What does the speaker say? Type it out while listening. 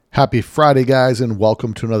Happy Friday, guys, and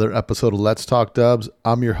welcome to another episode of Let's Talk Dubs.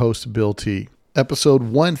 I'm your host, Bill T. Episode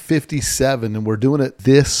 157, and we're doing it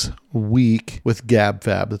this week with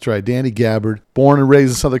GabFab. That's right, Danny Gabbard, born and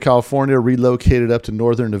raised in Southern California, relocated up to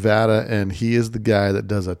Northern Nevada, and he is the guy that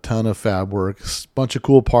does a ton of fab work, a bunch of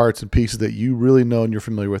cool parts and pieces that you really know and you're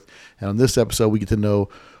familiar with. And on this episode, we get to know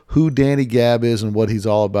who Danny Gabb is and what he's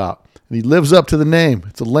all about. And he lives up to the name.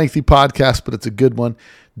 It's a lengthy podcast, but it's a good one.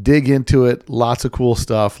 Dig into it. Lots of cool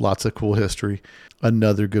stuff. Lots of cool history.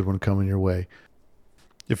 Another good one coming your way.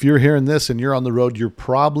 If you're hearing this and you're on the road, you're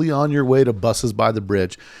probably on your way to Buses by the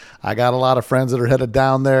Bridge. I got a lot of friends that are headed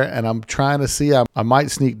down there, and I'm trying to see. I might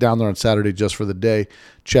sneak down there on Saturday just for the day.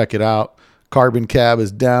 Check it out. Carbon Cab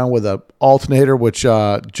is down with an alternator, which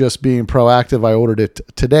just being proactive, I ordered it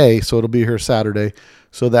today, so it'll be here Saturday.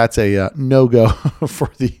 So that's a no-go for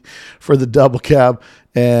the double cab.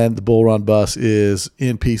 And the Bull Run bus is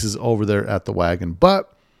in pieces over there at the wagon.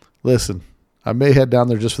 But listen, I may head down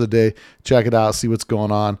there just for the day, check it out, see what's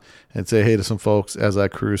going on, and say hey to some folks as I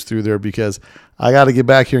cruise through there, because I got to get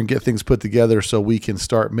back here and get things put together so we can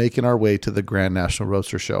start making our way to the Grand National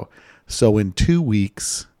Roadster Show. So in 2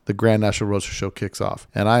 weeks, the Grand National Roadster Show kicks off,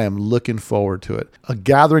 and I am looking forward to it. A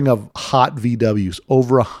gathering of hot VWs.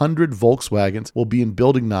 Over 100 Volkswagens will be in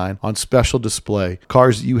Building 9 on special display.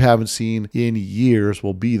 Cars that you haven't seen in years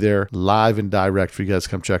will be there live and direct for you guys to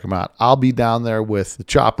come check them out. I'll be down there with the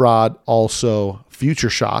Chop Rod, also Future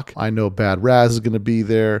Shock. I know Bad Raz is going to be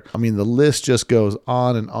there. I mean, the list just goes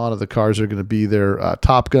on and on of the cars that are going to be there.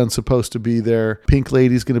 Top Gun's supposed to be there. Pink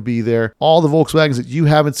Lady's going to be there. All the Volkswagens that you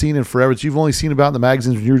haven't seen in forever, that you've only seen about in the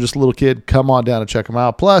magazines when you were just a little kid, come on down and check them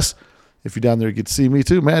out. Plus, if you're down there, you get to see me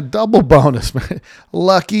too, man. Double bonus, man.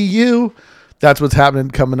 Lucky you. That's what's happening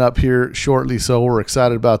coming up here shortly, so we're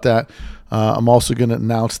excited about that. I'm also going to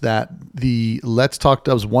announce that the Let's Talk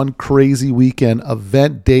Dubs One Crazy Weekend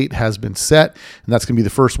event date has been set, and that's going to be the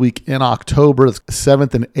first week in October,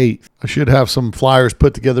 7th and 8th. I should have some flyers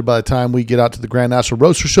put together by the time we get out to the Grand National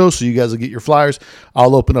Roadster Show, so you guys will get your flyers.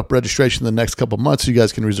 I'll open up registration in the next couple months so you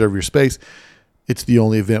guys can reserve your space. It's the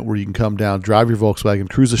only event where you can come down, drive your Volkswagen,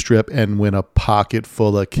 cruise the strip, and win a pocket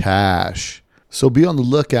full of cash. So be on the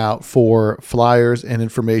lookout for flyers and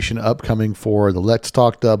information upcoming for the Let's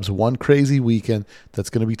Talk Dubs One Crazy Weekend that's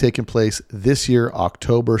going to be taking place this year,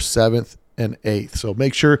 October 7th and 8th. So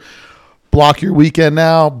make sure, block your weekend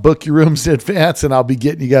now, book your rooms in advance, and I'll be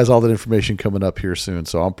getting you guys all that information coming up here soon.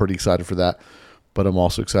 So I'm pretty excited for that, but I'm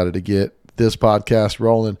also excited to get this podcast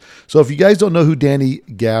rolling. So if you guys don't know who Danny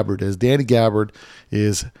Gabbard is, Danny Gabbard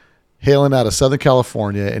is hailing out of Southern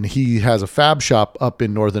California, and he has a fab shop up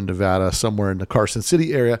in Northern Nevada, somewhere in the Carson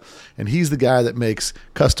City area, and he's the guy that makes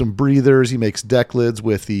custom breathers. He makes deck lids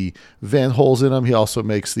with the vent holes in them. He also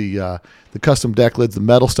makes the custom deck lids, the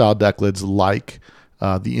metal style deck lids, like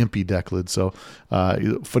the Impy deck lid. So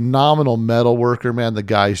phenomenal metal worker, man. The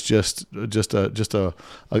guy's just a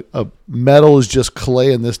metal is just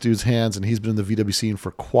clay in this dude's hands, and he's been in the VW scene for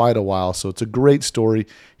quite a while. So it's a great story.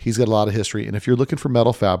 He's got a lot of history. And if you're looking for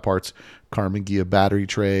metal fab parts, Carmen Ghia battery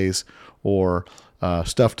trays, or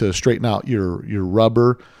stuff to straighten out your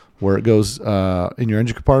rubber where it goes in your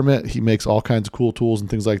engine compartment, he makes all kinds of cool tools and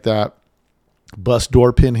things like that. Bus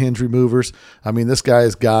door pin hinge removers. I mean, this guy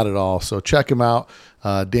has got it all. So check him out.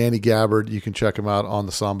 Danny Gabbard. You can check him out on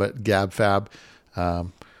the Sombat GabFab. But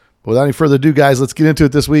without any further ado, guys, let's get into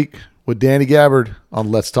it this week with Danny Gabbard on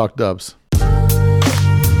Let's Talk Dubs. A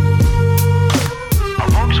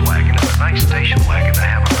Volkswagen is a nice station wagon to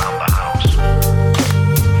have around the house.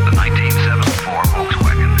 The 1974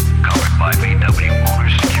 Volkswagen, covered by VW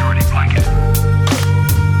owner's security blanket.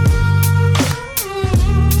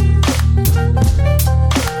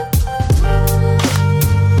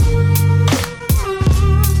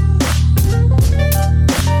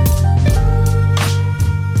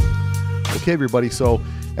 Okay, everybody. So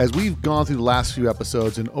as we've gone through the last few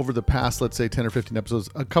episodes and over the past, let's say 10 or 15 episodes,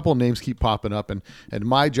 a couple of names keep popping up. And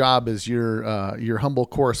my job as your humble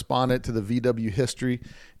correspondent to the VW history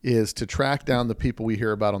is to track down the people we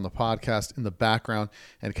hear about on the podcast in the background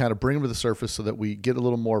and kind of bring them to the surface so that we get a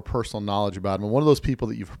little more personal knowledge about them. And one of those people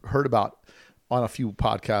that you've heard about on a few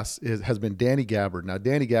podcasts has been Danny Gabbard. Now,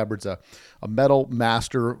 Danny Gabbard's a metal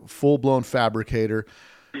master, full-blown fabricator.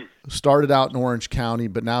 Started out in Orange County,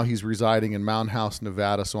 but now he's residing in Mountain House,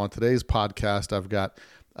 Nevada. So on today's podcast, I've got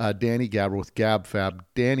Danny Gabbard with GabFab.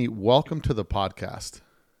 Danny, welcome to the podcast.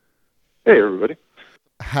 Hey, everybody.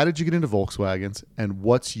 How did you get into Volkswagens, and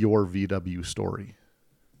what's your VW story?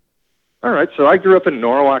 All right, so I grew up in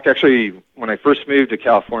Norwalk. Actually, when I first moved to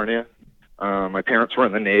California, my parents were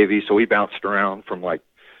in the Navy, so we bounced around from like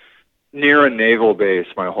near a naval base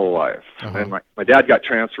my whole life. And my dad got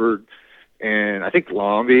transferred in, I think,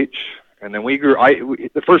 Long Beach. And then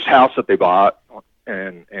the first house that they bought,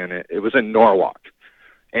 and it was in Norwalk.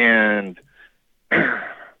 And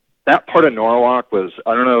that part of Norwalk was,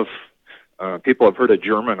 I don't know if people have heard of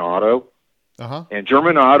German Auto. And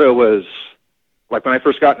German Auto was, like when I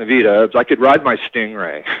first got in the V-Dubs, I could ride my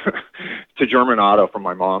Stingray to German Auto from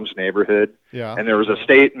my mom's neighborhood. Yeah. And there was a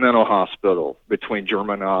state mental hospital between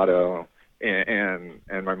German Auto and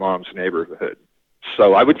my mom's neighborhood.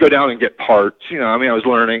 So I would go down and get parts. I was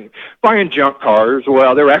learning, buying junk cars.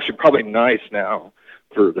 Well, they were actually probably nice now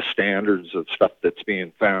for the standards of stuff that's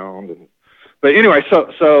being found. But anyway,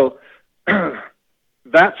 so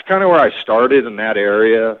that's kind of where I started in that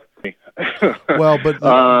area. Well,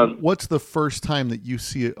 but what's the first time that you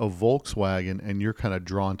see a Volkswagen and you're kind of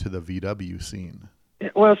drawn to the VW scene?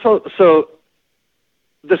 Well, so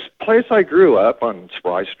this place I grew up on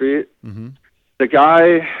Spry Street, the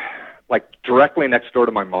guy, like directly next door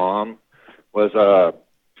to my mom, was he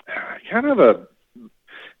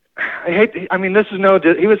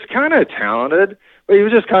was kind of talented, but he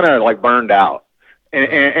was just kind of like burned out.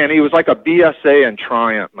 And he was like a BSA and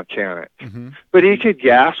Triumph mechanic. But he could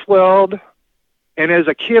gas weld. And as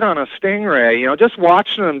a kid on a Stingray, just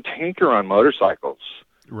watching him tinker on motorcycles.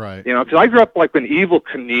 Right. Because I grew up like when Evel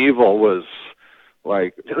Knievel was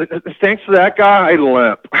like, thanks to that guy, I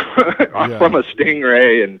limp from a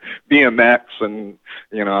Stingray and BMX. And,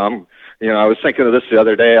 I was thinking of this the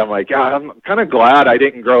other day. I'm like, God, I'm kind of glad I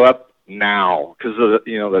didn't grow up now because of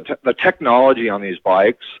the technology on these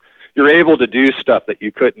bikes. You're able to do stuff that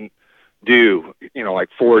you couldn't do, like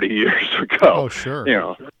 40 years ago. Oh, sure.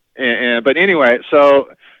 But anyway, so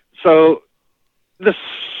this,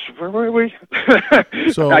 where were we?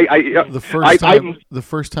 So the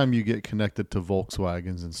first time you get connected to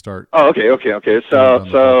Volkswagens and start. Oh, okay. So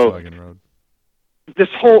Volkswagen road. This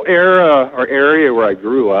whole area where I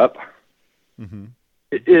grew up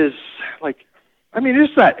is like,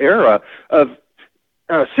 it's that era of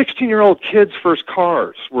 16-year-old kids' first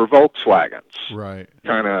cars were Volkswagens. Right.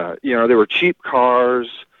 Kind of, they were cheap cars.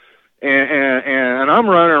 And I'm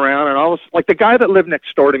running around, and all this, like the guy that lived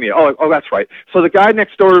next door to me. Oh, that's right. So the guy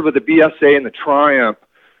next door with the BSA and the Triumph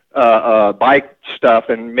bike stuff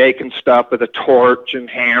and making stuff with a torch and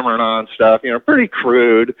hammering on stuff, pretty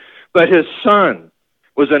crude. But his son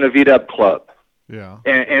was in a VW club. Yeah.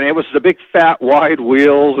 And it was the big fat wide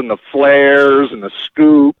wheels and the flares and the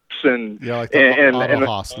scoops and like the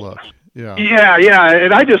Haas look. Yeah. Yeah.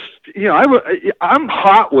 And I just, I'm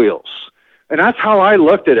Hot Wheels, and that's how I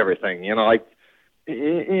looked at everything. It was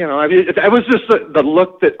just the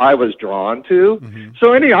look that I was drawn to.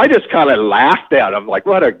 So anyway, I just kind of laughed at him, like,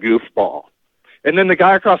 what a goofball. And then the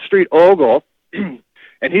guy across the street, Ogle, and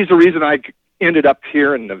he's the reason I ended up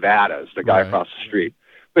here in Nevada, is the guy across the street.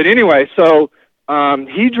 But anyway, so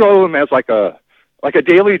he drove him as like a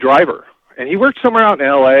daily driver, and he worked somewhere out in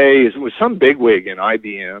L.A. He was some bigwig in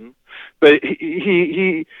IBM. But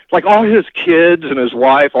he like all his kids and his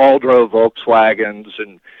wife all drove Volkswagens,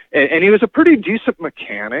 and he was a pretty decent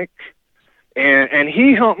mechanic, and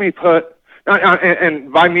he helped me put,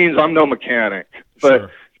 and by means I'm no mechanic,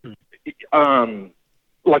 but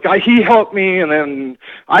he helped me, and then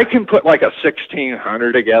I can put like a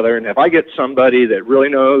 1600 together, and if I get somebody that really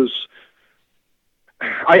knows,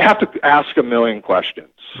 I have to ask a million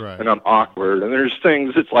questions, and I'm awkward, and there's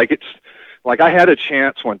things, it's like I had a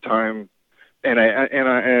chance one time, and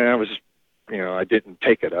I was, I didn't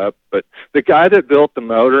take it up, but the guy that built the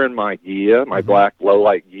motor in my Ghia, my black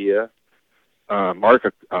low-light Ghia, Mark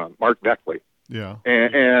Beckley. Yeah.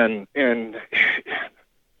 And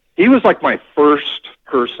he was like my first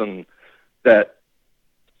person that,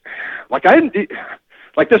 like, I didn't,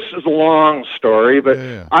 like, this is a long story, but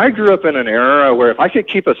I grew up in an era where if I could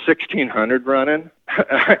keep a 1600 running,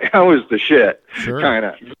 I was the shit, kind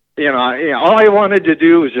of. All I wanted to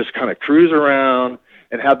do was just kind of cruise around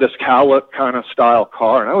and have this cowlook kind of style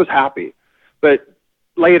car, and I was happy. But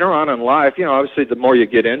later on in life, obviously the more you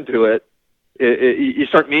get into it, you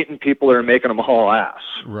start meeting people that are making them haul ass.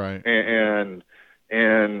 Right. And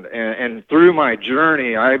through my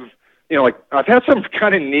journey, I've had some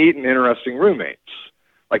kind of neat and interesting roommates,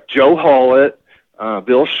 like Joe Hollett,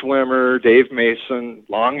 Bill Schwimmer, Dave Mason,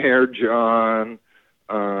 long-haired John.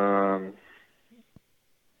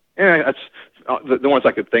 That's the ones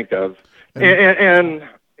I could think of. And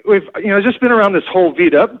we've, just been around this whole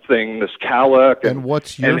VW thing, this cowlook. And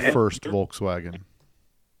what's your first Volkswagen?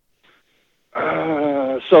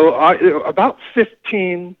 So about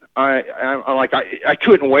 15, I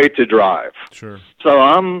couldn't wait to drive. Sure. So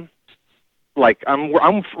I'm like I'm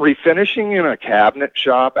refinishing in a cabinet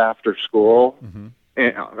shop after school,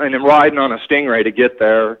 and I'm riding on a Stingray to get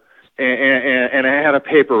there, and I had a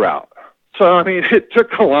paper route. So I mean, it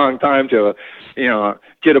took a long time to,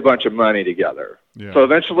 get a bunch of money together. Yeah. So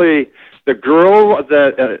eventually, the girl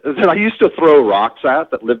that I used to throw rocks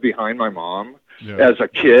at, that lived behind my mom as a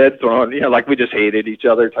kid, throwing, like we just hated each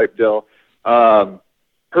other type deal.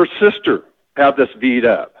 Her sister had this beat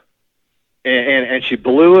up, and she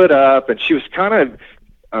blew it up, and she was kind of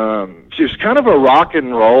a rock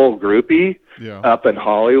and roll groupie up in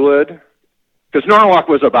Hollywood, because Norwalk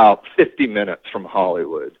was about 50 minutes from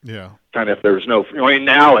Hollywood. Yeah. Kind of, if there was no,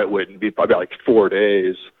 now it wouldn't be, probably like 4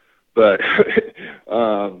 days, but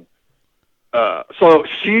so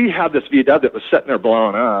she had this VW that was sitting there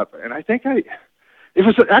blowing up, and I think it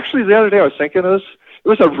was actually the other day I was thinking of this. It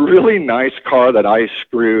was a really nice car that I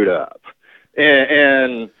screwed up,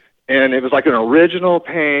 and it was like an original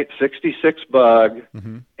paint, 66 Bug,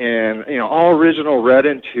 and all original red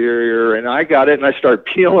interior. And I got it, and I started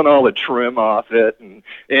peeling all the trim off it,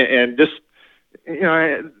 and just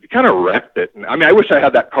I kind of wrecked it. And I mean, I wish I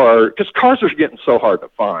had that car, because cars are getting so hard to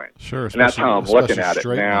find. Sure, and that's how I'm looking at it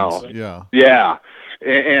now. Ones. Yeah, yeah,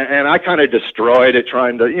 and I kind of destroyed it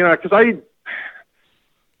trying to, because I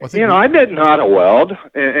didn't know how to weld,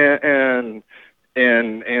 and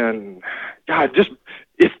God, just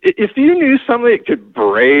if you knew somebody that could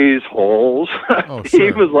braze holes,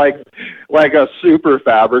 he was like a super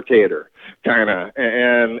fabricator kind of,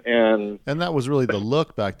 and that was really the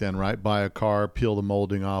look back then, right? Buy a car, peel the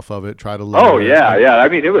molding off of it, try to. Yeah. I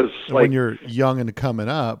mean, it was like, when you're young and coming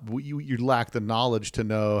up, you lack the knowledge to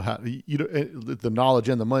know how the knowledge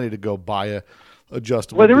and the money to go buy a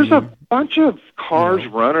adjustable. Well, there was beam. a bunch of cars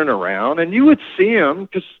running around, and you would see them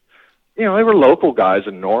because, they were local guys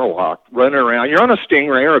in Norwalk running around. You're on a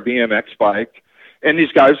Stingray or a BMX bike, and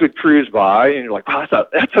these guys would cruise by, and you're like, wow,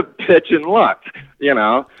 that's a pitch in luck,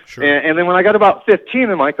 Sure. And then when I got about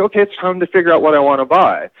 15, I'm like, okay, it's time to figure out what I want to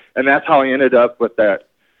buy. And that's how I ended up with that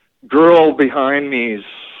girl behind me's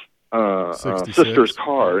sister's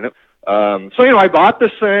car. And so, I bought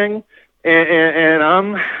this thing, and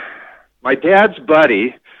I'm my dad's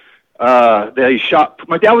buddy, my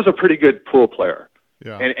dad was a pretty good pool player.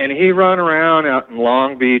 Yeah. And he run around out in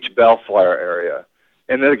Long Beach, Bellflower area.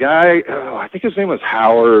 And the guy, I think his name was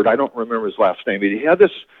Howard. I don't remember his last name, but he had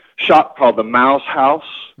this shop called the Mouse House.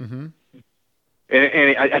 Mm-hmm.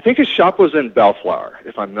 And I think his shop was in Bellflower,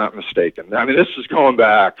 if I'm not mistaken. I mean, this is going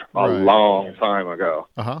back a long time ago.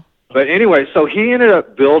 Uh-huh. But anyway, so he ended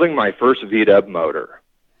up building my first VW motor.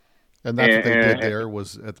 And that's what they did there,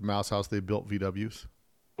 was at the Mouse House, they built VWs?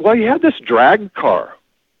 Well, he had this drag car.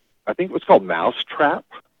 I think it was called Mousetrap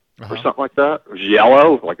or something like that. It was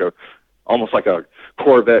yellow, almost like a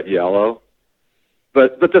Corvette yellow.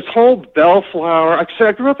 But this whole Bellflower,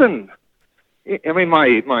 I grew up in,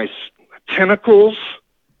 my tentacles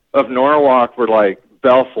of Norwalk were like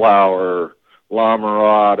Bellflower, La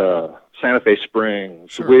Mirada, Santa Fe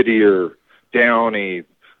Springs, Whittier, Downey,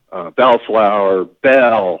 Bellflower,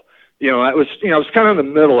 Bell. It was kind of in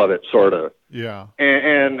the middle of it, sort of. Yeah.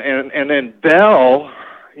 And then Bell,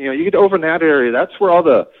 you get over in that area, that's where all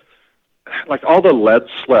the lead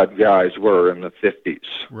sled guys were in the 50s.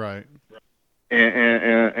 Right.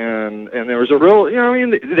 And there was a real,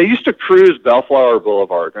 they used to cruise Bellflower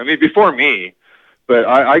Boulevard. I mean, before me, but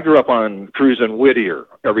I grew up on cruising Whittier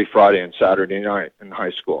every Friday and Saturday night in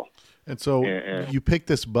high school. And so you pick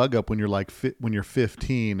this Bug up when you're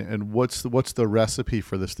 15, and what's the recipe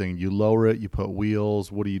for this thing? You lower it, you put wheels.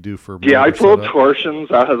 What do you do for? Yeah, I pulled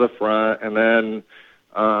torsions out of the front, and then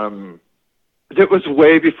it was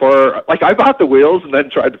way before. Like, I bought the wheels and then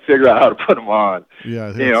tried to figure out how to put them on.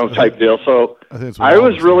 Yeah, type deal. So I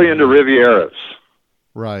was really into Rivieras.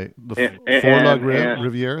 Right, the four-lug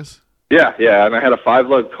Rivieras. Yeah, and I had a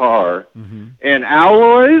 5-lug car, and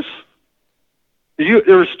alloys.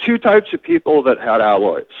 There was 2 types of people that had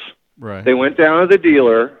alloys. Right. They went down to the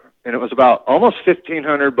dealer, and it was about almost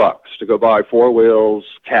 $1,500 to go buy 4 wheels,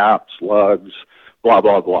 caps, lugs, blah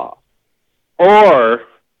blah blah. Or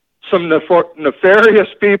some nefarious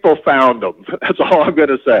people found them. That's all I'm going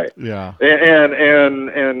to say. Yeah.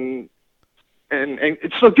 And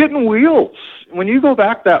so getting wheels, when you go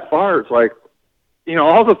back that far, it's like,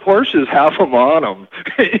 all the Porsches have them on them,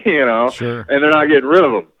 Sure. and they're not getting rid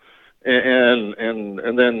of them.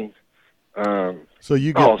 And then so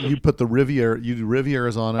you put the Riviera, you do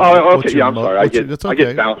Rivieras on it. Oh, okay. Yeah, I'm sorry. I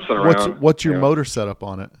get bouncing around. What's your motor setup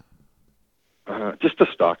on it? Just a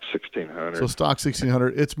stock 1600. So stock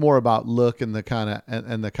 1600. It's more about look and the kind of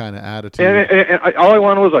attitude. And all I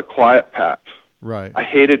wanted was a quiet patch. Right. I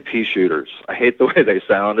hated pea shooters. I hate the way they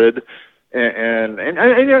sounded,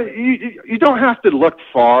 you don't have to look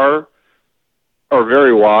far or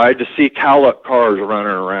very wide to see cowluck cars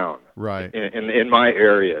running around. Right. In my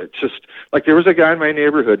area. It's just like there was a guy in my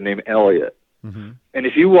neighborhood named Elliot. Mm-hmm. And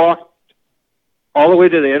if you walked all the way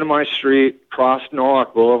to the end of my street, crossed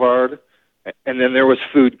Norwalk Boulevard, and then there was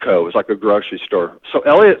Food Co. It was like a grocery store. So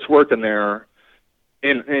Elliot's working there,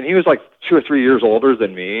 and he was like 2 or 3 years older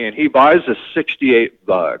than me, and he buys a 68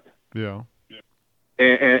 Bug. Yeah.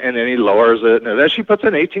 And then he lowers it, and then she puts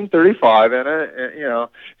an 1835 in it, and,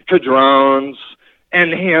 Cadrones,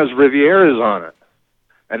 and he has Rivieras on it.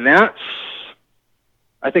 And that's,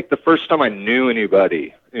 I think, the first time I knew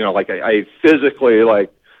anybody, like I physically,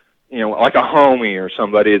 like a homie or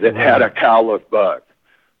somebody that had a cowluck Bug,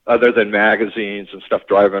 other than magazines and stuff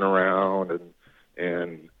driving around.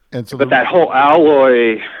 And so but that whole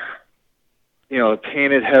alloy,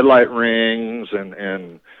 painted headlight rings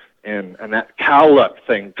and that cowluck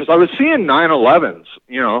thing, because I was seeing 911s,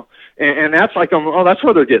 and that's like, that's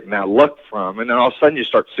where they're getting that look from. And then all of a sudden you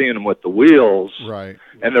start seeing them with the wheels, right?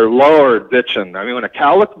 And they're lowered, bitching. I mean, when a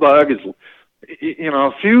cowluck Bug is,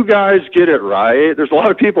 a few guys get it right. There's a lot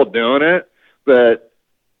of people doing it, but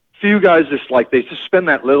few guys they just spend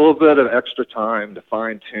that little bit of extra time to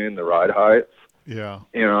fine tune the ride height. Yeah.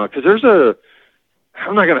 Because there's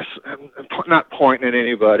I'm not pointing at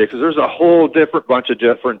anybody, because there's a whole bunch of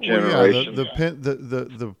different generations.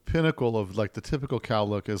 The pinnacle of like the typical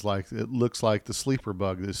cowluck is like, it looks like the sleeper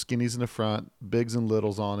Bug. There's skinnies in the front, bigs and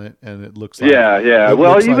littles on it, and it looks like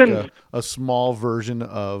like a small version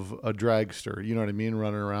of a dragster. You know what I mean,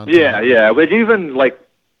 running around. Yeah. But even like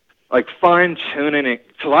fine tuning it,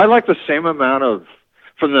 because I like the same amount of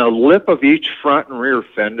from the lip of each front and rear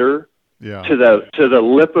fender to the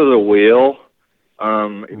lip of the wheel.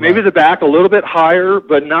 Maybe the back a little bit higher,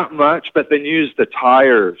 but not much, but then use the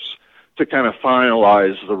tires to kind of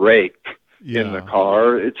finalize the rake in the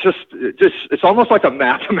car. It's almost like a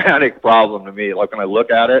mathematic problem to me. Like when I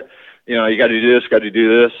look at it, you got to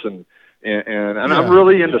do this, and I'm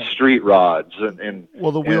really into street rods and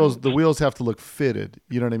the wheels have to look fitted.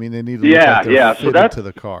 You know what I mean? They need to look like they're fitted to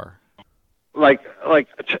the car. Like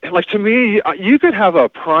to me, you could have a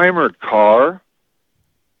primered car,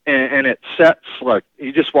 and it sets like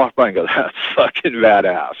you just walk by and go, that's fucking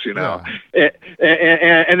badass,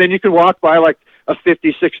 and then you can walk by like a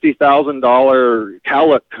 $50,000-$60,000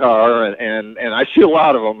 cowluck car, and I see a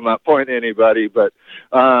lot of them. I'm not pointing at anybody, but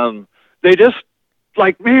they just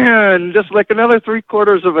like, man, just like another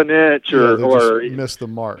 3/4 of an inch or miss the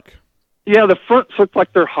mark. Yeah, the fronts look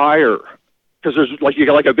like they're higher because there's like you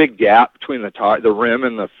got like a big gap between the rim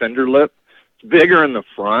and the fender lip. It's bigger in the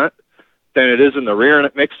front than it is in the rear, and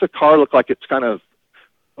it makes the car look like it's kind of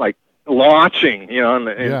like launching,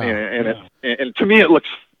 and to me it looks.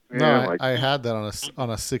 I had that on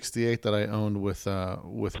a 68 that I owned with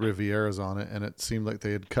Rivieras on it, and it seemed like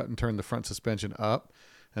they had cut and turned the front suspension up,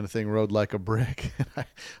 and the thing rode like a brick.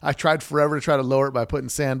 I tried forever to try to lower it by putting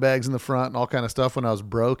sandbags in the front and all kind of stuff when I was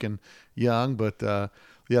broke and young, but the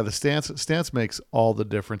stance makes all the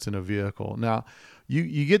difference in a vehicle. Now,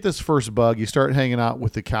 you get this first Bug, you start hanging out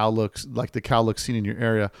with the cowlucks, like the cowluck scene in your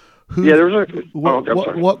area.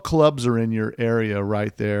 What clubs are in your area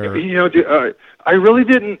right there? I really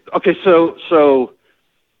didn't. Okay, so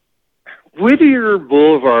Whittier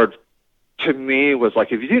Boulevard to me was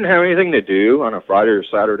like, if you didn't have anything to do on a Friday or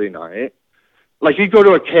Saturday night, like you'd go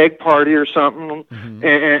to a keg party or something,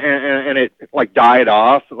 and it like died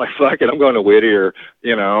off, like fuck it, I'm going to Whittier,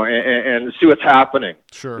 and see what's happening.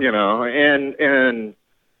 Sure. And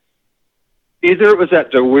either it was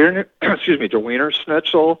at DeWiener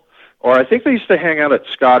Schnitzel, or I think they used to hang out at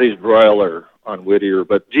Scotty's Broiler on Whittier,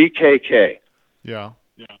 but DKK. Yeah.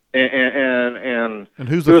 And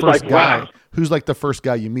who's the first guy? Wow. Who's like the first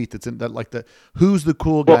guy you meet that's in that, like who's the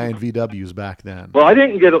cool guy in VWs back then? Well, I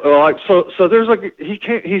didn't get so there's like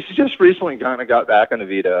he's just recently kind of got back into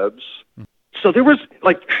VWs. So there was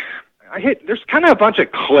like there's kind of a bunch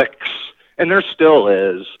of cliques, and there still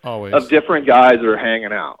is always of different guys that are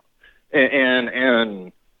hanging out.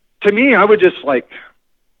 And to me, I would just like,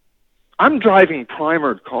 I'm driving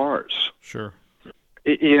primered cars. Sure.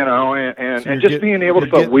 And just being able to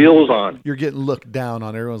put wheels on. You're getting looked down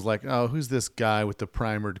on. Everyone's like, oh, who's this guy with the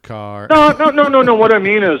primered car? No. What I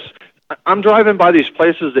mean is, I'm driving by these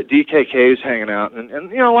places that DKK is hanging out, and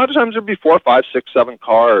a lot of times there'll be 4, 5, 6, 7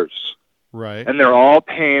 cars. Right. And they're all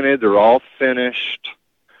painted, they're all finished,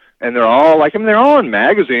 and they're all like, they're all in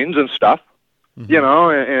magazines and stuff.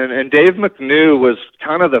 Mm-hmm. And Dave McNew was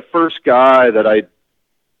kind of the first guy that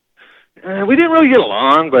we didn't really get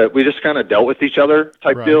along, but we just kind of dealt with each other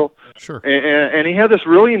type deal. Sure. And he had this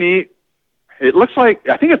really neat it looks like,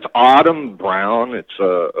 I think it's autumn brown. It's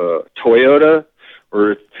a Toyota,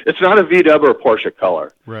 or it's not a VW or a Porsche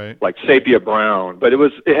color, Right. like sepia brown, but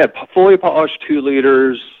it had fully polished 2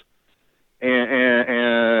 liters.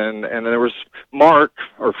 And there was Mark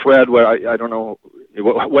or Fred, I don't know,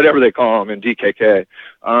 whatever they call him in DKK.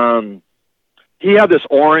 He had this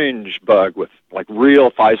orange Bug with like real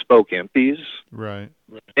 5-spoke empties. Right.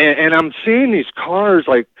 And I'm seeing these cars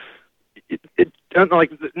like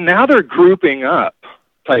like now they're grouping up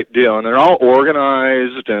type deal, and they're all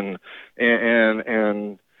organized and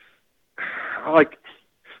like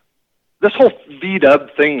this whole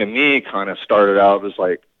VW thing to me kind of started out as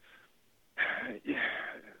like,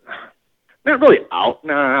 not really I'm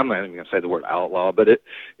not even gonna say the word outlaw, but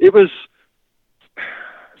it was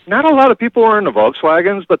not a lot of people were into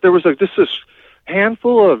Volkswagens, but there was just this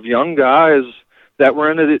handful of young guys that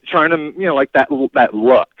were into trying to, like that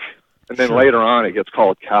look, and then Sure. later on it gets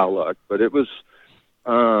called cow look, but it was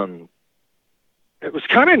kind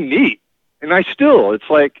of neat, and it's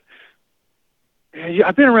like,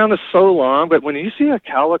 I've been around this so long, but when you see a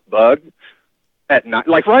Cowlook Bug at night,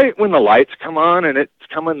 like right when the lights come on and it's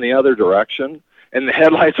coming the other direction and the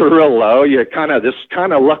headlights are real low, you kind of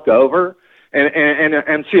look over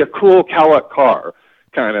and see a cool Cowlook car.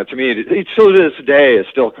 Kind of, to me, it still to this day is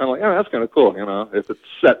still kind of like, oh, that's kind of cool, if it's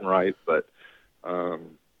setting right. But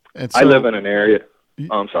And I live in an area.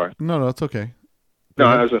 Oh, I'm sorry. No, it's okay. No,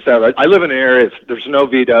 I was going to say, I live in an area. There's no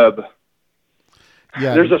VW.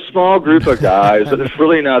 Yeah. There's a small group of guys, but it's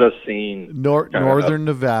really not a scene. Northern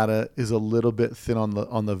Nevada is a little bit thin on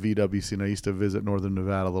the VW scene. I used to visit Northern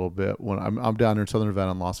Nevada a little bit when I'm down here in Southern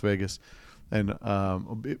Nevada in Las Vegas, and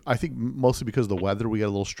I think mostly because of the weather, we got a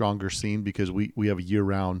little stronger scene because we have a year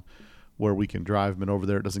round where we can drive. And over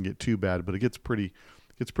there, it doesn't get too bad, but it gets pretty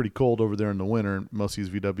cold over there in the winter. And most of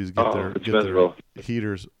these VWs get their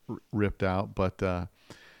heaters ripped out, but.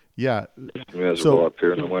 Yeah. Miserable up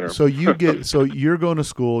here in the winter. So you're going to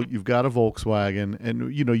school, you've got a Volkswagen,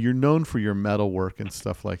 and you're known for your metal work and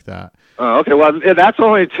stuff like that. Oh, okay. Well, that's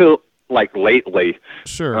only till like lately.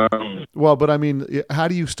 Sure. Well, but I mean, how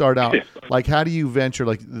do you start out? Like, how do you venture?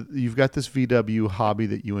 Like, you've got this VW hobby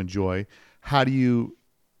that you enjoy. How do you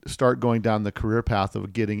start going down the career path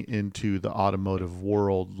of getting into the automotive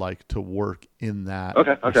world, like to work in that?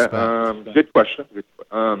 Okay. respect? Good question.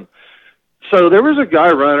 So there was a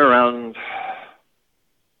guy running around.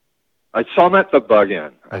 I saw him at the Bug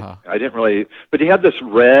Inn. I didn't really, but he had this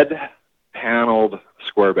red paneled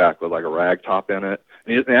squareback with like a rag top in it.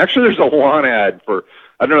 And actually, there's a lawn ad for,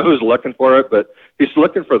 I don't know who's looking for it, but he's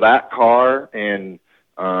looking for that car. And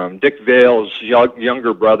Dick Vale's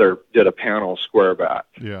younger brother did a panel squareback.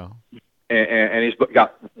 Yeah. And he's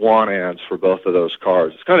got lawn ads for both of those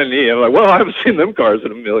cars. It's kind of neat. I'm like, well, I haven't seen them cars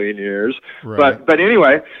in a million years. Right. But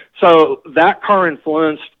anyway, so that car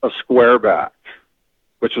influenced a squareback,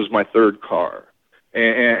 which was my third car.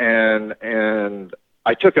 And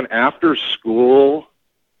I took an after school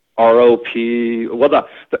ROP. Well,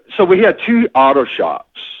 so we had 2 auto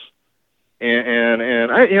shops,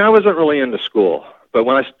 and I wasn't really into school, but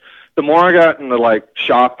the more I got into like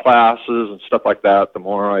shop classes and stuff like that, the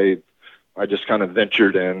more I just kind of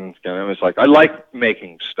ventured in. It was like, I like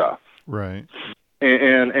making stuff. Right.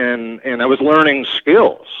 And I was learning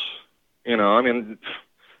skills, I mean,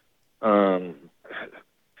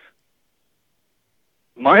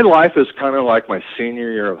 my life is kind of like my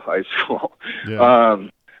senior year of high school. Yeah.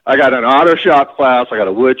 I got an auto shop class. I got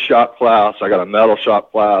a wood shop class. I got a metal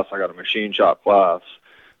shop class. I got a machine shop class.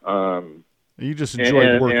 You just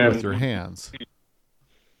enjoyed working with your hands.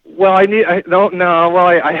 Well,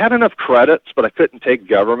 I had enough credits, but I couldn't take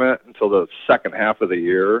government until the second half of the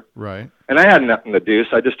year. Right. And I had nothing to do,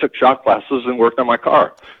 so I just took shop classes and worked on my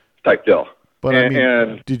car type deal. But I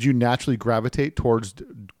mean, did you naturally gravitate towards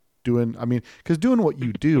because doing what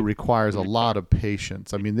you do requires a lot of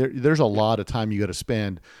patience. I mean, there's a lot of time you got to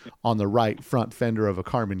spend on the right front fender of a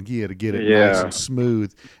Karmann Ghia to get it nice and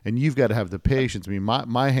smooth, and you've got to have the patience. I mean,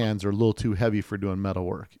 my hands are a little too heavy for doing metal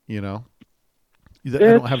work, I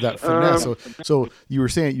don't have that finesse. So you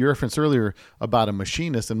referenced earlier about a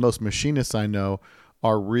machinist, and most machinists I know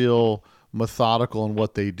are real methodical in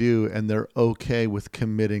what they do, and they're okay with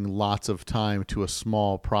committing lots of time to a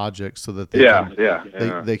small project so that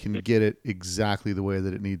they can get it exactly the way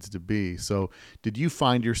that it needs to be. So did you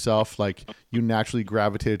find yourself like you naturally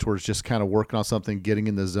gravitated towards just kind of working on something, getting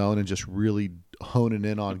in the zone, and just really honing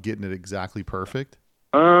in on getting it exactly perfect?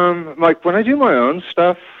 Like when I do my own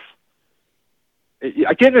stuff,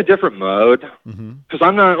 I get in a different mode because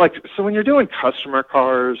I'm not like, so when you're doing customer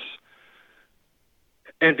cars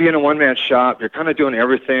and being a one-man shop, you're kind of doing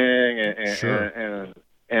everything,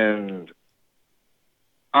 and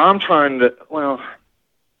I'm trying to, well,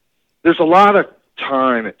 there's a lot of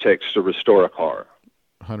time it takes to restore a car.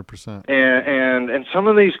 100%. And some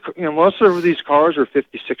of these, most of these cars are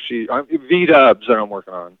 50, 60 V-dubs that I'm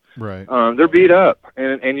working on. Right. They're beat up,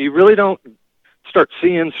 and you really don't start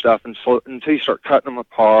seeing stuff until you start cutting them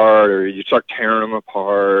apart, or you start tearing them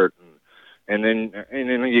apart, and then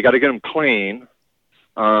you got to get them clean.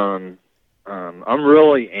 I'm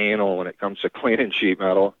really anal when it comes to cleaning sheet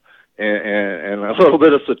metal, and a little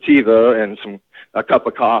bit of sativa and a cup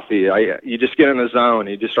of coffee. You just get in the zone.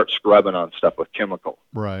 You just start scrubbing on stuff with chemical.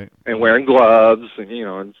 Right. And wearing gloves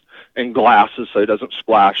and glasses so it doesn't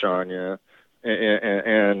splash on you.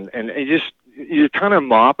 And you're kind of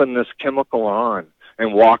mopping this chemical on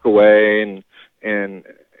and walk away. And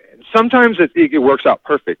sometimes it works out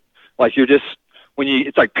perfect. Like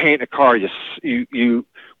it's like painting a car. You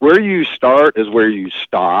where you start is where you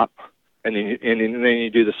stop. And then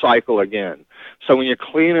you do the cycle again. So when you're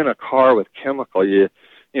cleaning a car with chemical, it's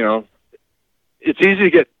easy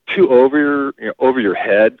to get too over your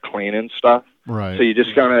head cleaning stuff. Right. So you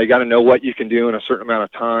just got to know what you can do in a certain amount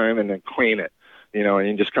of time, and then clean it. And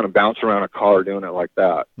you just kind of bounce around a car doing it like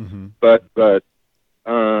that. Mm-hmm. But well,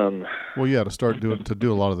 yeah, to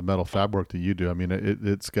do a lot of the metal fab work that you do. I mean,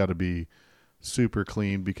 it's got to be super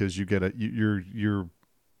clean because you're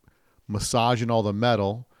massaging all the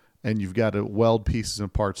metal. And you've got to weld pieces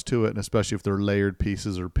and parts to it, and especially if they're layered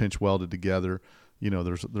pieces or pinch welded together,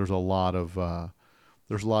 there's a lot of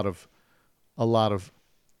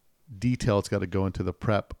detail that's got to go into the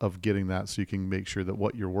prep of getting that, so you can make sure that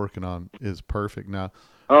what you're working on is perfect. Now,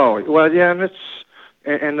 oh well, yeah,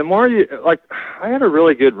 and the more I had a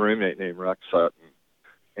really good roommate named Rex Sutton,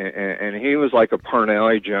 and he was like a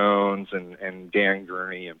Parnelli Jones and Dan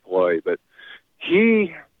Gurney employee, but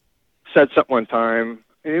he said something one time.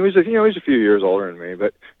 And he was a few years older than me,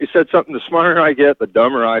 but he said something: the smarter I get, the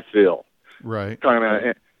dumber I feel. Right. Kind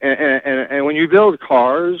of, and when you build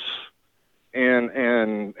cars,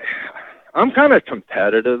 and I'm kind of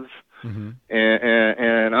competitive, mm-hmm.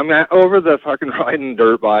 and I'm over the fucking riding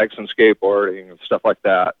dirt bikes and skateboarding and stuff like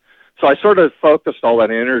that. So I sort of focused all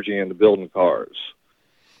that energy into building cars,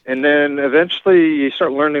 and then eventually you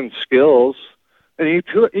start learning skills, and you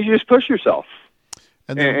just push yourself,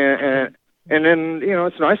 and then,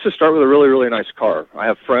 it's nice to start with a really, really nice car. I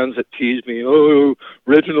have friends that tease me, why'd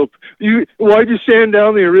you sand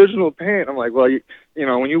down the original paint? I'm like, well,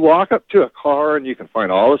 when you walk up to a car and you can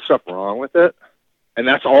find all the stuff wrong with it, and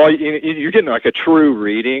that's all, you're getting like a true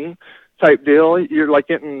reading type deal. You're like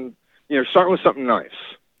starting with something nice.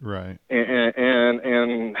 Right.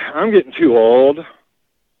 And I'm getting too old.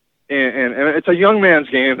 And it's a young man's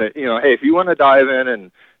game that, hey, if you want to dive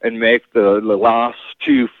in and make the last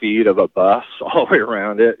 2 feet of a bus all the way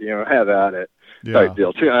around it, have at it, type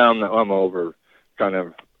deal too. I'm over kind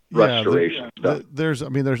of restoration stuff. There's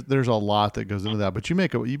a lot that goes into that, but you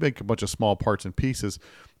make a bunch of small parts and pieces.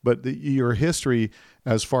 But your history,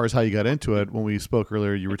 as far as how you got into it, when we spoke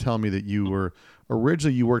earlier, you were telling me that you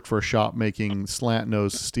worked for a shop making slant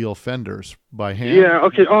nose steel fenders by hand. Yeah.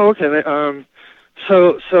 Okay. Oh, okay.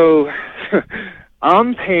 So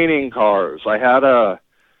I'm painting cars. I had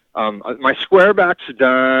my square back's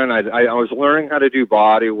done. I was learning how to do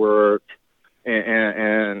body work,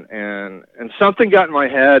 and something got in my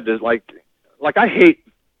head is like I hate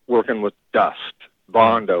working with dust,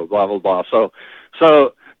 Bondo, blah blah blah.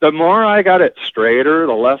 So the more I got it straighter,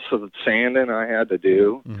 the less of the sanding I had to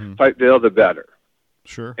do, mm-hmm. type deal, the better.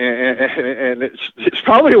 Sure. And it's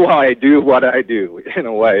probably why I do what I do in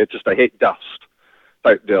a way. It's just I hate dust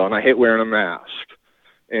type deal, and I hate wearing a mask.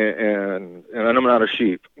 And I'm not a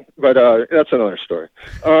sheep, but that's another story.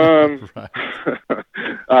 But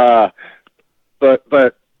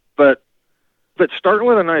starting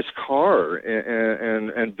with a nice car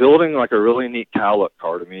and building like a really neat cowlook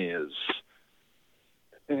car to me is,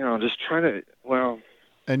 just trying to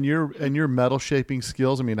And your metal shaping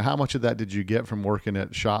skills. I mean, how much of that did you get from working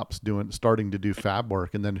at shops starting to do fab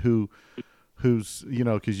work, and then who's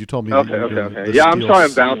because you told me. Okay. Yeah, I'm sorry,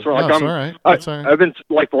 I'm bouncing. No, it's all right. That's all right. I've been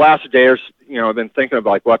like the last day or I've been thinking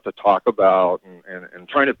about like what to talk about and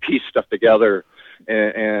trying to piece stuff together.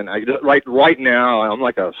 And I right now I'm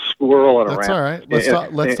like a squirrel in a rat. That's all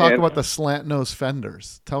right. Let's talk about the slant nose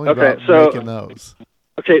fenders. Tell me about making those.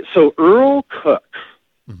 Okay, so Earl Cook.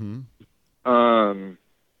 Mm-hmm.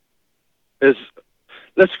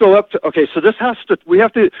 Let's go up to. Okay, so this we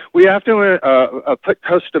have to put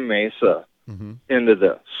Costa Mesa mm-hmm. into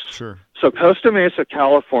this. Sure. So Costa Mesa,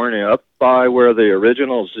 California, up by where the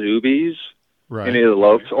original Zuby's, right. Any of the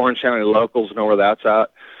Orange County locals know where that's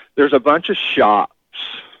at. There's a bunch of shops.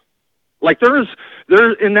 Like there's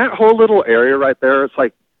in that whole little area right there. It's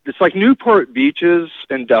like it's like Newport Beach's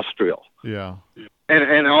industrial. Yeah.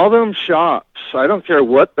 And all them shops, I don't care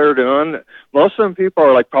what they're doing. Most of them people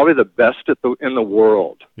are like probably the best in the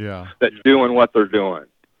world. Yeah. That's doing what they're doing.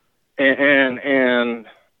 And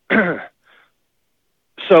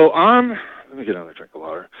so let me get another drink of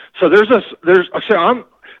water. So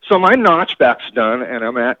so my notchback's done and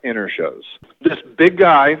I'm at Intershows. This big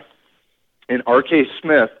guy in R.K.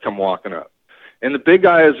 Smith come walking up. And the big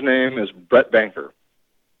guy's name is Brett Banker.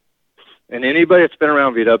 And anybody that's been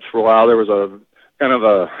around V-dubs for a while, there was a kind of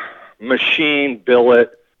a machine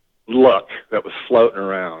billet look that was floating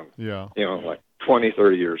around. Yeah. Like 20,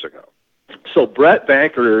 30 years ago. So Brett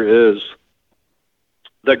Banker is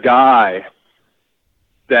the guy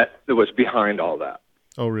that was behind all that.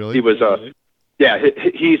 Oh, really? He was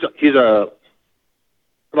he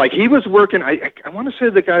was working, I want to say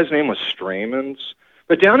the guy's name was Straymans,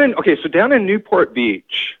 but down in Newport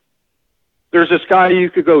Beach, there's this guy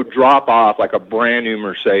you could go drop off like a brand new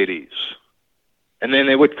Mercedes. And then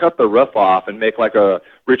they would cut the roof off and make like a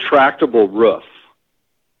retractable roof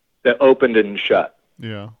that opened and shut.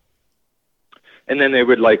 Yeah. And then they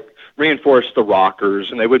would like reinforce the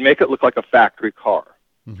rockers and they would make it look like a factory car.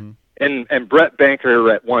 Mm-hmm. And Brett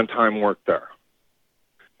Banker at one time worked there.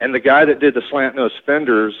 And the guy that did the slant nose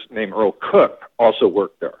fenders named Earl Cook also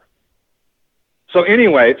worked there. So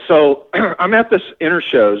anyway, I'm at this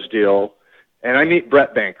Intershows deal and I meet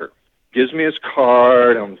Brett Banker. Gives me his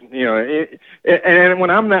card, and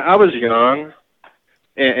when I was young,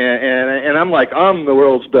 and I'm like, I'm the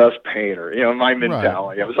world's best painter. My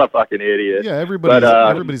mentality. Right. I was a fucking idiot. Yeah,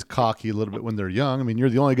 everybody's cocky a little bit when they're young. I mean, you're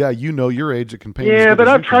the only guy your age that can paint. Yeah, but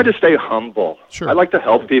I've tried to stay humble. Sure. I like to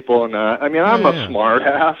help people, and I'm a smart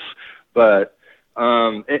ass, but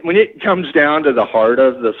when it comes down to the heart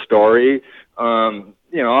of the story,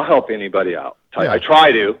 I'll help anybody out. I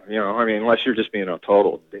try to, unless you're just being a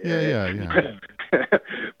total dick. Yeah.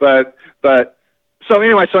 but so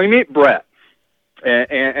anyway, so I meet Brett,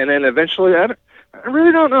 and then eventually, I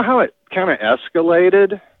really don't know how it kind of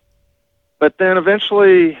escalated, but then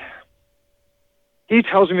eventually, he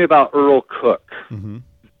tells me about Earl Cook, mm-hmm.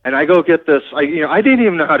 and I go get this. I didn't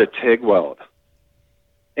even know how to TIG weld,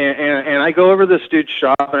 and I go over this dude's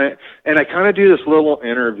shop, and I kind of do this little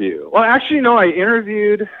interview. Well, actually, no, I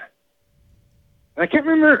interviewed. I can't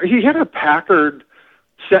remember. He had a Packard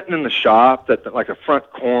sitting in the shop that like a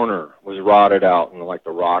front corner was rotted out in like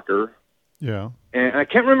the rocker. Yeah. And I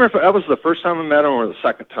can't remember if that was the first time I met him or the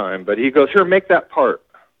second time, but he goes, "Here, make that part."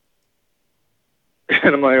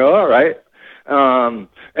 And I'm like, oh, all right. And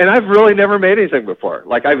I've really never made anything before.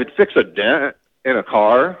 Like I would fix a dent in a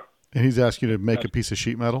car. And he's asking you to make a piece of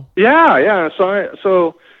sheet metal? Yeah.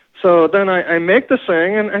 So then I make this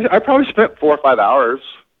thing, and I probably spent 4 or 5 hours.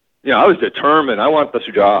 I was determined. I want this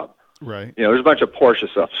job. Right. There's a bunch of Porsche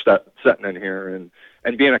stuff sitting in here,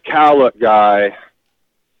 and being a cowlick guy.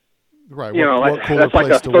 Right. That's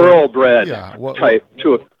like a thoroughbred type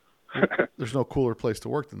to it. There's no cooler place to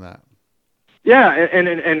work than that. Yeah,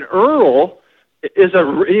 and Earl is he's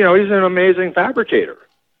an amazing fabricator.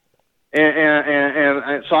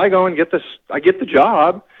 And so I go and get the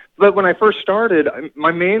job. But when I first started,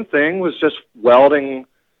 my main thing was just welding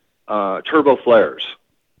turbo flares.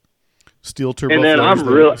 Steel turbo and then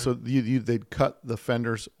flares. They'd cut the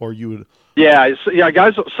fenders, or you would. Yeah,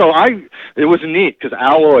 guys. So it was neat because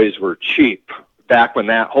alloys were cheap back when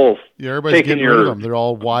that whole. Yeah, everybody's getting rid of them. They're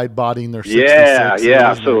all wide bodying their 66s.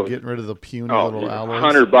 Yeah. So getting rid of the puny little alloys.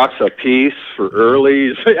 $100 a piece for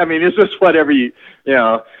earlies. I mean, it's just whatever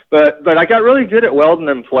But I got really good at welding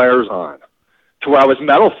them flares on, to where I was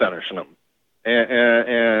metal finishing them,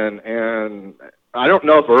 and I don't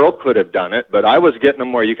know if Earl could have done it, but I was getting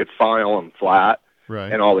them where you could file them flat,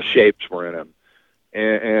 right, and all the shapes were in them.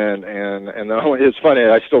 And it's funny,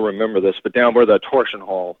 I still remember this, but down where the torsion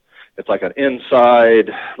hole, it's like an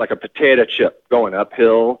inside, like a potato chip going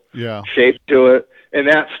uphill, shape to it, and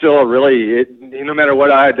that's still really, no matter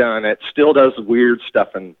what I've done, it still does weird stuff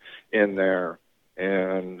in there.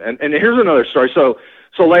 And here's another story. So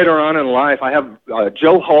later on in life, I have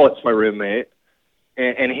Joe Hullett's my roommate,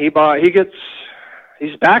 and he's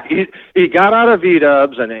back. He got out of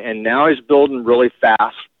V-dubs, and now he's building really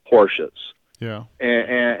fast Porsches. Yeah.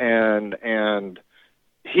 And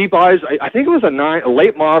he buys, I think it was a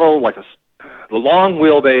late model, like the long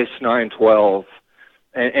wheelbase 912,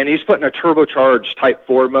 and he's putting a turbocharged Type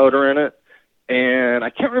 4 motor in it. And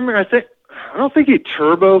I can't remember. I don't think he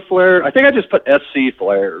turbo flared. I think I just put SC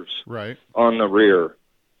flares on the rear.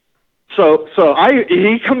 So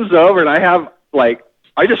he comes over, and I have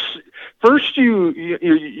first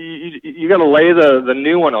you got to lay the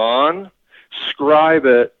new one on, scribe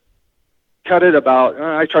it, cut it about,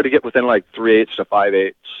 I try to get within like 3/8 to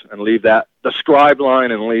 5/8 and leave that, the scribe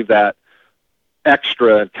line, and leave that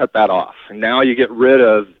extra and cut that off. And now you get rid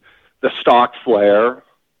of the stock flare.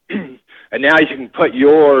 And now you can put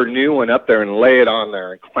your new one up there and lay it on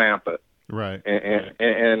there and clamp it. Right.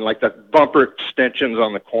 And like the bumper extensions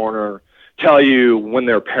on the corner tell you when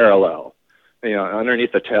they're parallel,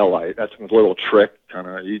 underneath the tail light. That's a little trick.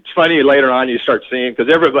 It's funny later on you start seeing,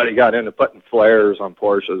 because everybody got into putting flares on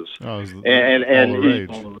Porsches.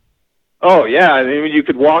 Oh yeah, I mean, you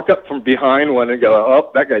could walk up from behind one and go,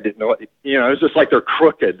 oh, that guy didn't know it. It's just like they're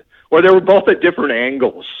crooked, or they were both at different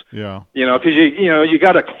angles. Yeah. Because you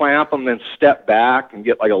got to clamp them, then step back and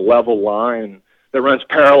get like a level line that runs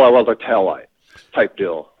parallel with the taillight type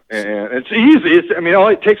deal. And it's easy. All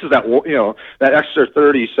it takes is that that extra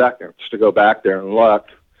 30 seconds to go back there and look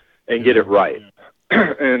and get it right.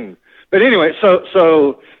 But anyway,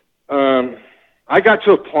 so I got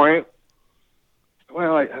to a point.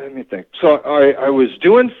 Well, let me think. So I was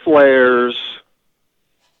doing flares,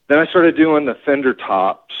 then I started doing the fender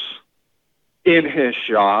tops in his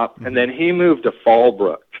shop, and then he moved to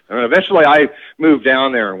Fallbrook. And eventually I moved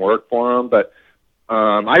down there and worked for him, but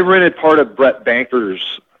I rented part of Brett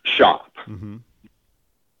Banker's shop. Mm-hmm.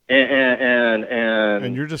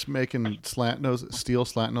 And you're just making steel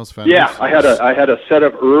slant nose fenders? Yeah, I had a set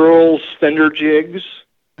of Earl's fender jigs.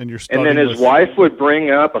 And then his wife would bring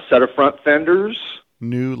up a set of front fenders.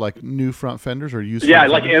 New front fenders or used? Yeah,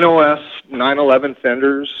 like NOS 911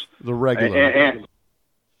 fenders. The regular.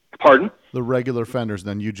 Pardon? The regular fenders.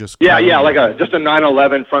 Then you just like just a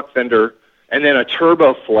 911 front fender, and then a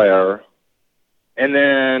turbo flare, and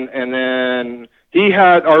then he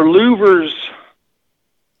had our louvers.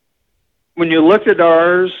 When you looked at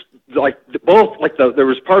ours, there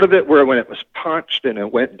was part of it where when it was punched and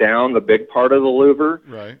it went down the big part of the louver,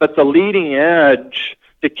 right. But the leading edge,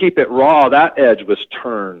 to keep it raw, that edge was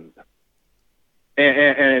turned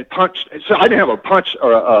and punched. So I didn't have a punch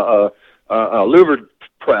or a louver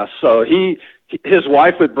press. So his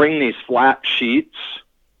wife would bring these flat sheets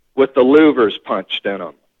with the louvers punched in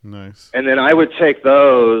them. Nice. And then I would take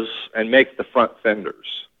those and make the front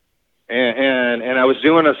fenders. And I was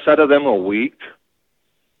doing a set of them a week.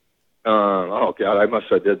 Oh God, I must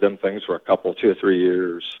have did them things for 2 or 3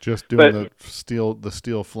 years. Just doing the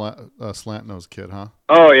steel flat, slant nose kit, huh?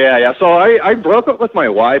 Oh yeah. So I broke up with my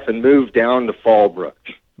wife and moved down to Fallbrook,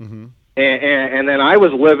 mm-hmm. and then I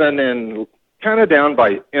was living in kind of down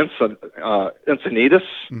by Encinitas,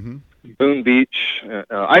 mm-hmm. Boone Beach.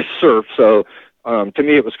 I surf, so to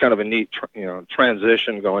me it was kind of a neat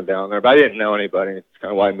transition going down there. But I didn't know anybody. It's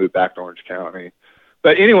kind of why I moved back to Orange County.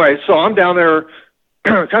 But anyway, so I'm down there.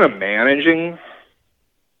 Kind of managing,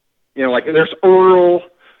 like there's Earl,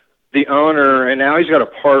 the owner, and now he's got a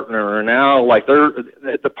partner, and now like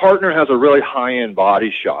the partner has a really high-end body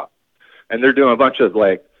shop, and they're doing a bunch of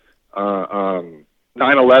like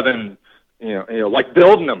 911, like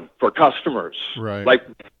building them for customers, right? Like,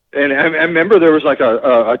 and I remember there was like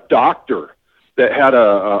a doctor that had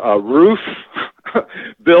a roof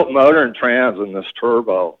built motor and trans in this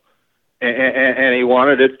turbo. And he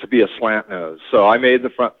wanted it to be a slant nose. So I made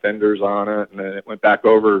the front fenders on it, and then it went back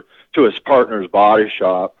over to his partner's body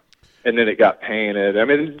shop, and then it got painted. I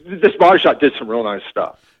mean, this body shop did some real nice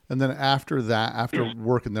stuff. And then after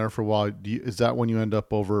working there for a while, is that when you end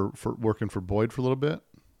up over for working for Boyd for a little bit?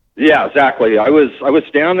 Yeah, exactly. I was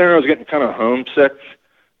down there. I was getting kind of homesick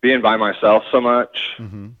being by myself so much.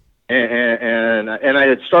 Mm-hmm. And I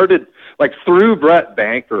had started, like, through Brett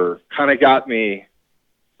Banker, kind of got me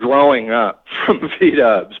growing up from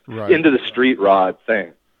V-dubs into the street rod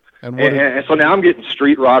thing. And so now I'm getting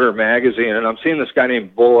Street Rodder magazine, and I'm seeing this guy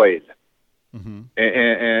named Boyd. Mm-hmm.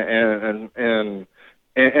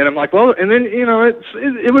 And I'm like, well, and then,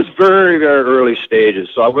 it was very, very early stages,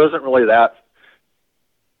 so I wasn't really that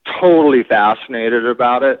totally fascinated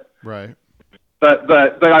about it. Right.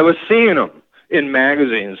 But I was seeing them in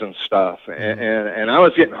magazines and stuff, and I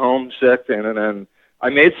was getting homesick, and then I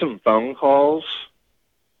made some phone calls.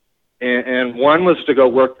 And one was to go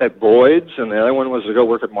work at Boyd's, and the other one was to go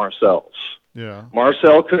work at Marcel's. Yeah.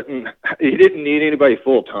 Marcel he didn't need anybody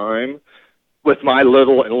full time with my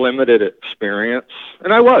little and limited experience.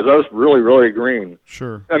 And I was really, really green.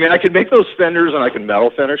 Sure. I mean, I could make those fenders and I could metal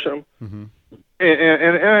finish them. Mm-hmm. And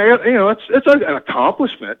it's an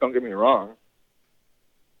accomplishment, don't get me wrong.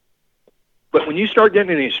 But when you start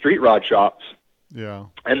getting in these street rod shops, yeah,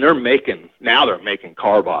 and they're making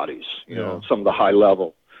car bodies, some of the high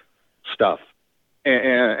level stuff,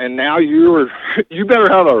 and now you better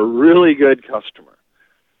have a really good customer.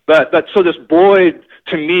 But so this Boyd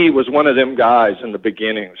to me was one of them guys in the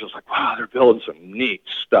beginning. It was just like, wow, they're building some neat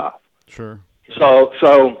stuff. Sure.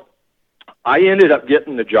 So I ended up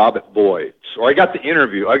getting the job at Boyd's, or I got the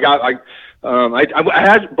interview. I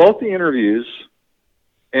had both the interviews,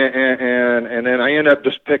 and then I ended up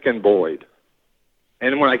just picking Boyd.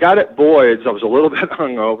 And when I got at Boyd's, I was a little bit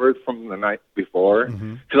hungover from the night before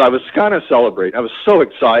because I was kind of celebrating. I was so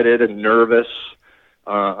excited and nervous,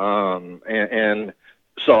 and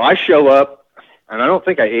so I show up, and I don't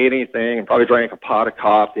think I ate anything, and probably drank a pot of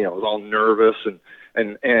coffee. I was all nervous,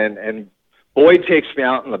 and Boyd takes me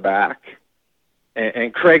out in the back,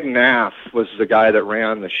 and Craig Naff was the guy that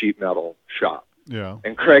ran the sheet metal shop. Yeah.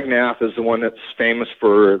 And Craig Naff is the one that's famous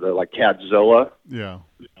for the Catzilla. Yeah.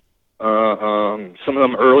 Some of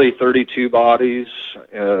them early 32 bodies.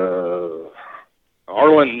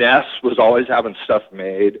 Arlen Ness was always having stuff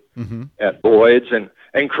made at Boyd's, and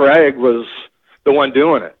Craig was the one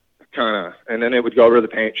doing it, kind of. And then it would go over to the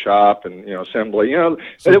paint shop and assembly.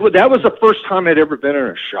 That was the first time I'd ever been in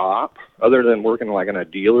a shop, other than working like in a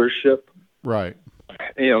dealership. Right.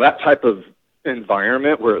 That type of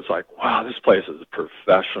environment where it's like, wow, this place is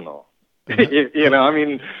professional. Like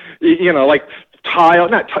tile,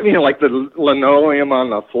 like the linoleum on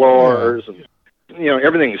the floors, and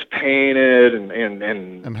everything's painted,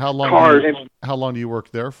 and how long? Cars, how long do you work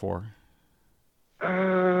there for?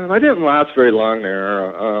 I didn't last very long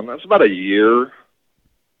there. That's about a year,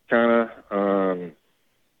 kind of.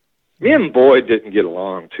 Me and Boyd didn't get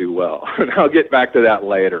along too well, and I'll get back to that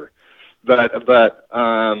later. But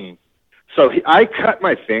I cut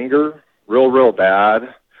my finger real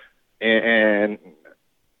bad, and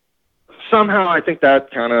somehow I think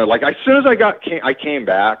that kind of as soon as I came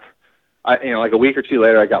back, like a week or two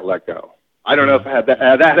later, I got let go. I don't know if that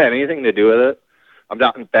had anything to do with it. I'm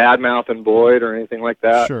not bad mouthing Boyd or anything like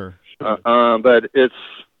that. Sure. But it's,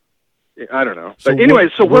 I don't know. So but anyway,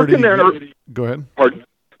 so working there. Go ahead. Pardon?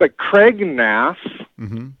 But Craig Naff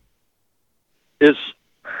is.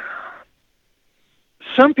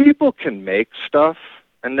 Some people can make stuff,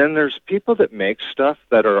 and then there's people that make stuff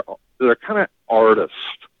that are kind of artists.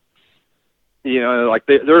 Like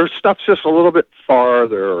their stuff's just a little bit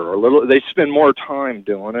farther, or they spend more time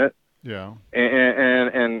doing it. Yeah.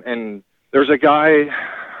 And there's a guy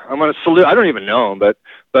I'm going to salute. I don't even know him, but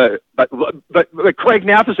Craig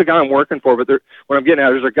Naff is the guy I'm working for. But what I'm getting at,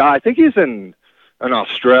 there's a guy. I think he's in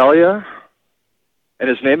Australia, and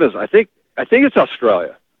his name is I think it's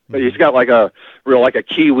Australia. But he's got like a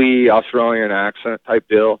Kiwi Australian accent type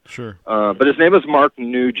deal. Sure. But his name is Mark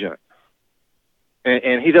Nugent.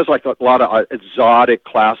 And he does like a lot of exotic,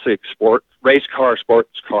 classic sports car,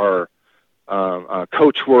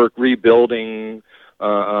 coach work, rebuilding,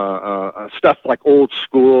 stuff like old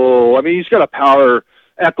school. I mean, he's got a power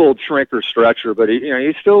Eckel shrinker stretcher, but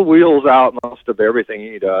he still wheels out most of everything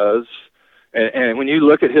he does. And when you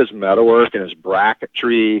look at his metalwork and his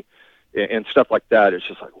bracketry and stuff like that, it's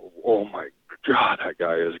just like, oh my God, that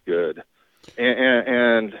guy is good.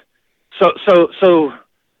 And so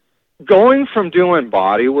going from doing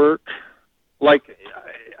body work, like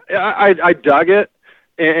I dug it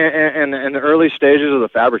in the early stages of the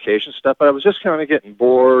fabrication stuff, but I was just kind of getting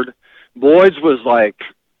bored. Boyd's was like,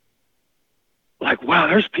 wow,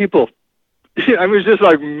 there's people. I mean, it was just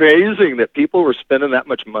like amazing that people were spending that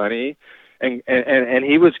much money, and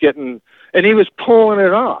he was pulling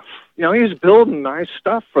it off. He was building nice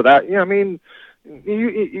stuff for that. I mean,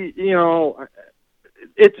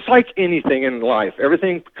 it's like anything in life.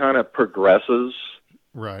 Everything kind of progresses.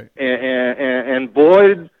 Right. And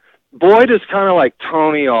Boyd is kind of like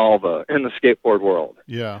Tony Alva in the skateboard world.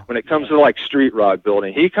 Yeah. When it comes to like street rod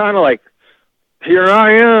building, he kind of like, here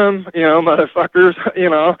I am, motherfuckers,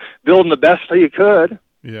 building the best he could.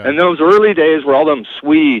 Yeah. And those early days were all them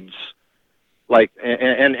Swedes, like,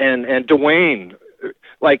 and Dwayne,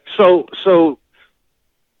 like, so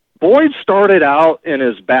Boyd started out in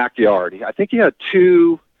his backyard. I think he had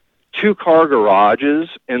two car garages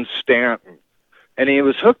in Stanton, and he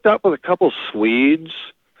was hooked up with a couple Swedes,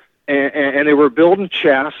 and they were building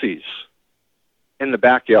chassis in the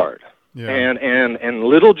backyard. Yeah. And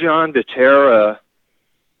Little John DeTerra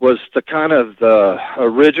was the kind of the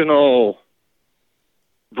original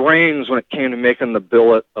brains when it came to making the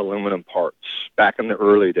billet aluminum parts back in the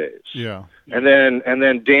early days. Yeah. And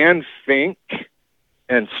then Dan Fink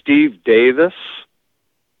and Steve Davis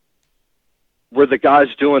were the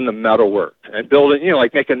guys doing the metal work and building,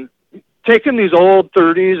 like taking these old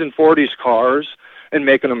 30s and 40s cars and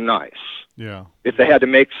making them nice. Yeah. If they had to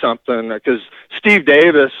make something, because Steve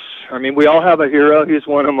Davis, I mean, we all have a hero. He's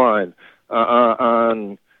one of mine.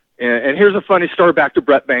 And here's a funny story back to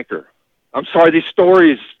Brett Banker. I'm sorry, these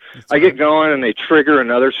stories, I get going and they trigger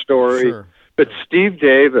another story. Sure. But Steve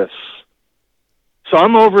Davis So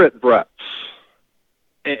I'm over at Brett's,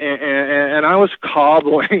 and I was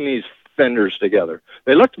cobbling these fenders together.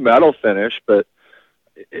 They looked metal finish, but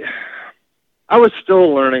I was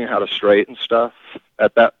still learning how to straighten stuff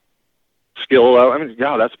at that skill level. I mean,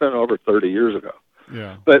 God, that's been over 30 years ago.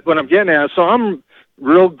 Yeah. But what I'm getting at, so I'm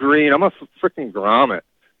real green. I'm a freaking grommet.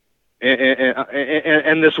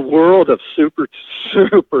 And this world of super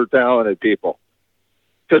talented people.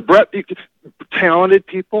 Because talented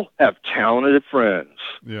people have talented friends.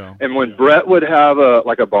 Yeah. And when Brett would have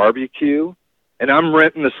a barbecue, and I'm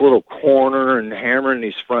renting this little corner and hammering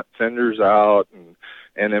these front fenders out,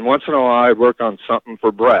 and then once in a while I'd work on something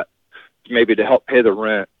for Brett, maybe to help pay the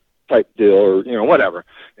rent type deal, or whatever.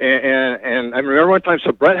 And I remember one time,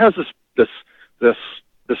 so Brett has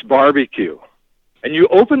this barbecue, and you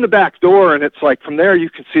open the back door, and it's like from there you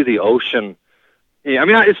can see the ocean. Yeah, I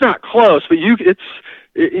mean, it's not close, but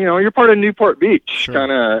you're part of Newport Beach, sure,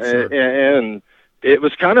 kind of, sure. and it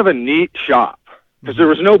was kind of a neat shop because there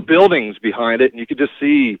was no buildings behind it, and you could just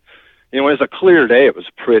see, it was a clear day. It was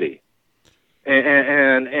pretty,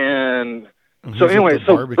 and so anyway,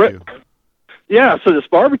 so Brett, yeah, so this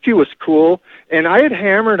barbecue was cool, and I had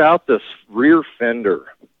hammered out this rear fender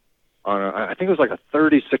on I think it was like a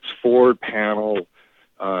 36 Ford panel.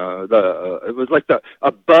 It was like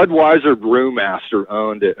a Budweiser brewmaster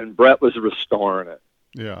owned it, and Brett was restoring it.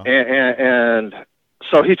 Yeah. And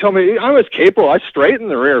so he told me I was capable. I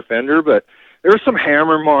straightened the rear fender, but there were some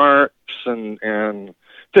hammer marks, and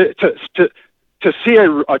to see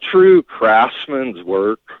a true craftsman's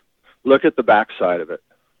work, look at the backside of it.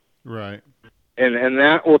 Right. And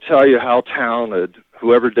that will tell you how talented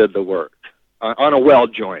whoever did the work on a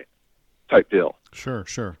weld joint type deal. Sure.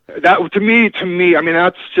 That to me, I mean,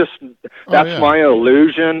 that's my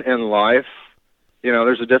illusion in life.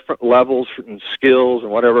 There's a different levels and skills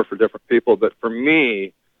and whatever for different people. But for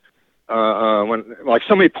me, when like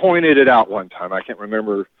somebody pointed it out one time, I can't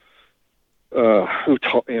remember who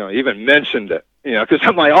even mentioned it. Because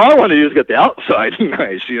I'm like, all I want to do is get the outside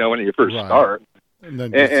nice. When you first start, and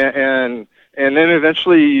then and then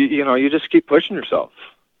eventually, you just keep pushing yourself.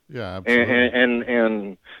 Yeah,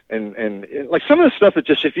 absolutely. And like some of the stuff,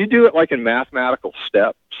 if you do it like in mathematical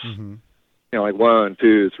steps, mm-hmm. Like 1,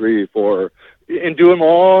 2, 3, 4, and do them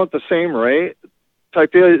all at the same rate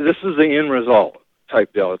type deal. This is the end result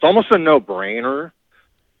type deal. It's almost a no-brainer.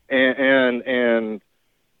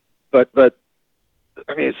 But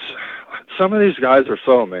I mean, some of these guys are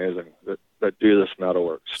so amazing that do this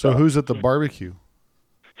metalwork stuff. So who's at the barbecue?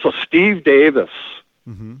 So Steve Davis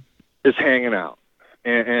mm-hmm. is hanging out.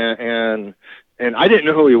 And I didn't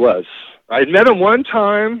know who he was. I had met him one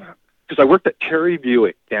time because I worked at Terry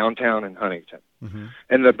Buick downtown in Huntington. Mm-hmm.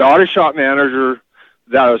 And the body shop manager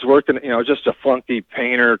that I was working, just a flunky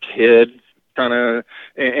painter kid, kind of,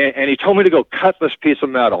 and he told me to go cut this piece of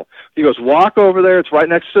metal. He goes, walk over there. It's right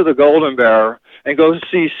next to the Golden Bear, and go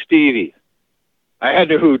see Stevie. I had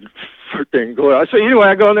to freaking go. So anyway,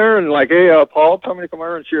 I go in there and like, hey, Paul, tell me to come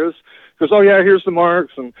over and shear this. He goes, oh yeah, here's the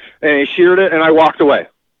marks, and he sheared it, and I walked away.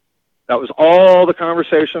 That was all the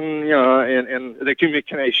conversation, and the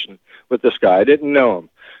communication with this guy. I didn't know him.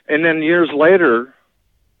 And then years later,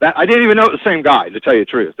 I didn't even know it was the same guy, to tell you the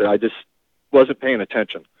truth. I just wasn't paying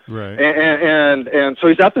attention. Right. And so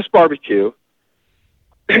he's at this barbecue,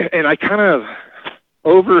 and I kind of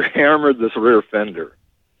over-hammered this rear fender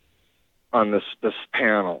on this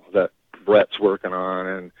panel that Brett's working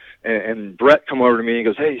on, and Brett come over to me and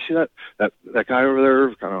goes, hey, you see that guy over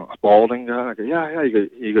there, kind of a balding guy? I go, yeah.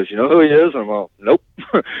 He goes, you know who he is? And I'm all, nope.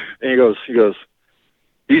 And he goes,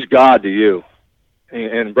 he's God to you.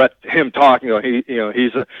 And Brett, him talking,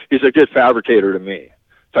 he's a good fabricator to me,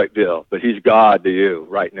 type deal, but he's God to you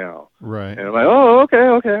right now. Right. And I'm like, oh,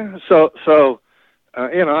 okay. So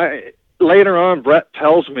later on, Brett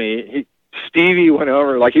tells me Stevie went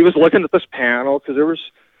over, like he was looking at this panel because there was,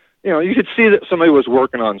 you could see that somebody was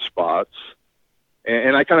working on spots,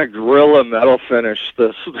 and I kind of Gorilla metal finish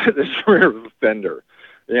this rear fender,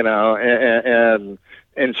 and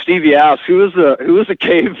Stevie asked who was the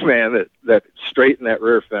caveman that straightened that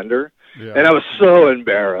rear fender, and I was so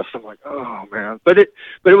embarrassed. I'm like, oh man, but it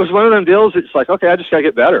was one of them deals. It's like, okay, I just gotta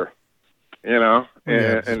get better, and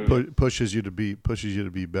pushes you to be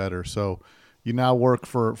better. So you now work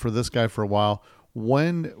for this guy for a while.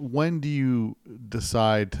 When do you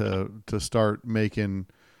decide to start making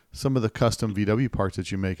some of the custom VW parts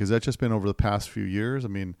that you make? Has that just been over the past few years? I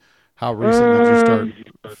mean, how recent did you start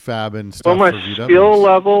fabbing stuff for VWs? My skill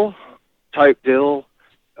level type deal,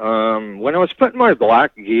 when I was putting my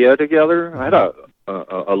black Ghia together, I had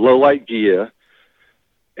a low-light Ghia,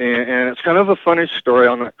 and it's kind of a funny story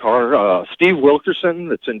on that car. Steve Wilkerson,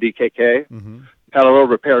 that's in DKK, mm-hmm. had a little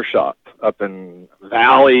repair shop up in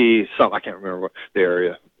Valley, I can't remember what the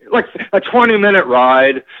area. Like a 20-minute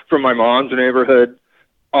ride from my mom's neighborhood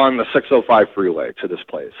on the 605 freeway to this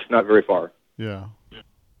place. Not very far. Yeah.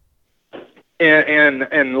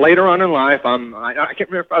 And later on in life, I can't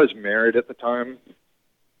remember if I was married at the time,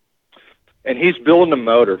 and he's building a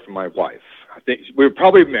motor for my wife. I think we were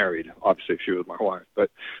probably married, obviously, if she was my wife.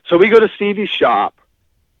 But so we go to Stevie's shop,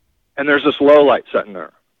 and there's this low light sitting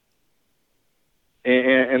there.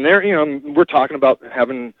 And there, you know, we're talking about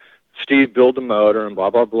having Steve build the motor and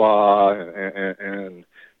blah, blah, blah. And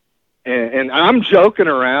I'm joking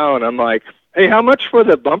around. I'm like, hey, how much for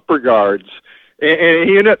the bumper guards? And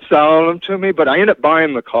he ended up selling them to me, but I ended up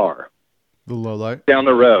buying the car. The low light? Down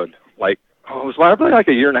the road. Like, it was probably like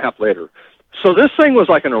a year and a half later. So this thing was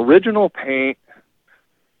like an original paint.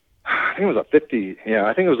 I think it was a 50. Yeah,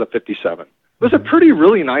 I think it was a 57. It was a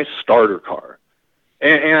really nice starter car.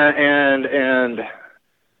 And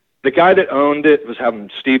the guy that owned it was having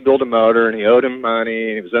Steve build a motor, and he owed him money,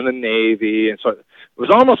 and he was in the Navy, and so it was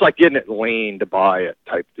almost like getting it lean to buy it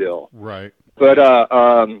type deal. Right. But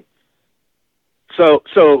so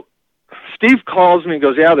Steve calls me and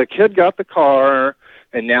goes, yeah, the kid got the car,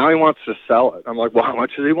 and now he wants to sell it. I'm like, well, how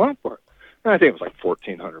much does he want for it? And I think it was like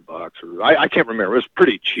 $1,400, or I can't remember. It was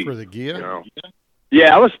pretty cheap for the Ghia. You know?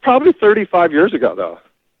 Yeah, it was probably 35 years ago though.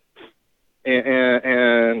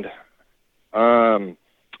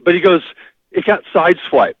 But he goes, it got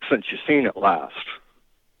sideswiped since you've seen it last.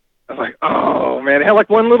 I'm like, oh man, it had like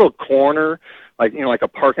one little corner, like, you know, like a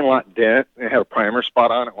parking lot dent, and it had a primer spot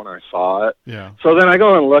on it when I saw it. Yeah. So then I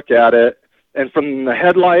go and look at it, and from the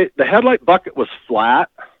headlight bucket was flat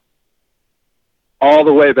all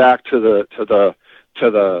the way back to the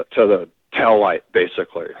tail light,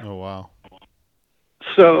 basically. Oh wow.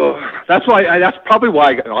 So that's probably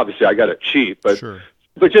why obviously I got it cheap, but sure.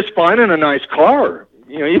 But just finding a nice car,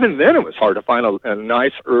 you know, even then it was hard to find a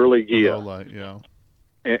nice early Ghia. Low light, yeah.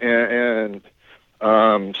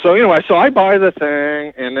 So anyway, so I buy the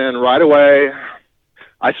thing, and then right away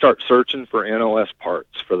I start searching for NOS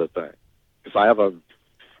parts for the thing, because I have a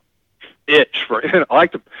itch for it. I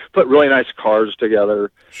like to put really nice cars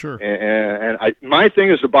together. Sure. And my thing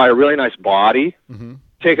is to buy a really nice body,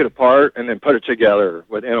 take it apart, and then put it together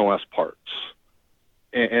with NOS parts.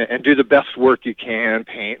 And do the best work you can,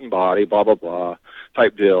 paint and body, blah, blah, blah,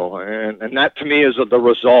 type deal. And that, to me, is the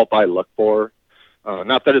result I look for.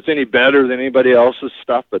 Not that it's any better than anybody else's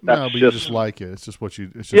stuff, but that's but you just like it. It's just what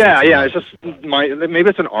you... It's just yeah. Like. It's just maybe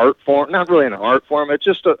it's an art form. Not really an art form. It's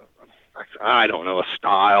just I don't know, a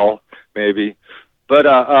style, maybe. But,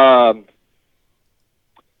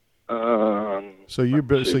 so you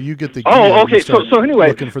get the... Oh, okay. So anyway...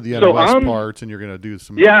 Looking for the NOS parts, and you're going to do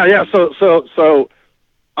some... Yeah. So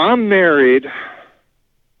I'm married.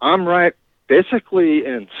 I'm right basically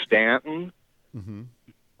in Stanton.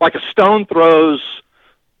 Like a stone throws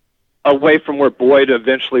away from where Boyd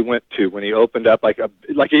eventually went to when he opened up, like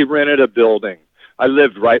he rented a building. I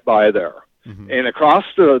lived right by there. And across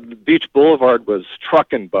the Beach Boulevard was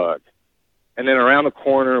Truck and Bug. And then around the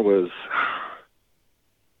corner was,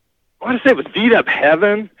 I want to say it was Beat Up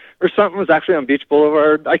Heaven or something. It was actually on Beach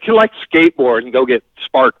Boulevard. I could like skateboard and go get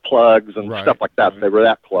spark plugs and stuff like that. They were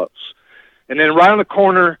that close. And then right on the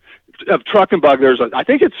corner of Truck and Bug, I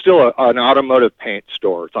think it's still an automotive paint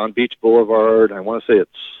store. It's on Beach Boulevard. I want to say it's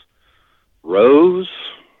Rose,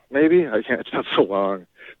 maybe. I can't. It's not so long.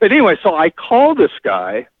 But anyway, so I called this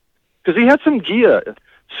guy because he had some Ghia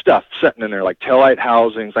stuff sitting in there, like taillight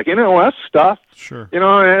housings, like NOS stuff. Sure. You know,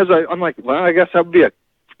 I'm like, well, I guess that would be a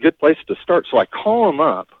good place to start. So I call him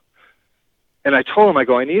up, and I told him, I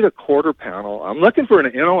go, I need a quarter panel. I'm looking for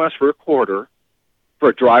an NOS for a quarter for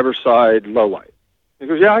a driver's side low light. He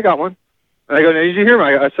goes, yeah, I got one. And I go, now, did you hear me?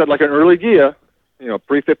 I said, like an early Ghia, you know,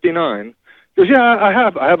 359. He goes, yeah, I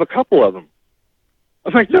have a couple of them. I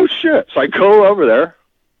was like, no shit. So I go over there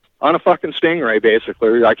on a fucking Stingray, basically.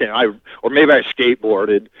 Or maybe I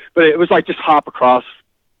skateboarded, but it was like just hop across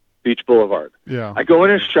Beach Boulevard. Yeah. I go in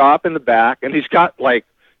his shop in the back, and he's got like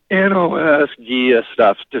NOS Ghia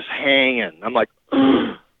stuff just hanging. I'm like,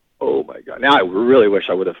 oh my God. Now I really wish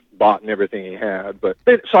I would have bought everything he had.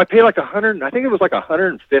 So I paid like $100, I think it was like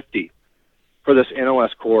 $150 for this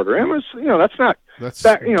NOS quarter. And it was, you know, that's back,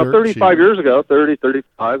 you know, 35 years ago, 30,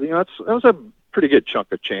 35, you know, that was a pretty good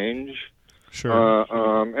chunk of change. Sure.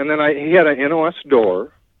 And then he had an NOS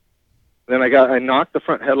door. Then I knocked the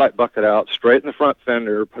front headlight bucket out, straightened the front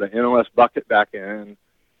fender, put an NOS bucket back in,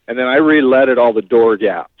 and then I re-leaded all the door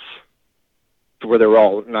gaps to where they were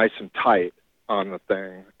all nice and tight on the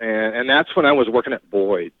thing. And that's when I was working at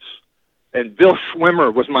Boyd's. And Bill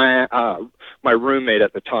Schwimmer was my roommate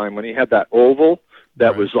at the time when he had that oval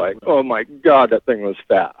that was like, oh my God, that thing was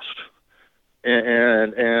fast.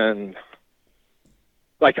 And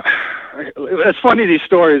like, it's funny, these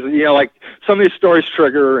stories, you know, like some of these stories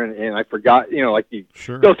trigger and I forgot, you know, like you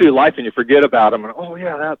go through life and you forget about them and, oh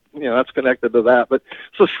yeah, that, you know, that's connected to that. But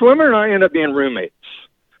so Schwimmer and I ended up being roommates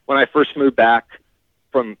when I first moved back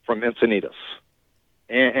from Encinitas.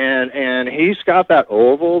 And he's got that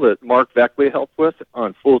oval that Mark Veckley helped with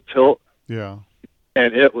on full tilt. Yeah.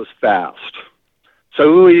 And it was fast.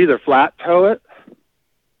 So we would either flat tow it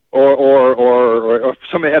or if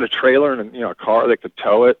somebody had a trailer and, you know, a car that could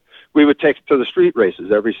tow it, we would take it to the street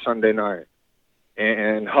races every Sunday night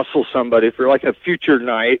and hustle somebody for like a future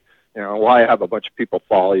night. You know, why have a bunch of people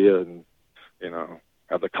follow you and, you know,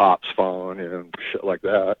 have the cops following you and shit like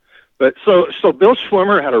that. But so Bill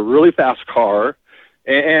Schwimmer had a really fast car.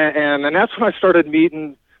 And that's when I started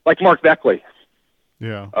meeting like Mark Veckley.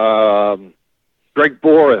 Yeah. Greg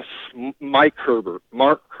Boris, Mike Herbert,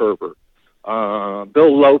 Mark Herbert,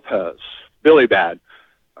 Bill Lopez, Billy Bad.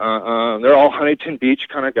 They're all Huntington Beach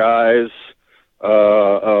kind of guys.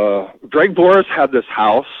 Greg Boris had this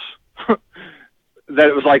house that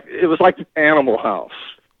it was like Animal House.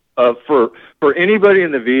 For anybody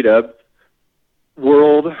in the VW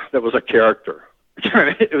world that was a character.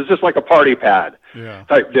 It was just like a party pad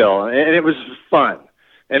type deal, and it was fun.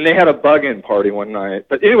 And they had a bug-in party one night.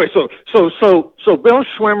 But anyway, so Bill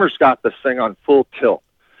Schwimmer's got this thing on full tilt,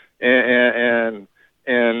 and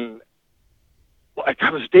like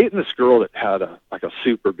I was dating this girl that had a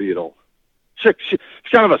Super Beetle. She's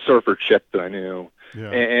kind of a surfer chick that I knew,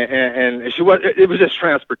 and it was just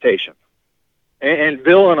transportation. And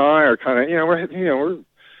Bill and I are kind of we're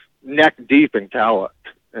neck deep in Cowlick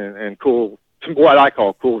and cool. What I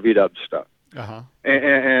call cool VW stuff. Uh-huh.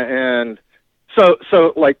 And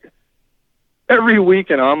so like every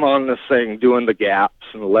weekend I'm on this thing doing the gaps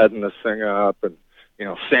and leading this thing up and, you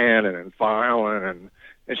know, sanding and filing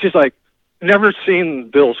and she's like, never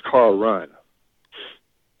seen Bill's car run.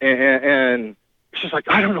 And she's like,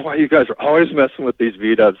 I don't know why you guys are always messing with these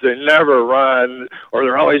VWs. They never run or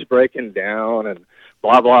they're always breaking down and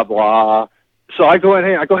blah, blah, blah. So I go,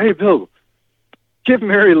 hey, Bill, give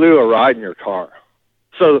Mary Lou a ride in your car.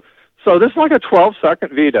 So this is like a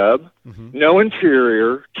 12-second VW, no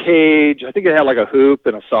interior, cage. I think it had like a hoop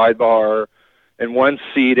and a sidebar and one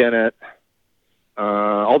seat in it.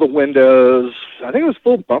 All the windows. I think it was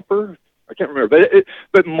full bumper. I can't remember.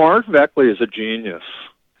 But Mark Veckley is a genius.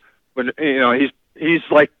 When you know he's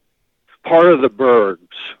like part of the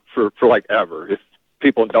Bergs for like ever. If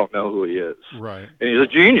people don't know who he is, right? And he's a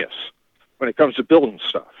genius when it comes to building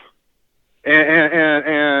stuff.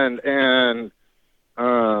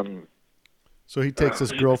 So he takes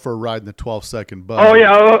this girl for a ride in the 12-second bus. Oh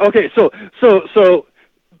yeah, okay. So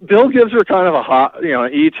Bill gives her kind of a hot, you know,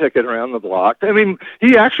 an e-ticket around the block. I mean,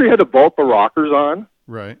 he actually had to bolt the rockers on,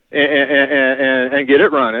 right, and get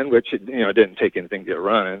it running, which it didn't take anything to get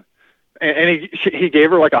running. And he gave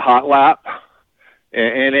her like a hot lap,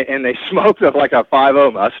 and they smoked up like a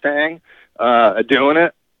 5.0 Mustang, doing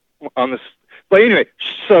it on this. But anyway,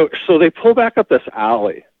 so they pull back up this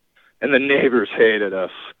alley, and the neighbors hated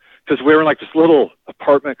us because we were in like this little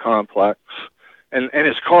apartment complex, and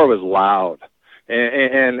his car was loud,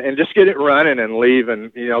 and just get it running and leave,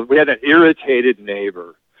 and we had an irritated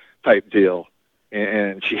neighbor type deal,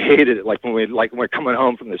 and she hated it. Like when we're coming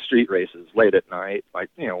home from the street races late at night, like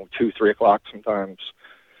 2-3 o'clock sometimes.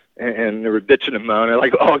 And they were bitching and moaning,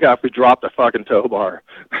 like, oh god, if we dropped a fucking tow bar,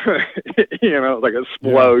 like an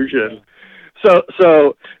explosion. Yeah.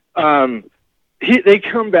 So they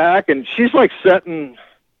come back and she's like sitting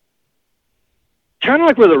kind of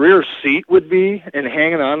like where the rear seat would be and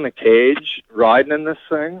hanging on the cage, riding in this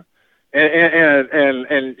thing.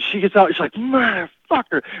 And she gets out, she's like,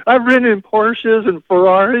 motherfucker, I've ridden in Porsches and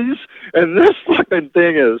Ferraris, and this fucking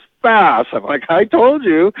thing is fast. I'm like, I told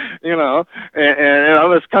you, and it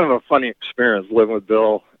was kind of a funny experience living with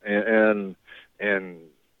Bill. And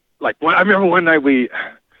like, I remember one night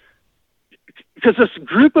because this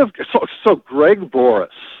group of, so Greg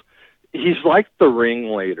Boris, he's like the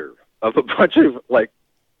ringleader of a bunch of like,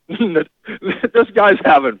 this guy's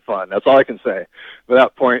having fun. That's all I can say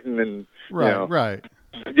without pointing and right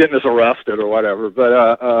getting us arrested or whatever.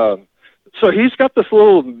 But so he's got this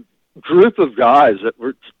little group of guys that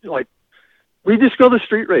were like, we just go to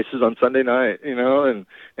street races on Sunday night, and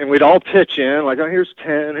we'd all pitch in like, oh, here's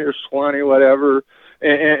 10, here's 20, whatever,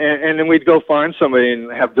 and then we'd go find somebody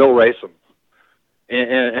and have Bill race them.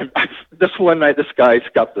 And this one night, this guy's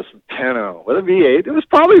got this 10-0 with a V8. It was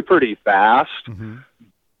probably pretty fast. Mm-hmm.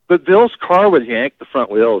 But Bill's car would yank the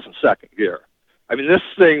front wheels in second gear. I mean, this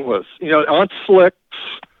thing was, on slicks,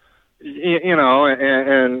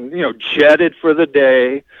 and jetted for the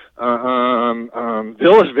day.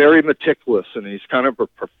 Bill is very meticulous, and he's kind of a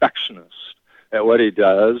perfectionist at what he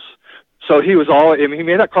does. So he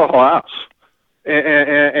made that car last.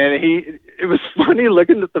 And it was funny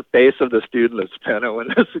looking at the face of this dude in this Pinto when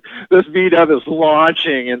this VW is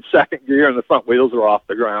launching in second gear and the front wheels are off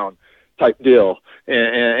the ground type deal.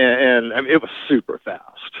 And I mean, it was super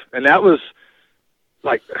fast. And that was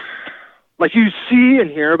like you see and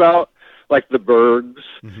hear about like the Bergs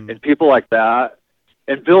and people like that.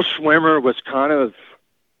 And Bill Schwimmer was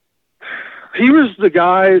he was the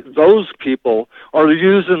guy, those people are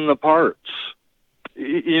using the parts.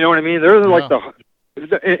 You know what I mean? They're like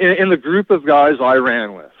in the group of guys I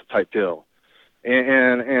ran with type deal.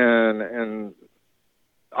 And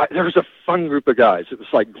there was a fun group of guys. It was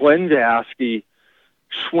like Glenn Gasky,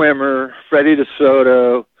 Schwimmer, Freddie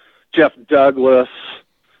DeSoto, Jeff Douglas,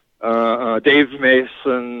 Dave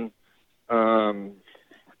Mason.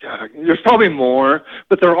 There's probably more,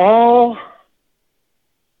 but they're all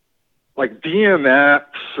like BMX,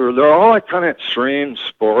 or they're all like kind of extreme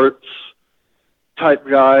sports type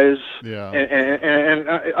guys. Yeah. And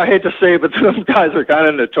I hate to say it, but those guys are kind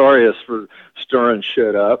of notorious for stirring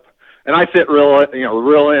shit up. And I fit real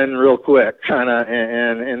in real quick, kind of.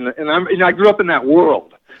 And I grew up in that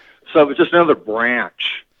world, so it was just another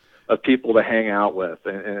branch of people to hang out with,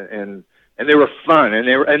 and they were fun, and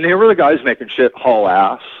they were the guys making shit haul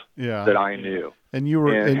ass that I knew. And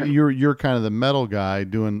you're kind of the metal guy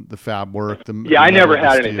doing the fab work. I never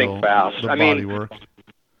had anything fast. Body work.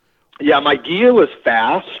 Yeah, my Ghia was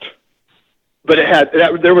fast, but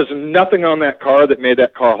there was nothing on that car that made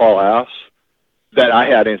that car haul ass that I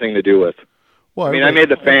had anything to do with. Well, I mean, I made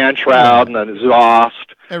the fan shroud and the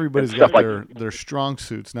exhaust. Everybody's got their strong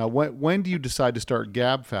suits. Now, when do you decide to start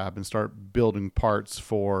Gab Fab and start building parts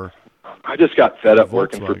for? I just got fed up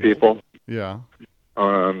working for people. Yeah.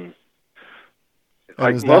 Like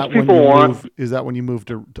most people want. Is that when you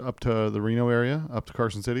moved up to the Reno area, up to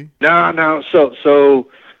Carson City? No.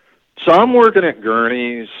 So I'm working at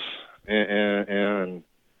Gurney's, and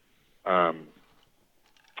I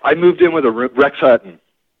moved in with a Rex Hutton.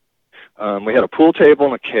 We had a pool table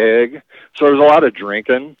and a keg, so there was a lot of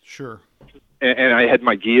drinking. Sure. And I had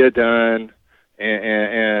my Ghia done,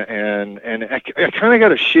 and I kind of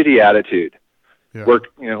got a shitty attitude. Yeah.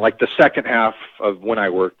 Like the second half of when I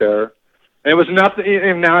worked there. And it was nothing,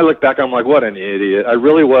 and now I look back, I'm like, what an idiot. I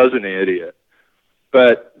really was an idiot.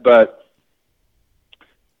 But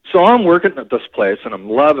so I'm working at this place, and I'm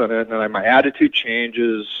loving it, and my attitude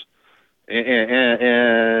changes,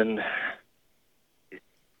 and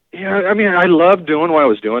I mean, I loved doing what I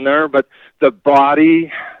was doing there, but the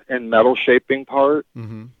body and metal shaping part,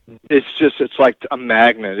 it's like a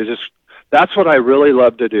magnet. That's what I really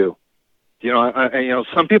love to do.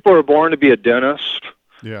 Some people are born to be a dentist.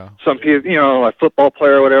 Yeah. Some people, a football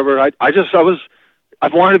player or whatever.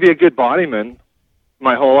 I've wanted to be a good bodyman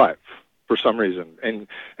my whole life for some reason. And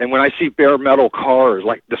when I see bare metal cars,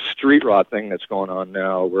 like the street rod thing that's going on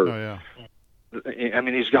now, where, I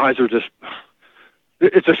mean, these guys are just,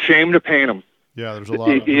 it's a shame to paint them. Yeah, there's a lot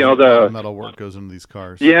of metal work goes into these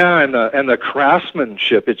cars. Yeah, and the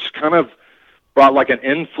craftsmanship, it's kind of brought like an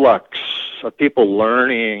influx of people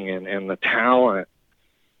learning and the talent.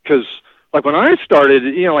 Because like when I started,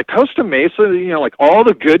 like Costa Mesa, like all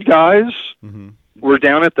the good guys were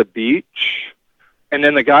down at the beach, and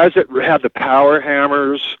then the guys that had the power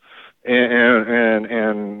hammers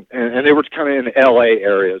and they were kind of in the LA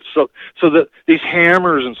areas. So these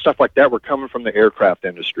hammers and stuff like that were coming from the aircraft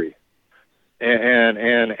industry,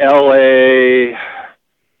 and LA,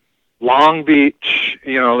 Long Beach,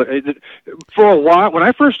 for a while when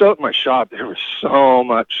I first opened my shop, there was so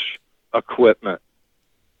much equipment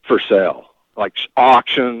for sale, like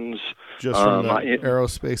auctions. Just from the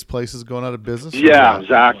aerospace places going out of business? Yeah,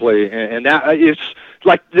 exactly. And that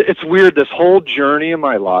it's weird, this whole journey in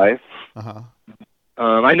my life.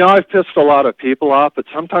 I know I've pissed a lot of people off, but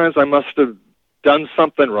sometimes I must have done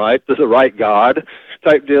something right, the right God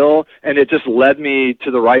type deal, and it just led me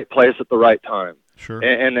to the right place at the right time. Sure.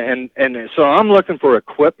 And so I'm looking for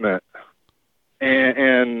equipment,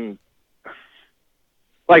 and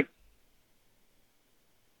like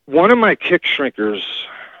one of my kick shrinkers,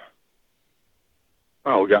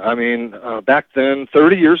 back then,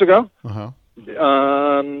 30 years ago,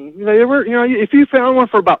 they were, if you found one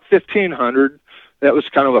for about $1,500, that was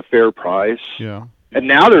kind of a fair price. Yeah. And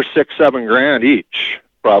now they're $6-7 grand each,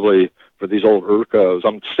 probably, for these old Urcos.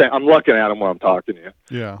 I'm looking at them while I'm talking to you.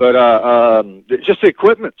 Yeah. But just the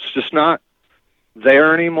equipment's just not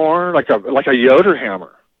there anymore, like a Yoder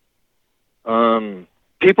hammer.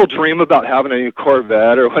 people dream about having a new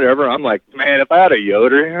Corvette or whatever. I'm like, man, if I had a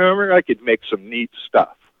Yoder hammer, I could make some neat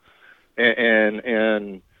stuff.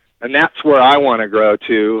 And that's where I want to grow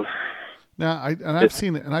to. Now, I've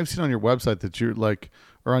seen on your website that you're like,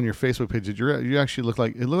 or on your Facebook page, that you actually look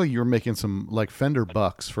like you're making some like fender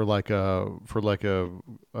bucks for like a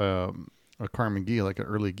Karmann Ghia, like an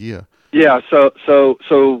early Ghia. Yeah.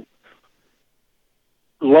 So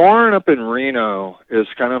Lauren up in Reno is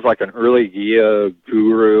kind of like an early Ghia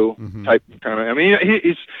guru type kind of. I mean,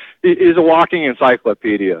 he's a walking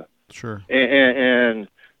encyclopedia. Sure. And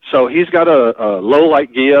so he's got a low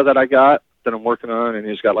light Ghia that I got that I'm working on, and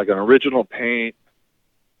he's got like an original paint.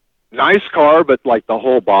 Nice car, but like the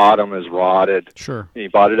whole bottom is rotted. Sure. He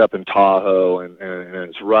bought it up in Tahoe, and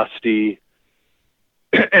it's rusty.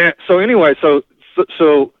 And so anyway, so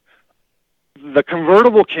the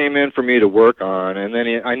convertible came in for me to work on, and then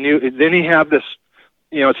he had this,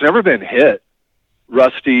 it's never been hit,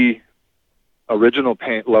 rusty, original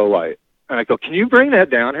paint low light. And I go, can you bring that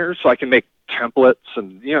down here so I can make templates?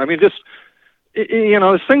 And this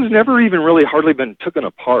thing's never even really hardly been taken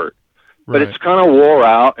apart. But Right. it's kind of wore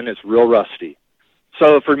out and it's real rusty.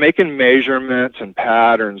 So for making measurements and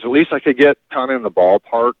patterns, at least I could get kind of in the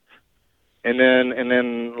ballpark. And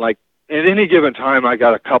then like at any given time, I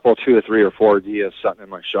got a couple, 2 or 3 or 4 Ghias sitting in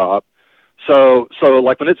my shop. So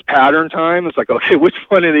like when it's pattern time, it's like, okay, which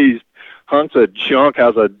one of these hunks of junk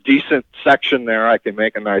has a decent section there I can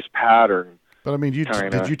make a nice pattern? But I mean,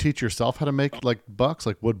 did you teach yourself how to make like bucks,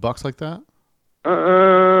 like wood bucks like that?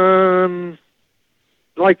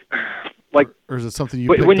 Or is it something you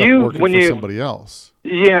picked up working for somebody else?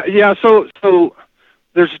 Yeah. So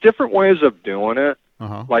there's different ways of doing it.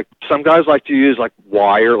 Uh-huh. Like some guys like to use like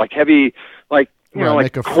wire, like heavy, like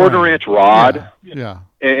like a quarter-inch rod. Yeah.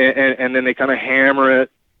 And then they kind of hammer it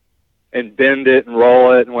and bend it and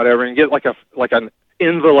roll it and whatever, and get like an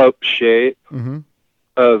envelope shape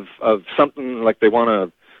of something like they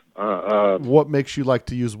want to. What makes you like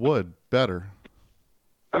to use wood better?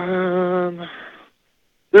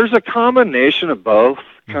 There's a combination of both,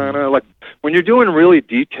 kind of like when you're doing really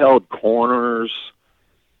detailed corners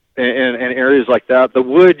and areas like that, the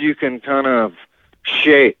wood you can kind of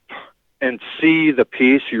shape and see the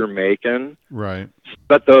piece you're making. Right.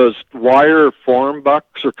 But those wire form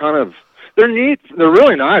bucks are they're neat. They're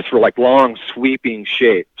really nice for like long sweeping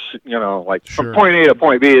shapes, like from point A to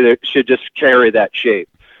point B, they should just carry that shape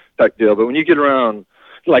type deal. But when you get around,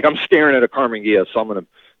 like I'm staring at a Karmann Ghia, so I'm going to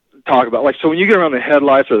talk about so when you get around the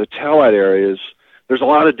headlights or the taillight areas, there's a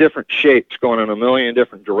lot of different shapes going in a million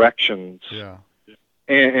different directions. Yeah.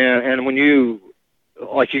 And when you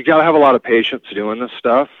got to have a lot of patience doing this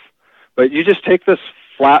stuff, but you just take this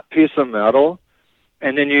flat piece of metal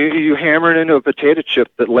and then you hammer it into a potato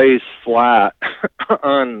chip that lays flat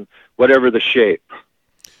on whatever the shape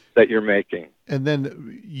that you're making. And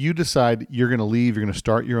then you decide you're going to leave. You're going to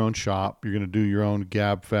start your own shop. You're going to do your own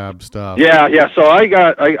Gab Fab stuff. Yeah. So I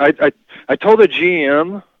told the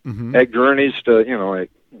GM at Gurney's to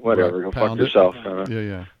like whatever, go fuck yourself.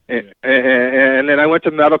 Yeah. And then I went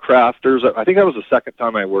to Metal Crafters. I think that was the second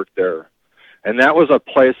time I worked there, and that was a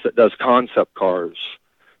place that does concept cars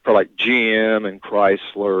for like GM and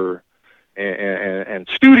Chrysler. And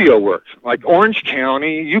studio work, like Orange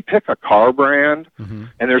County, you pick a car brand, and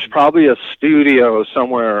there's probably a studio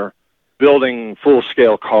somewhere building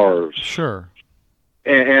full-scale cars. Sure.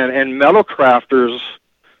 And Metal Crafters,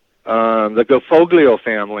 the Gofoglio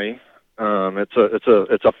family,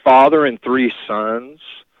 it's a father and 3 sons,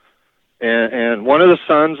 and one of the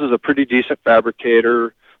sons is a pretty decent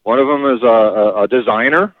fabricator. One of them is a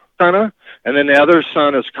designer, kind of, and then the other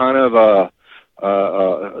son is kind of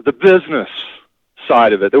the business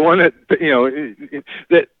side of it, the one that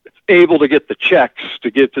that's able to get the checks to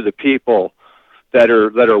give to the people that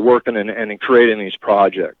are working and creating these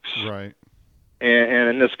projects. Right. And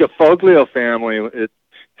in this Gofoglio family,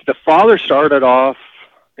 the father started off.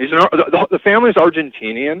 The family's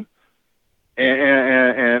Argentinian,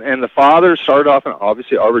 and the father started off in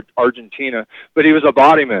obviously Argentina, but he was a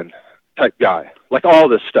bodyman type guy. Like all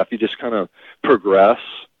this stuff, you just kind of progress.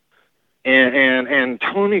 And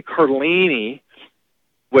Tony Carlini,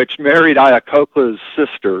 which married Ayacopla's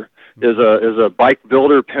sister, is a bike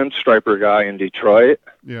builder, pinstriper guy in Detroit.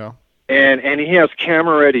 Yeah. And he has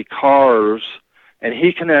Camaretti cars, and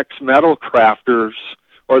he connects Metal Crafters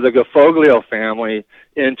or the Gofoglio family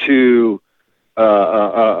into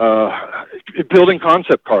building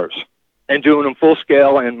concept cars and doing them full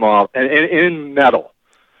scale and in metal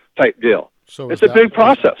type deal. So it's a big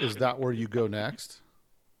process. Is that where you go next?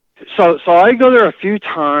 So I go there a few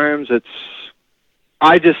times.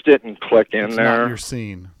 I just didn't click in it's there. Not your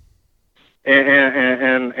scene.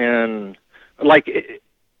 and like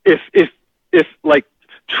if like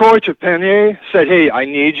Troy Trepanier said, "Hey, I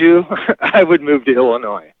need you," I would move to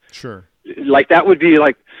Illinois. Sure. Like that would be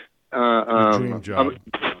like dream job.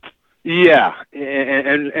 Yeah,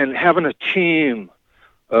 and having a team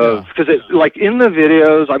of, Yeah. because like in the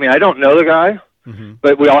videos, I mean, I don't know the guy,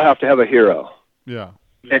 but we all have to have a hero. Yeah.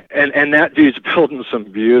 And that dude's building some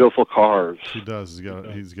beautiful cars. He does.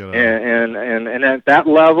 He's got a, And at that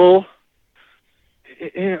level,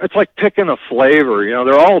 it's like picking a flavor. You know,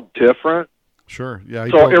 they're all different, sure. Yeah.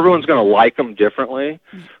 so everyone's going to like them differently.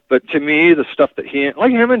 But to me, the stuff that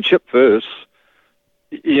like him and Chip Foose,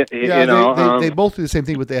 you know, they both do the same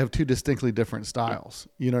thing, but they have two distinctly different styles.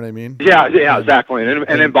 You know what I mean? Yeah, exactly. And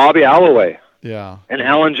then Bobby Alloway. Yeah. And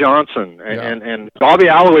Alan Johnson. And Bobby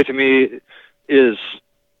Alloway to me is,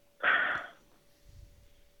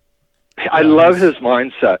 I love his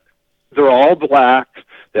mindset. They're all black.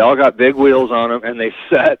 They all got big wheels on them, and they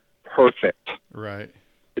set perfect. Right.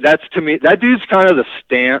 That's, to me, that dude's kind of the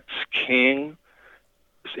stance king.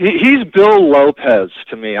 He's Bill Lopez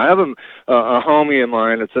to me. I have a homie of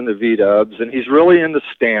mine that's in the V-dubs, and he's really into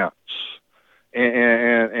stance.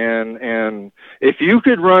 And if you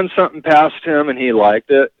could run something past him and he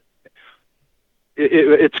liked it,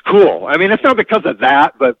 it's cool. I mean, it's not because of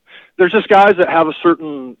that, but there's just guys that have a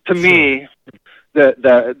certain, to me,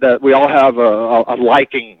 that we all have a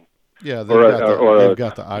liking. Yeah, they've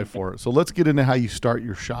got the eye for it. So let's get into how you start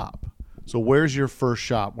your shop. So where's your first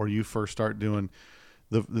shop where you first start doing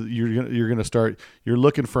you're going to start, you're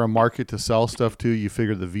looking for a market to sell stuff to. You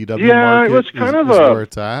figure the VW market it was kind of where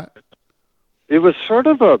it's at. It was sort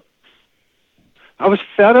of I was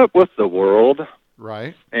fed up with the world.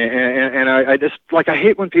 Right. And I just, like, I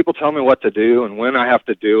hate when people tell me what to do and when I have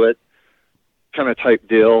to do it, kind of type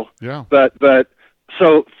deal. Yeah. But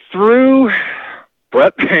so through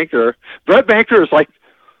Brett Banker is like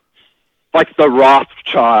the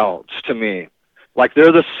Rothschilds to me. Like,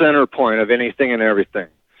 they're the center point of anything and everything.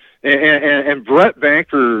 And Brett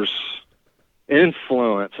Banker's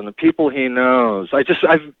influence and the people he knows,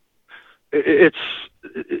 it's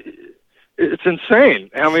insane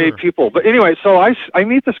how many people. But anyway, so I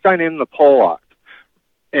meet this guy named the Pollock,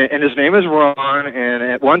 and his name is Ron. And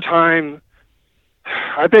at one time,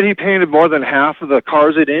 I bet he painted more than half of the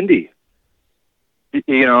cars at Indy.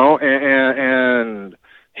 You know, and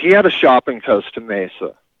he had a shop in Costa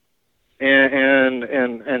Mesa,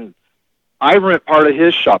 and I rent part of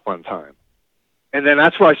his shop one time, and then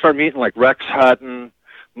that's where I started meeting like Rex Hutton,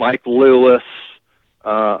 Mike Lewis.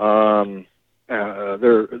 They're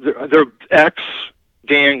ex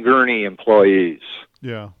Dan Gurney employees.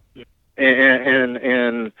 Yeah.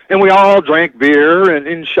 And we all drank beer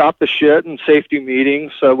and shot the shit and safety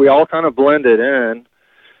meetings, so we all kind of blended in.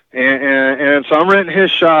 And so I'm renting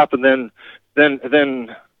his shop, and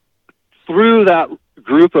then through that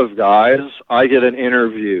group of guys, I get an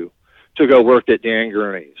interview to go work at Dan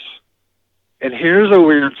Gurney's. And here's a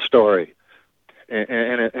weird story.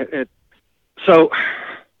 So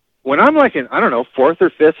when I'm like in, I don't know, 4th or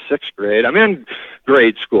 5th, 6th grade, I'm in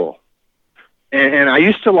grade school. And I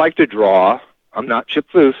used to like to draw. I'm not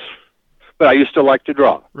Chip Foose, but I used to like to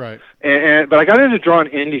draw. Right. But I got into drawing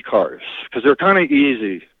Indy cars because they're kind of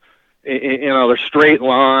easy. You know, they're straight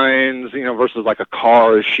lines, you know, versus like a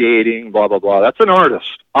car is shading, blah, blah, blah. That's an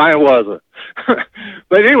artist. I wasn't.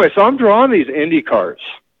 But anyway, so I'm drawing these Indy cars.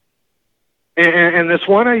 And this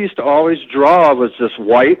one I used to always draw was this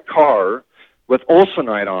white car with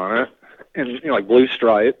Olsenite on it and, you know, like blue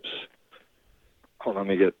stripes. Hold on, let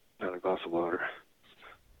me get another glass of water.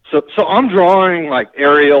 So I'm drawing like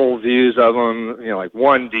aerial views of them, you know, like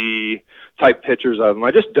 1D type pictures of them. I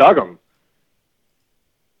just dug them.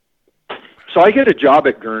 So I get a job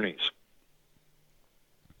at Gurney's.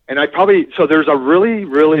 And so there's a really,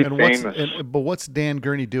 really famous. But what's Dan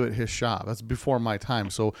Gurney do at his shop? That's before my time.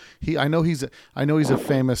 So I know he's a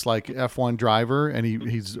famous like F1 driver, and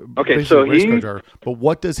he's okay. So a race car driver. But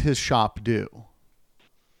what does his shop do?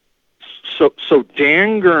 So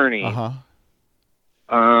Dan Gurney.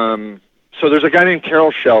 So there's a guy named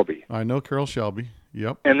Carroll Shelby. I know Carroll Shelby.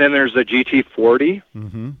 Yep. And then there's the GT40.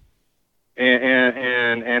 Mm-hmm.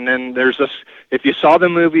 And then there's this. If you saw the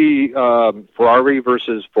movie Ferrari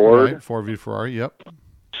versus Ford, right, Ford v Ferrari, yep.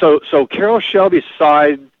 So Carroll Shelby's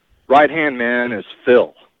right hand man is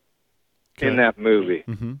Phil in that movie.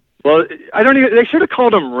 Mm-hmm. Well, they should have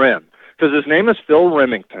called him Rim because his name is Phil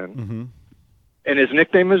Remington, mm-hmm. and his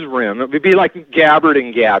nickname is Rim. It would be like Gabbard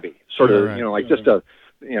and Gabby, sort of, right. You know, like just a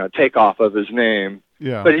takeoff of his name.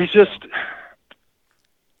 Yeah. But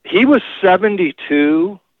he was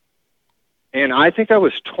 72. And I think I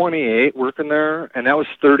was 28 working there, and that was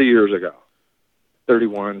 30 years ago.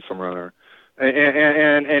 31, somewhere around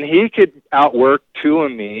there. And he could outwork two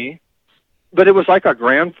of me, but it was like a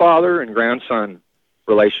grandfather and grandson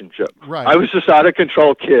relationship. Right. I was just out of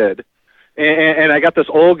control kid. And I got this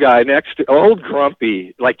old guy next to, old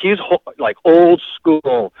grumpy, like he's like old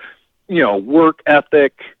school, work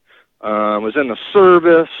ethic, was in the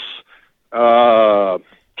service,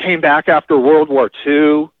 came back after World War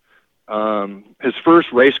II. His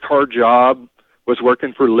first race car job was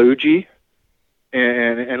working for Luigi,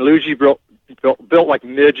 and Luigi built like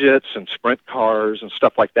midgets and sprint cars and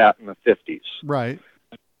stuff like that in the 50s. Right.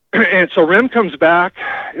 And so Rem comes back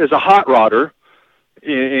as a hot rodder.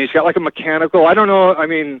 He's got like a mechanical, I don't know,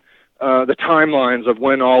 the timelines of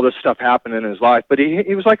when all this stuff happened in his life, but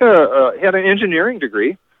he was like he had an engineering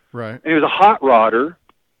degree. Right. And he was a hot rodder,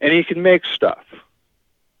 and he could make stuff.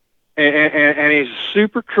 And he's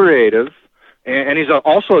super creative, and he's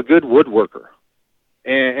also a good woodworker.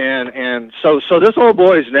 And so this old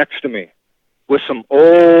boy's next to me with some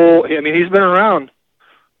he's been around.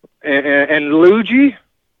 And Luigi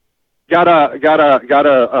got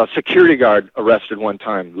a security guard arrested one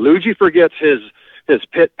time. Luigi forgets his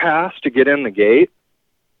pit pass to get in the gate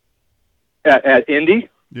at Indy.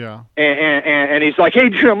 Yeah. And he's like, "Hey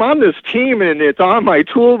Jim, I'm on this team and it's on my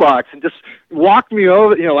toolbox," and just walk me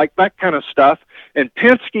over, like that kind of stuff. And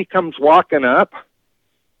Penske comes walking up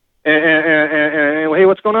and hey,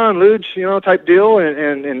 what's going on, Luge? Type deal.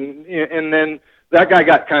 And then that guy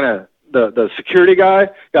got kind of the security guy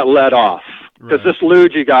got let off. Because this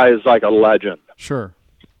Luigi guy is like a legend. Sure.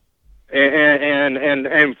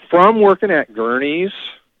 And from working at Gurney's,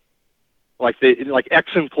 like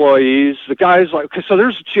ex-employees, the guys so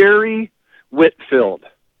there's Jerry Whitfield,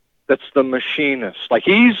 that's the machinist. Like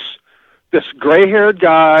he's this gray-haired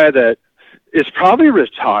guy that is probably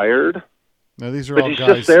retired. Now these are but all he's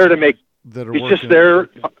guys just there to make. That are he's working. just there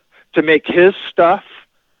to make his stuff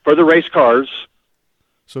for the race cars.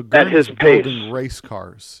 So at his pace. Building race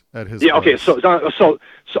cars at his yeah. Okay. place. So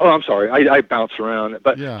I'm sorry. I bounce around,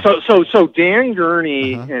 but Yeah. So Dan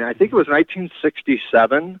Gurney, and I think it was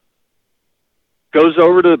 1967, goes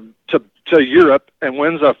over to Europe and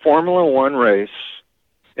wins a Formula One race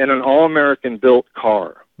in an all-American built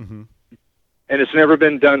car, and it's never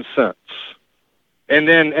been done since. And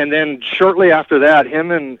then shortly after that,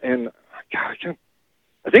 him and God,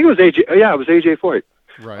 I think it was AJ. Yeah, it was AJ Foyt.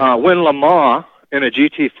 Right. Win Le Mans in a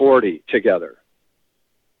GT40 together,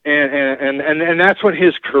 and that's when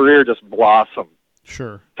his career just blossomed.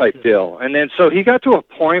 Sure. Type deal. And then so he got to a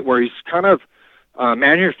point where he's kind of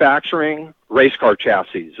manufacturing race car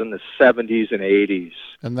chassis in the 70s and 80s.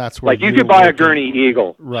 And that's where like you could buy a Gurney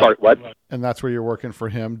Eagle. Right. Sorry, what? And that's where you're working for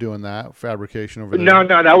him doing that fabrication over there. No,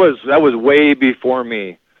 that was way before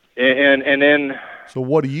me. And then. So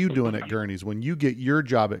what are you doing at Gurney's when you get your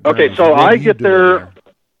job at Okay, Gurney's? so what are I you get doing there.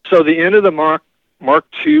 So the end of the Mark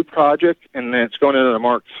II project, and then it's going into the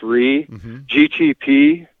Mark III.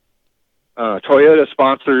 GTP, Toyota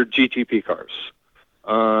sponsored GTP cars.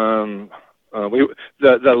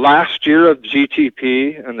 The last year of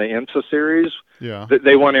GTP and the IMSA series,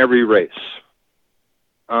 they won every race.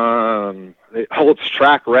 It holds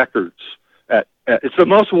track records. It's the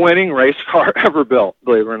most winning race car ever built,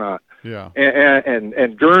 believe it or not. Yeah.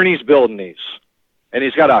 And Gurney's building these. And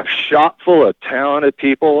he's got a shop full of talented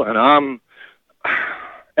people, and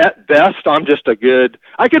at best, I'm just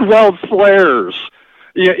I could weld flares,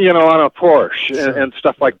 on a Porsche and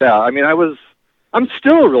stuff like that. I'm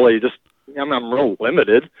still really I'm real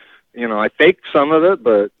limited. I fake some of it,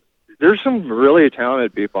 but there's some really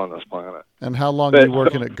talented people on this planet. And how long are you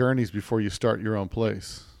working at Gurney's before you start your own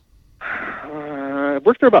place? I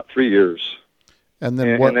worked there about 3 years. And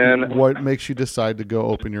then what makes you decide to go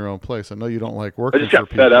open your own place? I know you don't like working for people. I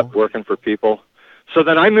just got fed up working for people. So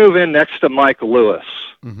then I move in next to Mike Lewis.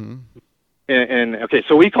 And okay,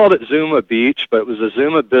 so we called it Zuma Beach, but it was a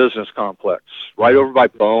Zuma business complex right over by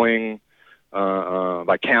Boeing,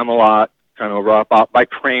 by Camelot, kind of over up by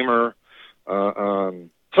Kramer. So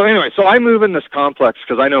anyway, so I move in this complex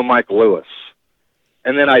because I know Mike Lewis.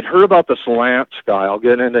 And then I'd heard about this Lance guy. I'll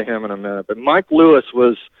get into him in a minute. But Mike Lewis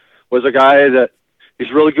was a guy that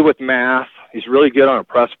he's really good with math. He's really good on a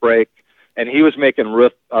press brake. And he was making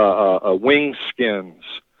wing skins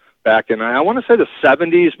back in, I want to say the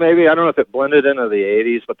 70s maybe. I don't know if it blended into the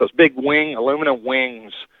 80s, but those big aluminum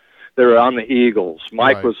wings that are on the Eagles.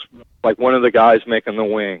 Mike was like one of the guys making the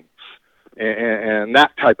wings and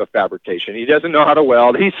that type of fabrication. He doesn't know how to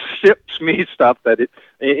weld. He ships me stuff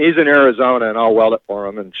he's in Arizona, and I'll weld it for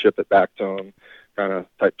him and ship it back to him, kind of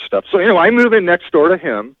type stuff. So anyway, I move in next door to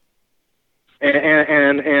him,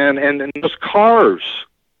 and those cars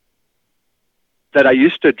that I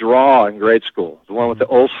used to draw in grade school, the one with the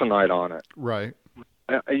Olsenite on it. Right.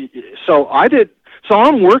 So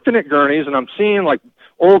I'm working at Gurney's and I'm seeing like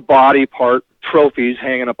old body part trophies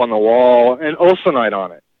hanging up on the wall and Olsenite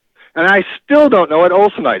on it. And I still don't know what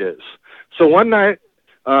Olsenite is. So one night,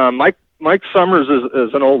 Mike Summers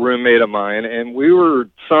is an old roommate of mine, and we were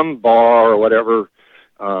some bar or whatever,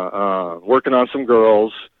 working on some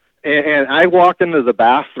girls. And I walk into the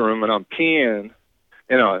bathroom and I'm peeing,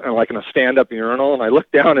 like in a stand-up urinal, and I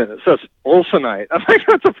look down and it says Olsenite. I'm like,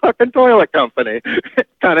 that's a fucking toilet company.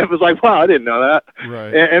 Kind of was like, wow, I didn't know that.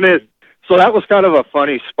 Right. So that was kind of a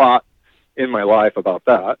funny spot in my life about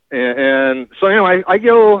that. And so, I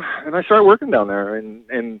go and I start working down there, and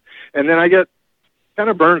then I get kind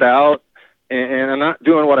of burned out, and I'm not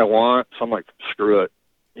doing what I want. So I'm like, screw it.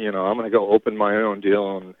 I'm going to go open my own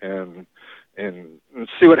deal and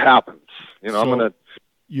see what happens. I'm going to.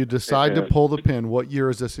 You decide to pull the pin. What year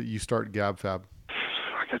is this that you start GabFab?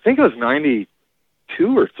 I think it was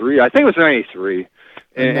 92 or 3. I think it was 93.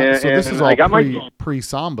 So this is all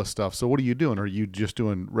pre-Samba stuff. So what are you doing? Are you just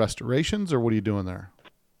doing restorations, or what are you doing there?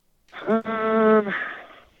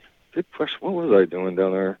 Good question. What was I doing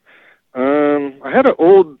down there? I had an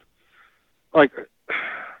old, let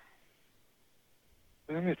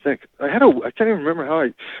me think. I can't even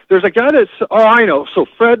remember there's a guy I know. So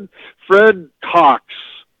Fred Cox,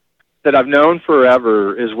 that I've known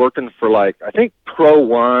forever, is working for I think Pro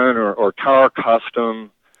One or Tower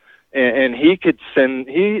Custom, and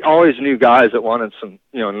he always knew guys that wanted some,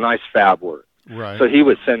 nice fab work. Right. So he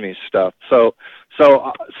would send me stuff. So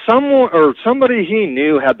somebody he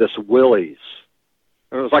knew had this Willys.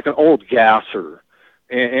 It was like an old gasser.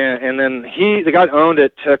 And then the guy that owned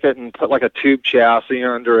it took it and put like a tube chassis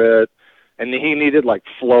under it. And he needed like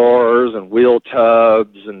floors and wheel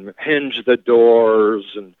tubs and hinge the doors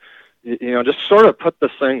and, just sort of put this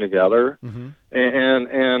thing together. Mm-hmm.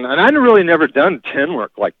 And I'd really never done tin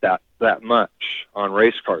work like that much on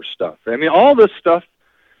race car stuff. I mean, all this stuff,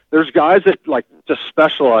 there's guys that just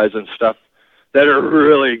specialize in stuff that are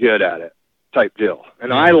really good at it type deal.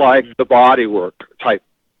 And I like the body work type,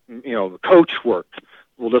 coach work.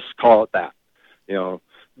 We'll just call it that,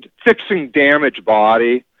 fixing damaged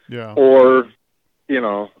body. Yeah. Or,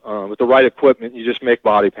 with the right equipment, you just make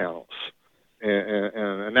body panels.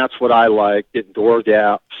 And that's what I like, getting door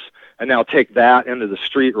gaps. And now take that into the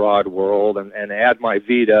street rod world and add my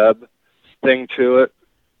V-dub thing to it.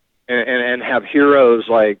 And have heroes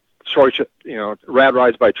like Troy, Rad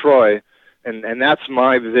Rides by Troy. And that's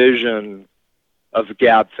my vision of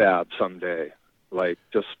GabFab someday.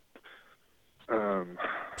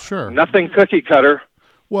 Sure. Nothing cookie cutter.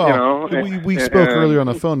 Well, we spoke earlier on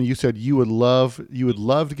the phone, and you said you would love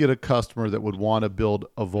to get a customer that would want to build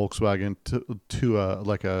a Volkswagen to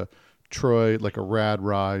a Troy, like a Rad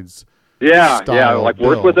Rides. Yeah, work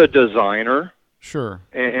build with a designer. Sure.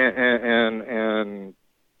 And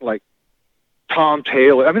like Tom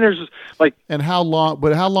Taylor. I mean, there's And how long?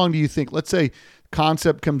 But how long do you think? Let's say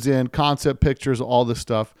concept comes in, concept pictures, all this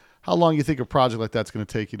stuff. How long do you think a project like that's going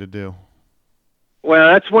to take you to do?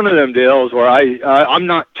 Well, that's one of them deals where I'm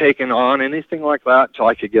not taking on anything like that until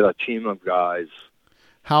I could get a team of guys.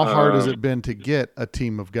 How hard has it been to get a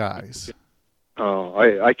team of guys? Oh,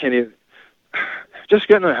 I can't even. Just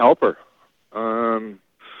getting a helper. I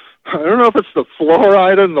don't know if it's the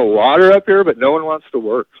fluoride in the water up here, but no one wants to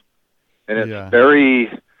work, and it's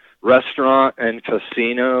very restaurant and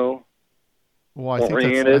casino. Well, I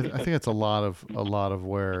think that's a lot of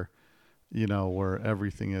where. Where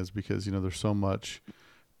everything is, because there's so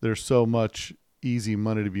much easy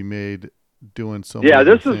money to be made doing so many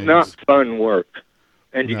this things. Is not fun work,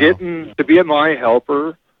 and you getting to be my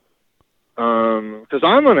helper, because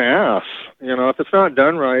I'm an ass. If it's not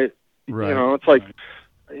done right, it's like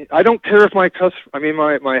I don't care if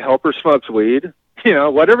my helper smokes weed.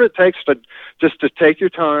 Whatever it takes to take your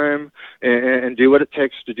time and do what it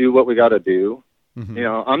takes to do what we got to do.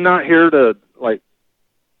 Mm-hmm. I'm not here to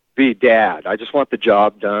be dad. I just want the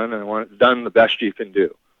job done, and I want it done the best you can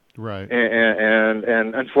do. Right. And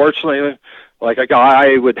unfortunately, like a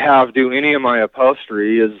guy I would have do any of my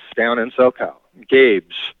upholstery is down in SoCal,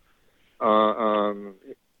 Gabe's. And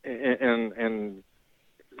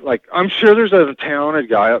I'm sure there's a talented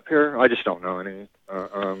guy up here. I just don't know any.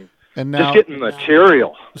 And now, just getting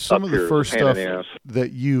material. Some of the first stuff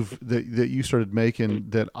that you started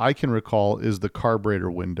making that I can recall is the carburetor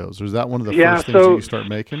windows. Was that one of the first things that you start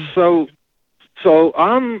making? So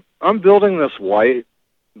I'm building this white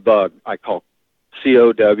bug I call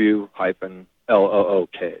COW-LOOK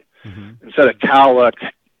instead of cowlook.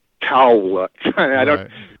 I don't.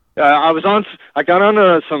 I got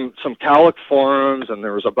onto some cowlook forums, and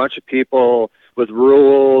there was a bunch of people with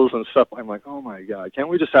rules and stuff. I'm like, oh my God, can't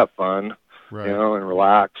we just have fun, Right. you know, and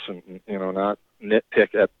relax and, you know, not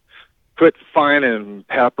nitpick at, quit finding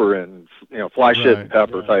pepper and, you know, fly shit and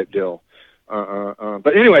pepper type deal.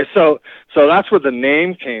 But anyway, so that's where the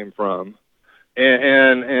name came from.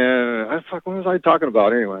 And what was I talking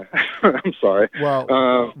about anyway? I'm sorry.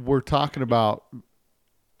 Well, we're talking about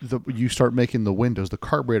you start making the windows, the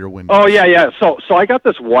carburetor windows. Oh yeah. So I got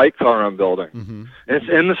this white car I'm building. Mm-hmm. And it's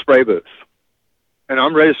in the spray booth, and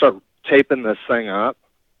I'm ready to start taping this thing up.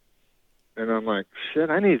 And I'm like, shit,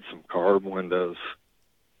 I need some carb windows.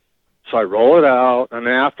 So I roll it out, and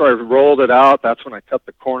then after I rolled it out, that's when I cut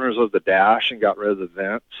the corners of the dash and got rid of the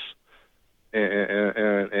vents.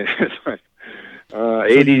 And it's like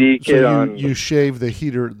ADD kid on. You shave the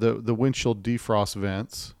heater, the windshield defrost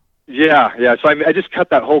vents. Yeah. So I just cut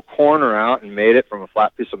that whole corner out and made it from a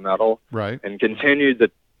flat piece of metal. Right. And continued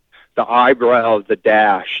the eyebrow of the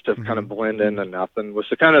dash to kind of blend into nothing was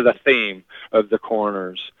kind of the theme of the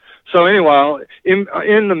corners. So anyway, in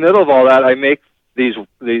the middle of all that, I make these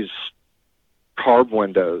carb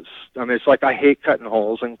windows. I mean, it's like I hate cutting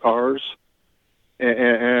holes in cars,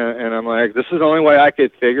 and I'm like, this is the only way I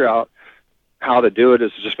could figure out how to do it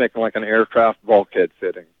is just making like an aircraft bulkhead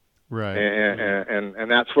fitting. Right. And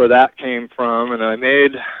that's where that came from. And I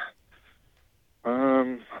made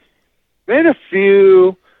a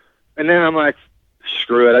few, and then I'm like,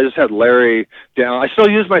 screw it. I just had Larry down. I still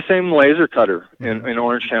use my same laser cutter in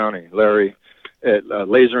Orange County, Larry at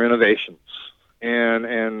Laser Innovations.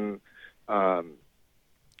 And so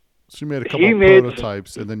you made a couple of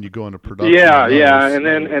prototypes, and then you go into production. Yeah. And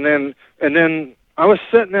then I was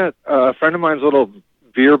sitting at a friend of mine's little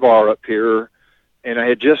beer bar up here, and I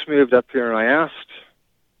had just moved up here, and I asked,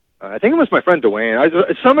 I think it was my friend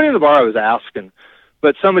Dwayne. Somebody in the bar I was asking,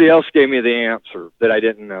 but somebody else gave me the answer that I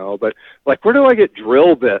didn't know. But like, where do I get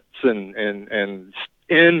drill bits and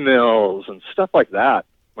end mills and stuff like that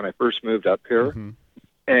when I first moved up here? Mm-hmm.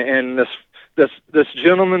 And this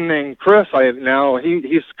gentleman named Chris,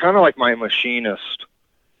 he's kind of like my machinist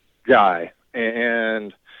guy,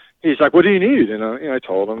 and he's like, what do you need? And I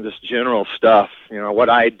told him just general stuff, what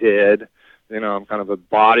I did. I'm kind of a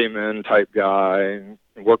bodyman type guy,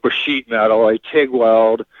 work with sheet metal, I TIG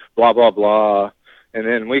weld, blah, blah, blah. And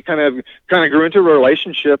then we kind of grew into a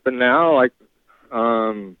relationship, and now he's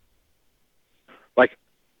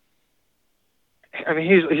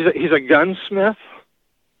a gunsmith,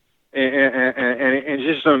 and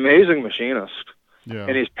he's just an amazing machinist. Yeah.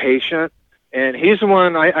 And he's patient, and he's the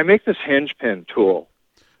one, I make this hinge pin tool.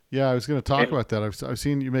 Yeah, I was going to talk about that. I've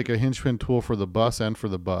seen you make a hinge pin tool for the bus and for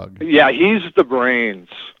the bug. Yeah, he's the brains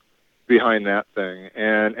behind that thing.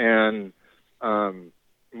 And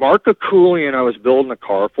Mark Akulian, I was building a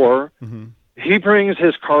car for. Mm-hmm. He brings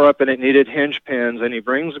his car up, and it needed hinge pins, and he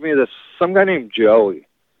brings me some guy named Joey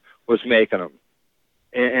was making them.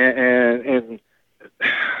 And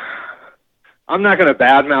I'm not going to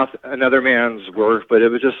badmouth another man's work, but it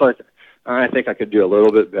was just like, I think I could do a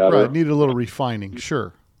little bit better. Right, needed a little refining,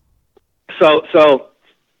 sure. So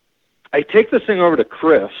I take this thing over to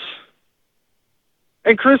Chris,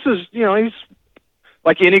 and Chris is, he's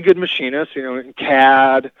like any good machinist, in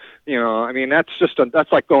CAD,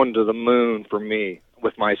 that's like going to the moon for me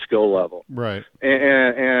with my skill level. Right.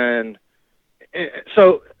 And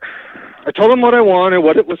so I told him what I wanted,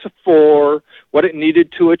 what it was for, what it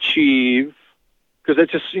needed to achieve, because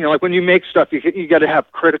it's just, like when you make stuff, you got to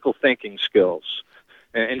have critical thinking skills.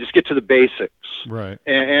 And just get to the basics. Right.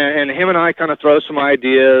 And him and I kind of throw some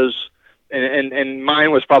ideas, and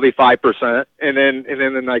mine was probably 5%. And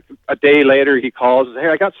then like a day later, he calls and says, hey,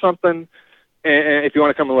 I got something, and if you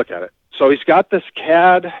want to come and look at it. So he's got this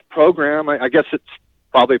CAD program. I guess it's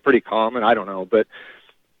probably pretty common. I don't know, but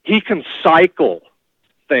he can cycle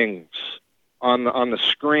things on the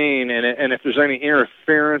screen, and if there's any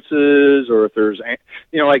interferences or if there's,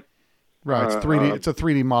 right, it's 3D. It's a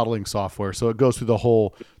 3D modeling software, so it goes through the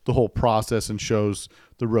whole process and shows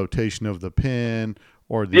the rotation of the pin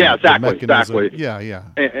or the mechanism. Exactly. Yeah.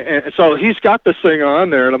 And so he's got this thing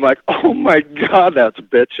on there, and I'm like, oh my God, that's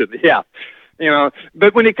bitching. Yeah,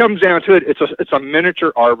 But when it comes down to it, it's a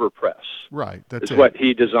miniature arbor press. Right. That's what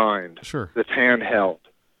he designed. Sure. That's handheld,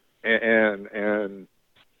 and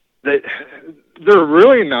they're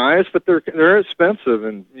really nice, but they're expensive,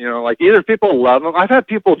 and either people love them. I've had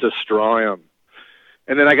people destroy them,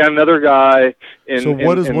 and then I got another guy. So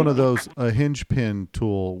what is one of those, a hinge pin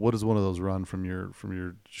tool? What does one of those run from your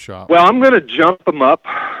shop? Well, I'm going to jump them up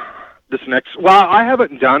this next. Well, I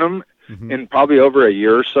haven't done them in probably over a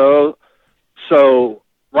year or so. So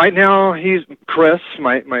right now, Chris,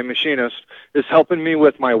 my machinist, is helping me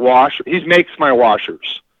with my washer. He makes my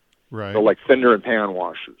washers. Right. So like fender and pan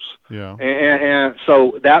washers. Yeah. And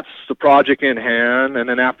so that's the project in hand, and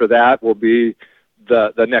then after that will be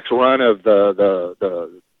the next run of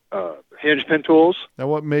the hinge pin tools. Now,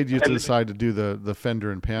 what made you decide to do the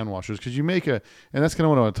fender and pan washers? Because you make and that's kind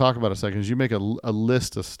of what I want to talk about a second, is you make a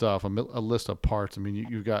list of stuff, a list of parts. I mean,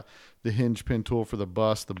 you've got the hinge pin tool for the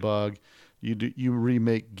bus, the bug. You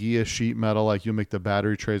remake Gia sheet metal, like you make the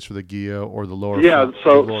battery trays for the Gia or the lower front,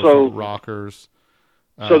 front rockers.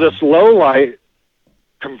 So this low light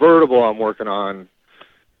convertible I'm working on,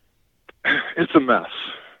 it's a mess.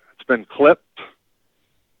 It's been clipped.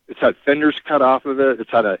 It's had fenders cut off of it.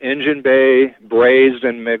 It's had an engine bay brazed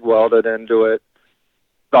and MIG welded into it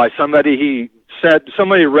by somebody.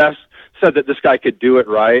 Somebody said that this guy could do it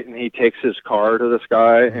right, and he takes his car to this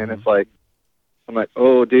guy, and it's like, I'm like,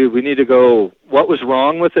 oh, dude, we need to go. What was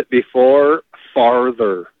wrong with it before?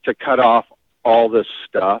 Farther to cut off all this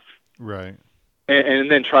stuff, right?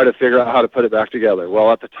 And then try to figure out how to put it back together.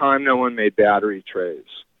 Well, at the time, no one made battery trays.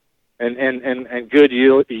 And good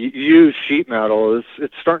used sheet metal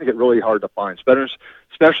it's starting to get really hard to find,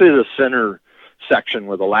 especially the center section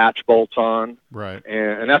with the latch bolts on. Right.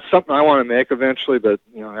 And that's something I want to make eventually, but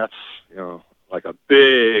that's like a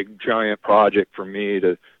big giant project for me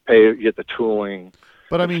to get the tooling.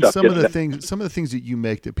 But I mean, some of the things that you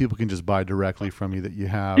make that people can just buy directly from you that you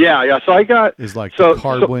have. Yeah. So I got is like the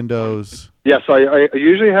card windows. Yes, I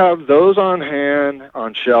usually have those on hand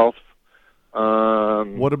on shelf.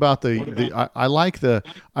 What about I like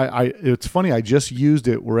it's funny, I just used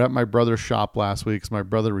it. We're at my brother's shop last week, 'cause my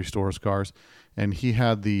brother restores cars, and he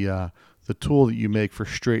had the tool that you make for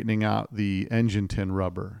straightening out the engine tin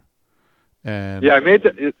rubber. And I made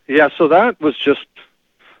so that was just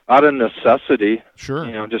out of necessity.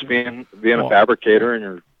 Sure. Just being a fabricator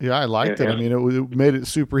and I liked it. I mean, it made it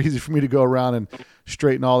super easy for me to go around and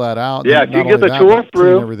straighn all that out. Yeah, if you can get the tool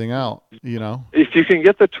through, everything out, If you can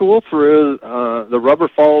get the tool through, the rubber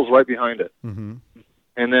falls right behind it. Mm-hmm.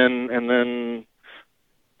 And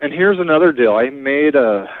here's another deal. I made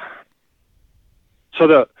the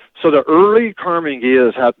early Karmann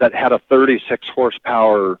Gias that had a 36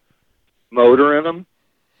 horsepower motor in them,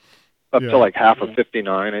 up to like half of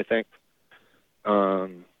 59, I think.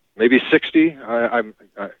 Maybe 60.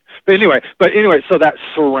 But anyway, so that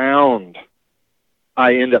surround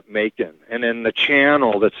I end up making, and then the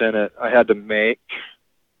channel that's in it I had to make.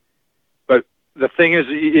 But the thing is,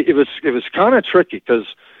 it was kind of tricky, because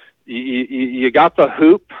you got the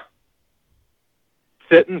hoop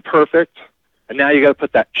fitting perfect, and now you got to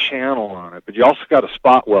put that channel on it, but you also got to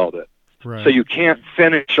spot weld it. Right. So you can't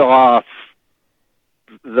finish off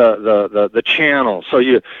the channel. So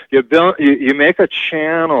you make a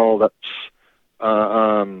channel that's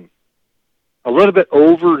a little bit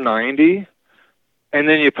over 90, and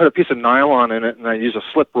then you put a piece of nylon in it, and I use a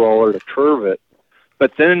slip roller to curve it.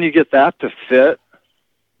 But then you get that to fit,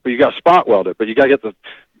 but you got to spot weld it. But you got to get the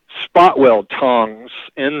spot weld tongs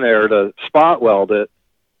in there to spot weld it.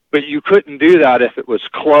 But you couldn't do that if it was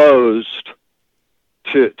closed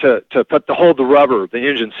to hold the rubber, the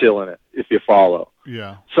engine seal in it, if you follow.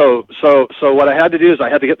 Yeah. So what I had to do is I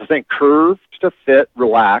had to get the thing curved to fit,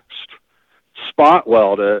 relaxed, spot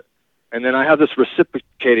weld it, and then I have this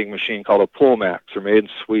reciprocating machine called a Pullmax, or made in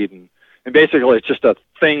Sweden. And basically it's just a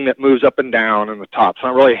thing that moves up and down in the top. It's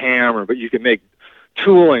not really hammered, but you can make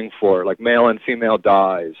tooling for it, like male and female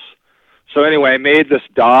dies. So anyway, I made this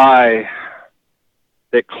die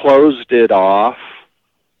that closed it off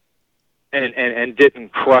and didn't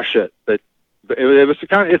crush it, but it was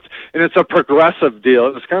it's a progressive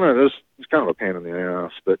deal. It's kind of a pain in the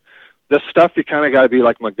ass, but this stuff you kind of got to be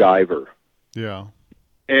like MacGyver. Yeah.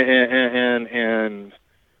 And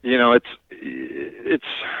it's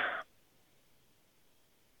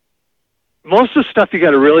most of the stuff you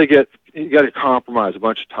got to compromise a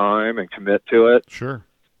bunch of time and commit to it. Sure.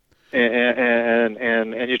 And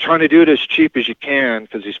you're trying to do it as cheap as you can,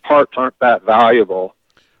 because these parts aren't that valuable.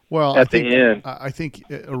 Well, I think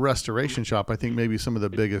a restoration shop, I think maybe some of the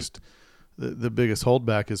biggest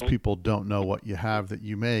holdback is people don't know what you have that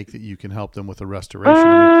you make that you can help them with a restoration.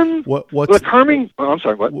 I mean, what's I'm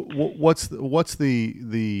sorry. What? What's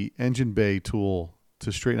the engine bay tool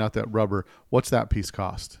to straighten out that rubber? What's that piece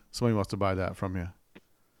cost? Somebody wants to buy that from you.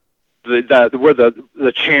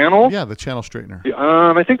 The channel? Yeah, the channel straightener.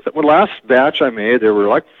 I think the last batch I made, they were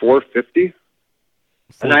like $450.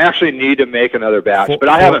 And I actually need to make another batch, but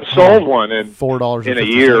I haven't sold one in $4 in a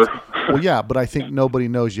year. Well, yeah, but I think nobody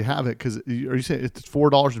knows you have it, because are you saying it's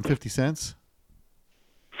 $4.50?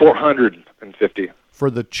 $450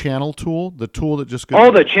 for the channel tool, the tool that just goes.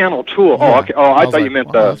 Oh, the channel tool. Yeah. Oh, okay. Oh, I thought you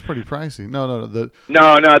meant that's pretty pricey. No. The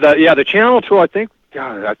channel tool. I think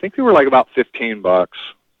God, I think they were like about $15,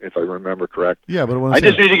 if I remember correct. Yeah, but I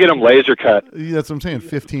just need to get them laser cut. That's what I'm saying.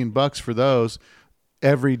 $15 for those.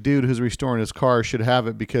 Every dude who's restoring his car should have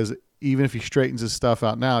it, because even if he straightens his stuff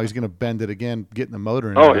out now, he's going to bend it again, getting the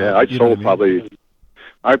motor in. Oh yeah, I sold probably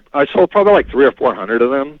like 300 or 400 of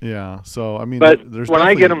them. Yeah, so I mean, but there's when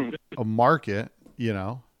I get them, a market, you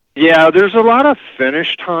know. Yeah, there's a lot of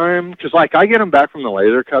finish time, because like I get them back from the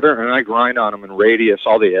laser cutter and I grind on them and radius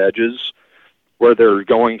all the edges where they're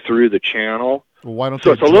going through the channel. Well, why don't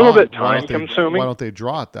so it's a little bit time consuming. Why don't they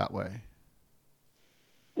draw it that way?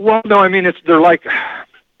 Well, no, I mean they're like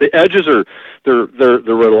the edges are they're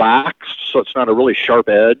relaxed, so it's not a really sharp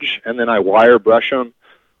edge, and then I wire brush them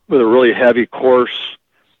with a really heavy, coarse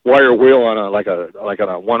wire wheel on a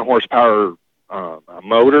 1 horsepower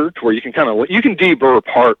motor, to where you can deburr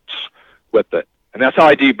parts with it, and that's how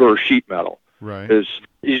I deburr sheet metal. Right. Is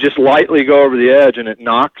you just lightly go over the edge, and it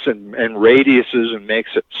knocks and radiuses and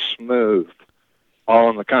makes it smooth, all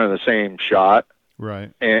in the kind of the same shot.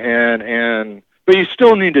 Right. And but you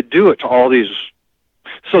still need to do it to all these.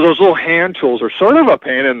 So those little hand tools are sort of a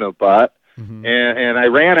pain in the butt. Mm-hmm. And I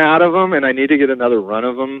ran out of them, and I need to get another run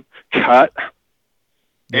of them cut.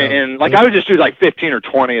 Yeah. And like I would just do like 15 or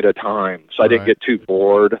 20 at a time, so I didn't get too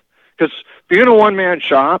bored. Because being a one-man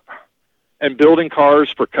shop and building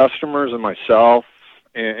cars for customers and myself,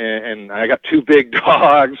 and I got 2 big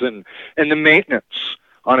dogs, and the maintenance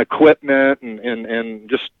on equipment and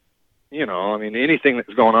just, you know, I mean, anything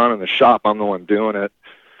that's going on in the shop, I'm the one doing it.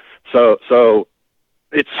 So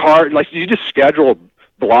it's hard. Like you just schedule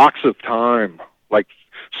blocks of time. Like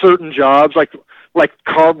certain jobs, like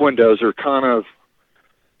carb windows are kind of,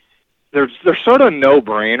 they're sort of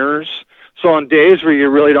no-brainers. So on days where you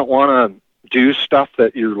really don't want to do stuff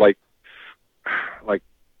that you're like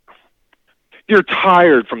you're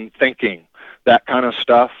tired from thinking that kind of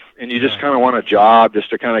stuff, and you just kind of want a job just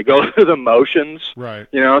to kind of go through the motions, right?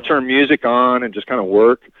 You know, turn music on and just kind of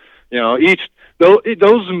work. You know,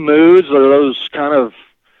 those moods or those kind of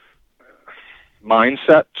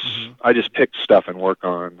mindsets, mm-hmm. I just pick stuff and work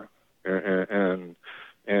on, and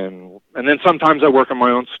then sometimes I work on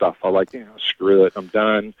my own stuff. I like, you know, screw it, I'm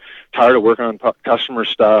done, tired of working on customer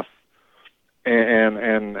stuff, and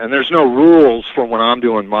there's no rules for when I'm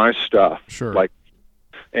doing my stuff. Sure. Like,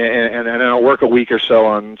 and then I'll work a week or so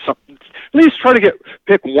on something. At least try to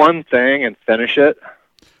pick one thing and finish it.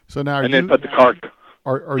 So now, then put the car.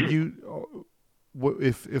 Are you?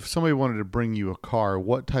 If somebody wanted to bring you a car,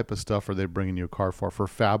 what type of stuff are they bringing you a car for? For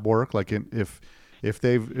fab work, like if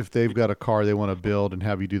they've got a car they want to build and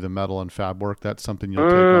have you do the metal and fab work, that's something you'll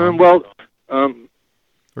take on? Well,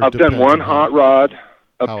 I've done one hot rod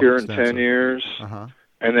up here in 10 years, uh-huh.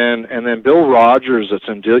 and then Bill Rogers, that's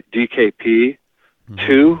in DKP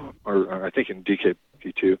 2, or I think in DKP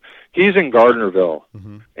 2. He's in Gardnerville,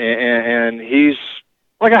 mm-hmm. and he's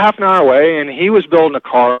like a half an hour away, and he was building a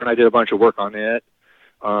car, and I did a bunch of work on it.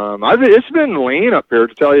 It's been lean up here,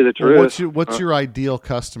 to tell you the truth. What's your ideal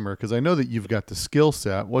customer? Because I know that you've got the skill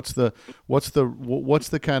set. What's the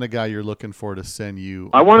kind of guy you're looking for to send you?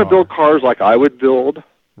 I want to build cars like I would build,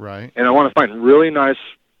 right? And I want to find really nice,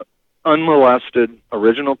 unmolested,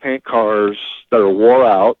 original paint cars that are wore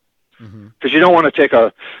out. Because you don't want to take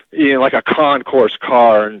like a concourse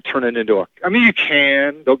car and turn it into I mean, you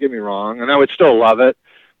can, don't get me wrong, and I would still love it,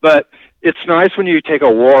 but it's nice when you take a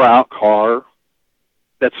wore out car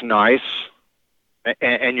that's nice,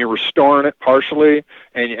 and you're restoring it partially,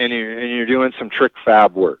 and you're doing some trick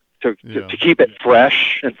fab work to keep it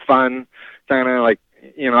fresh and fun, kind of like,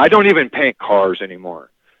 you know, I don't even paint cars anymore,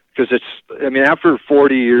 because after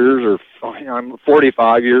 40 years or I'm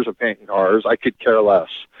 45 years of painting cars, I could care less.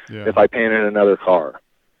 Yeah. If I painted another car.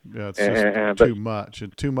 Yeah, it's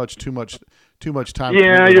just too much time.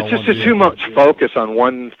 Yeah, it's just too much focus on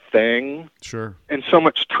one thing. Sure. And so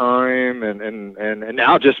much time, and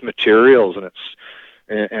now just materials, and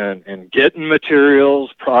it's getting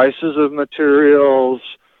materials, prices of materials,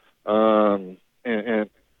 and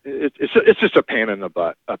it's just a pain in the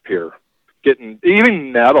butt up here. Getting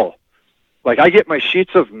even metal. Like I get my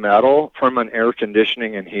sheets of metal from an air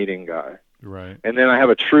conditioning and heating guy. Right. And then I have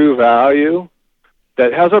a True Value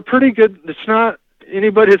that has a pretty good, it's not,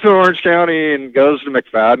 anybody that's in Orange County and goes to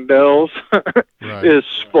McFadden's right. is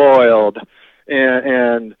spoiled.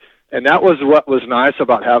 And that was what was nice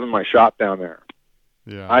about having my shop down there.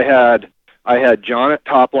 Yeah. I had John at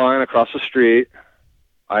Top Line across the street.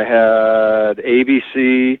 I had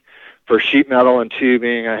ABC for sheet metal and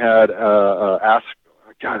tubing. I had Asco.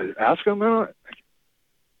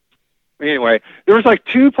 Anyway, there was like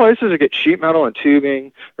 2 places to get sheet metal and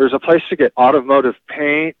tubing. There's a place to get automotive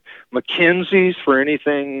paint, McKinsey's for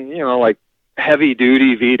anything, you know, like heavy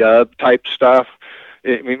duty V-dub type stuff,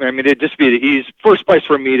 I mean, it'd just be the first place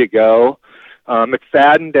for me to go.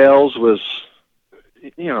 McFadden-Dale's was,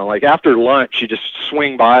 like after lunch, you just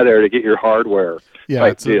swing by there to get your hardware. Yeah,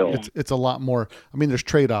 it's a lot more. I mean, there's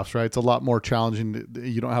trade-offs, right? It's a lot more challenging.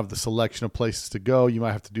 You don't have the selection of places to go. You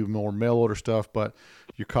might have to do more mail order stuff, but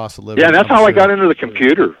your cost of living. Yeah, and that's how I got into the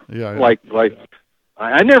computer. Yeah. Like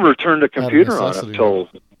I never turned a computer on until.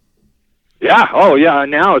 Yeah. Oh, yeah.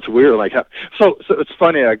 Now it's weird. Like, so it's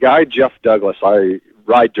funny. A guy, Jeff Douglas, I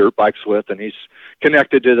ride dirt bikes with, and he's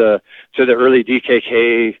connected to the early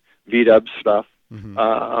DKK V-dub stuff.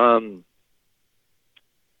 Mm-hmm.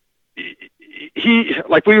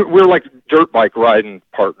 We're like dirt bike riding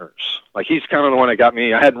partners. Like, he's kind of the one that got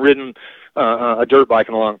me. I hadn't ridden a dirt bike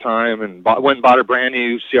in a long time, and went and bought a brand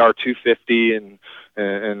new CR250 and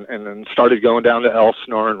then started going down to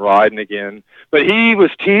Elsinore and riding again. But he was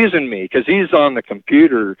teasing me because he's on the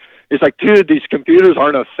computer. He's like, dude, these computers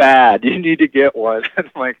aren't a fad. You need to get one. And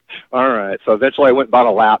I'm like, all right. So eventually I went and bought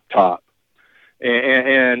a laptop.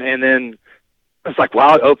 And then it's like,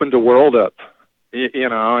 wow, it opened the world up.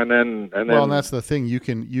 And then well, and that's the thing. You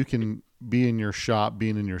can be in your shop,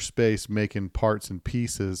 being in your space, making parts and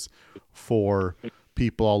pieces for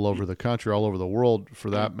people all over the country, all over the world, for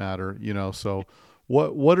that matter. So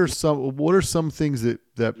what are some things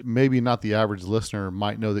that maybe not the average listener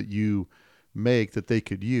might know that you make that they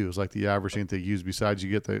could use, like the average thing they use besides you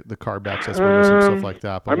get the carb access windows and stuff like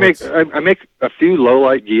that? But I make a few low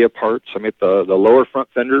light Gia parts. I make the lower front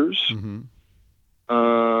fenders. Mm-hmm.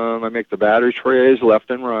 I make the battery trays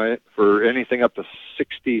left and right for anything up to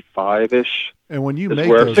 65-ish. And when you make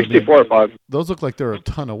those, 64 or 5, those look like they're a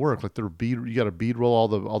ton of work. Like you got to bead roll all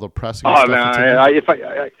the pressing. Oh man,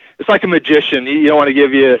 it's like a magician. You don't want to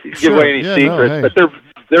give away any secrets, but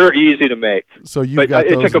they're easy to make. So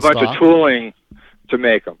it took a bunch of tooling to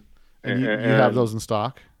make them. And you have those in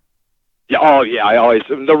stock? Yeah. Oh yeah. I always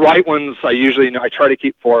the right ones. I try to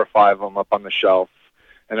keep 4 or 5 of them up on the shelf.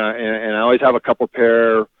 And I always have a couple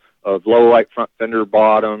pair of low light front fender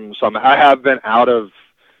bottoms. I have been out of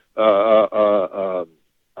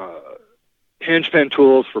hinge pin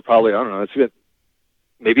tools for probably, I don't know, it's been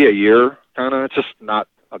maybe a year. Kind of. It's just not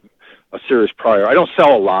a serious priority. I don't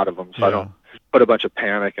sell a lot of them, so I don't put a bunch of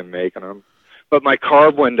panic in making them. But my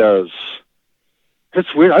carb windows,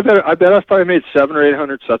 it's weird. I bet I've probably made 700 or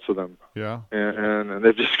 800 sets of them. Yeah. And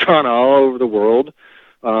they've just gone all over the world.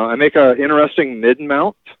 I make an interesting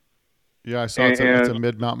mid-mount. Yeah, I saw it's a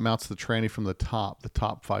mid-mount, mounts the tranny from the top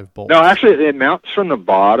 5 bolts. No, actually, it mounts from the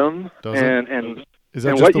bottom. Does it? And is that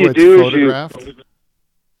and just what the you way do it's photographed?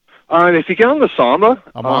 If you get on the Samba,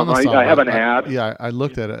 I'm on the Samba. I have an ad. Yeah, I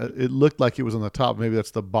looked at it. It looked like it was on the top. Maybe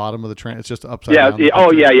that's the bottom of the tranny. It's just upside down. Yeah.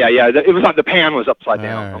 Oh, yeah. It was on the pan was upside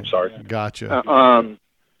down. Right. I'm sorry. Gotcha.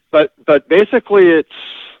 But basically it's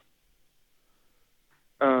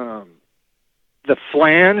the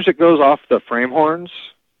flange that goes off the frame horns.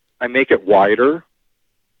 I make it wider,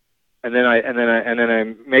 and then I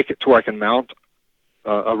make it to where I can mount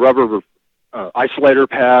a rubber isolator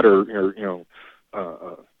pad, or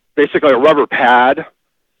basically a rubber pad,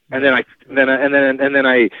 and then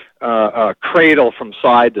I cradle from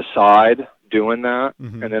side to side doing that,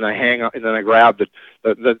 mm-hmm. and then I hang up, and then I grab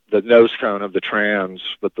the nose cone of the trans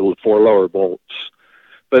with the 4 lower bolts.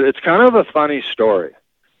 But it's kind of a funny story,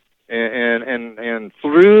 and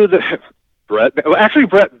through the Brett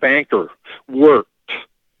Banker worked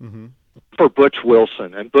mm-hmm. for Butch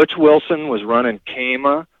Wilson, and Butch Wilson was running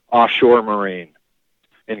Kama Offshore Marine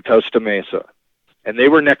in Costa Mesa, and they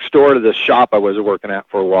were next door to the shop I was working at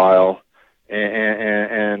for a while,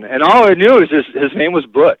 and all I knew is his name was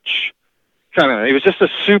Butch. He was just a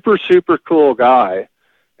super, super cool guy,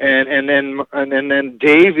 and then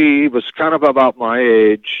Davey was kind of about my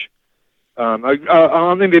age.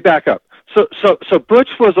 Let me back up. So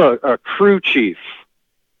Butch was a crew chief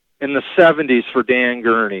in the 70s for Dan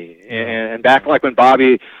Gurney, and back like when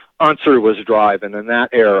Bobby Unser was driving in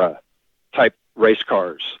that era type race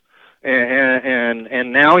cars,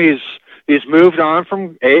 and now he's moved on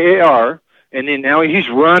from AAR, and then now he's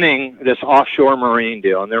running this offshore marine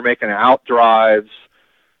deal, and they're making out drives,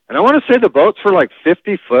 and I want to say the boats were like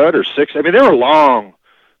 50 foot or 60. I mean, they were long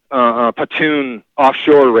platoon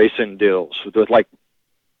offshore racing deals with like.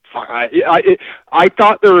 I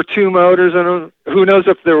thought there were 2 motors in them. Who knows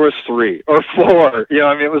if there was 3 or 4?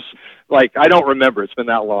 It was like, I don't remember. It's been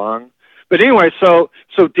that long. But anyway, so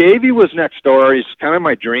Davey was next door. He's kind of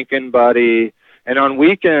my drinking buddy. And on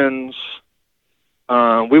weekends,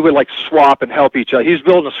 we would like swap and help each other. He's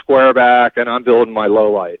building a squareback, and I'm building my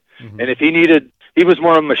lowlight. Mm-hmm. And if he was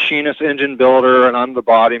more of a machinist engine builder, and I'm the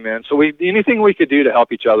bodyman. So anything we could do to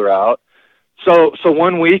help each other out. So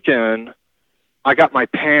one weekend, I got my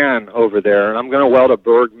pan over there, and I'm going to weld a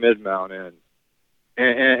Berg mid-mount in.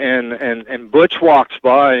 And Butch walks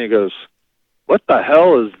by, and he goes, "What the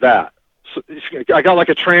hell is that?" So I got like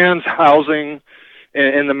a trans housing,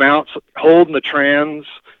 and the mount's holding the trans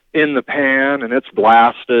in the pan, and it's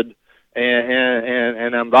blasted.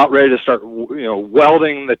 And I'm about ready to start,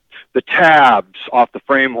 welding the tabs off the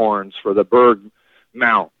frame horns for the Berg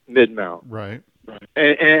mount, mid-mount. Right.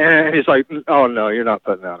 And he's like, "Oh, no, you're not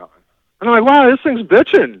putting that on." And I'm like, "Wow, this thing's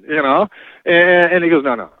bitching, And he goes,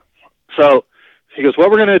 No. So he goes,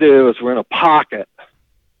 "What we're going to do is we're going to pocket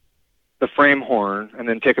the frame horn and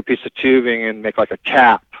then take a piece of tubing and make like a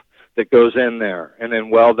cap that goes in there and then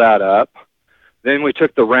weld that up. Then we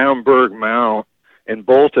took the round Berg mount and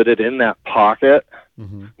bolted it in that pocket.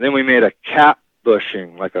 Mm-hmm. Then we made a cap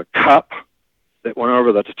bushing, like a cup that went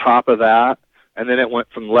over the top of that. And then it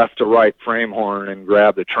went from left to right frame horn and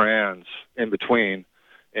grabbed the trans in between.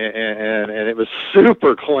 And it was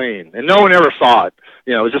super clean. And no one ever saw it.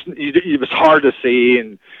 It was just, it was hard to see.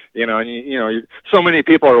 And, so many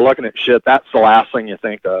people are looking at shit. That's the last thing you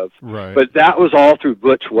think of. Right. But that was all through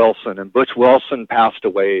Butch Wilson. And Butch Wilson passed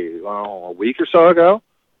away, a week or so ago.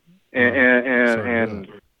 And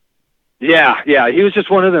yeah, he was just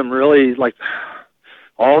one of them really, like,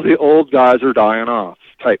 all the old guys are dying off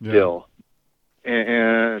type deal.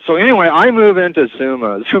 And so anyway, I move into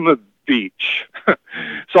Zuma Beach.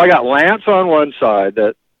 So I got Lance on one side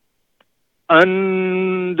that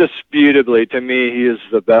undisputably, to me, he is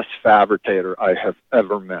the best fabricator I have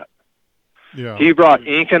ever met. Yeah. He brought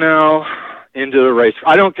Inconel into the race.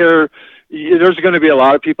 I don't care. There's going to be a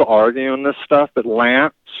lot of people arguing this stuff, but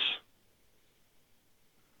Lance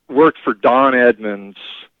worked for Don Edmonds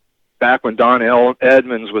back when Don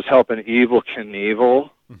Edmonds was helping Evel Knievel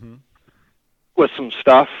with some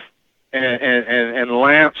stuff. And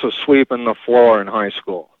Lance was sweeping the floor in high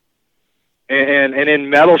school. And in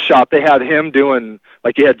Metal Shop, they had him doing,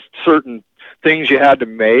 like, he had certain things you had to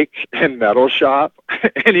make in Metal Shop.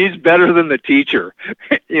 And he's better than the teacher,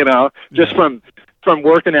 just from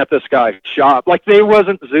working at this guy's shop. Like, they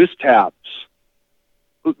wasn't Zeus tabs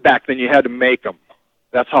back then. You had to make them.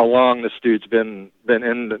 That's how long this dude's been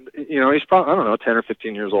in, he's probably, I don't know, 10 or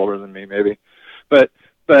 15 years older than me, maybe. But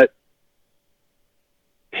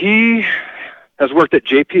he has worked at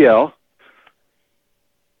JPL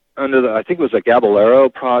under I think it was a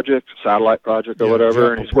Gaballero project, satellite project or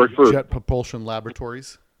whatever, and he's worked for Jet Propulsion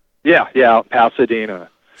Laboratories. Yeah, Pasadena.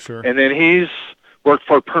 Sure. And then he's worked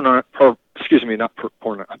for Parnelli.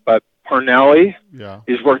 Yeah.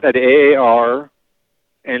 He's worked at AAR,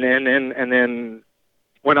 and then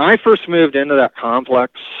when I first moved into that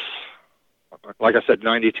complex, like I said,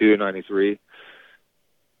 92, 93.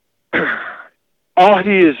 All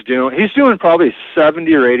he is doing, he's doing probably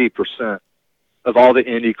 70 or 80% of all the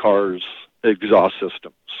Indy cars' exhaust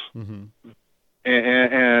systems. Mm-hmm.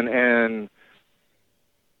 And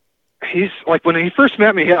he's like, when he first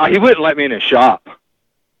met me, he wouldn't let me in his shop.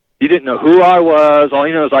 He didn't know who I was. All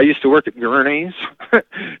he knows, I used to work at Gurney's,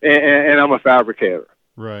 and I'm a fabricator.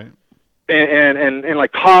 Right. And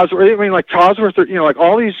like Cosworth, like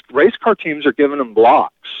all these race car teams are giving him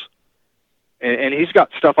blocks. And he's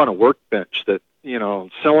got stuff on a workbench that,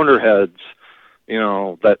 cylinder heads,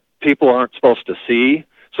 that people aren't supposed to see.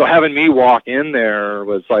 So having me walk in there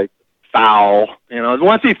was like foul, And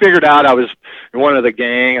once he figured out I was one of the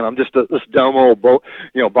gang and I'm just this dumb old,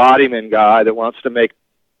 bodyman guy that wants to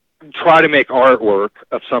try to make artwork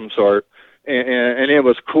of some sort. And it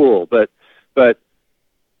was cool. But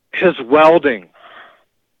his welding,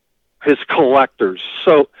 his collectors.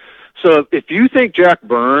 So if you think Jack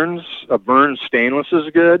Burns of Burns Stainless is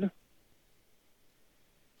good,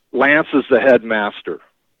 Lance is the headmaster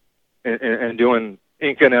and doing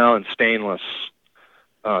Inconel and stainless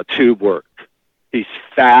tube work. He's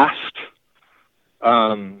fast.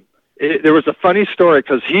 There was a funny story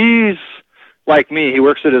because he's like me. He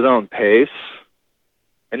works at his own pace.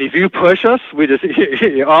 And if you push us, we just,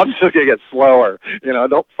 I'm just going to get slower.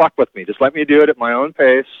 Don't fuck with me. Just let me do it at my own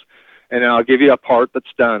pace. And then I'll give you a part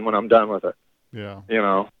that's done when I'm done with it. Yeah.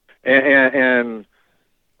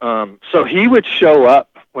 So he would show up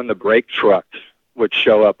when the brake truck would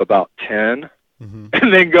show up about 10 and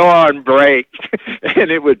then go on break and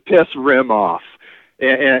it would piss Rim off.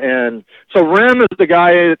 And so Rim is the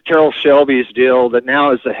guy at Carroll Shelby's deal that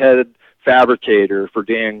now is the head fabricator for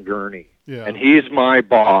Dan Gurney. Yeah. And he's my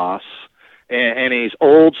boss and he's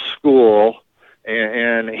old school.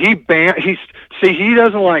 And he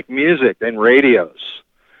doesn't like music and radios.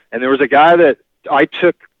 And there was a guy that I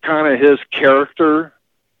took kind of his character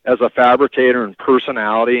as a fabricator and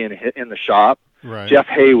personality in the shop, right. Jeff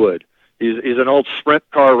Haywood. He's an old sprint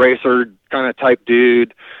car racer kind of type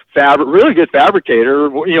dude, really good fabricator.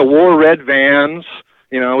 Wore red Vans.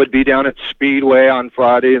 Would be down at Speedway on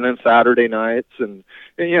Friday and then Saturday nights, and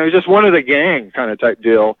just one of the gang kind of type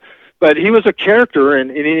deal. But he was a character, and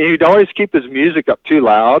he'd always keep his music up too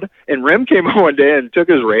loud. And Rim came on one day and took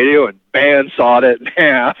his radio and bandsawed it in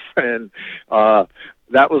half, and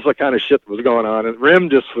that was the kind of shit that was going on. And Rim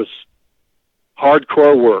just was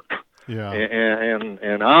hardcore work. Yeah.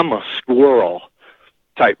 And I'm a squirrel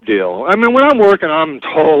type deal. I mean, when I'm working, I'm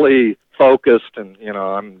totally focused, and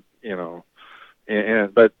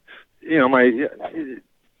but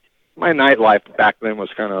my nightlife back then was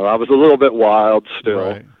I was a little bit wild still.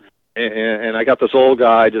 Right. And I got this old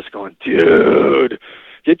guy just going, dude,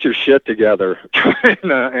 get your shit together. So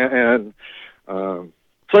anyway,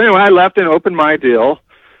 I left and opened my deal,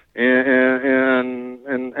 and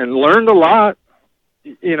learned a lot.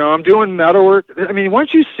 I'm doing metalwork. I mean,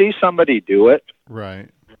 once you see somebody do it, right,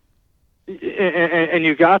 and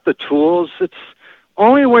you got the tools, it's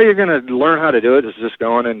only way you're going to learn how to do it is just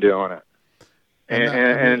going and doing it.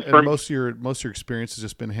 And most of your experience has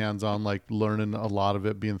just been hands-on, like learning a lot of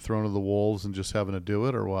it, being thrown to the wolves and just having to do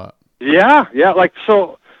it, or what? Yeah. Like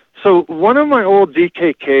so one of my old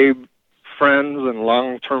DKK friends and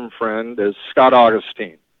long-term friend is Scott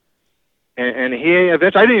Augustine, and he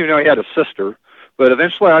eventually, I didn't even know he had a sister, but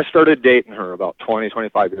eventually I started dating her about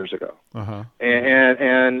 25 years ago. Uh-huh.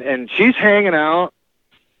 And she's hanging out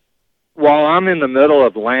while I'm in the middle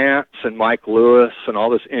of Lance and Mike Lewis and all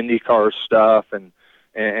this IndyCar stuff, and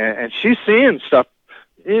she's seeing stuff,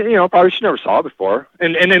 probably she never saw before.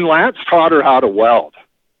 And then Lance taught her how to weld.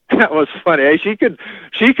 That was funny. She can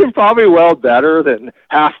probably weld better than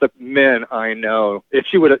half the men I know. If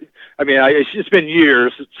she would, it's been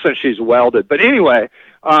years since she's welded. But anyway,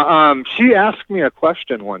 she asked me a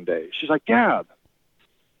question one day. She's like, Gab,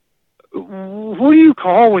 who do you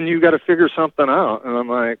call when you got to figure something out? And I'm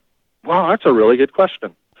like, wow, that's a really good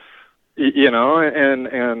question.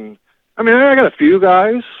 And I got a few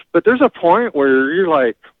guys, but there's a point where you're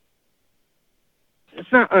like,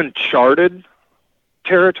 it's not uncharted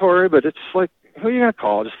territory, but it's like, who you gonna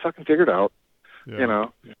call? Just fucking figure it out, And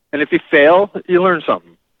if you fail, you learn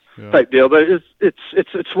something, type deal. But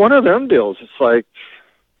it's one of them deals. It's like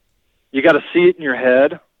you got to see it in your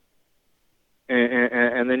head,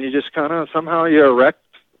 and then you just kind of somehow you erect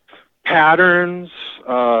patterns.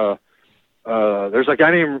 There's a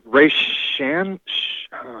guy named Ray Shan.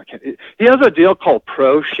 He has a deal called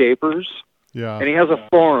Pro Shapers. Yeah. And he has a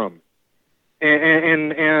forum,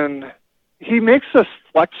 and he makes a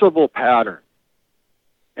flexible pattern.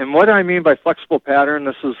 And what I mean by flexible pattern,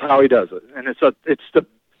 this is how he does it. And it's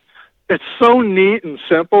so neat and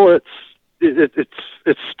simple. It's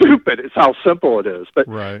stupid. It's how simple it is. But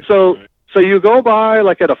right. So you go by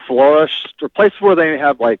like at a florist or place where they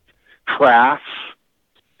have like crafts,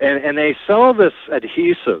 and they sell this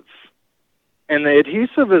adhesive. And the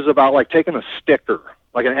adhesive is about like taking a sticker,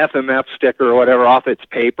 like an FMF sticker or whatever, off its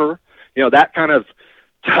paper. That kind of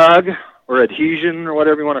tug or adhesion or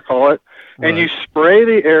whatever you want to call it. Right. And you spray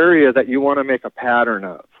the area that you want to make a pattern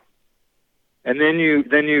of. And then you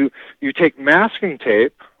take masking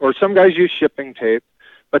tape, or some guys use shipping tape,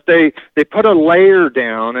 but they put a layer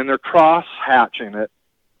down and they're cross hatching it.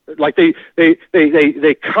 Like they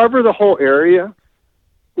cover the whole area,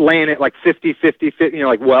 laying it like 50-50,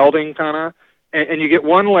 like welding kind of, and you get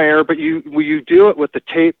one layer, but you do it with the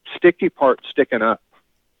tape sticky part sticking up.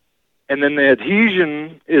 And then the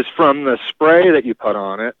adhesion is from the spray that you put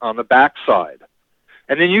on it on the back side.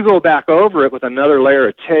 And then you go back over it with another layer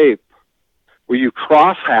of tape where you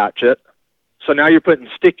cross hatch it. So now you're putting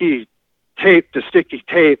sticky tape to sticky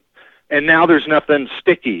tape, and now there's nothing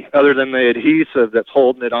sticky other than the adhesive that's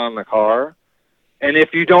holding it on the car. And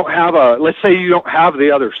if you don't have let's say you don't have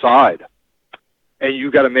the other side, and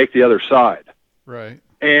you got to make the other side. Right.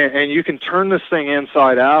 And you can turn this thing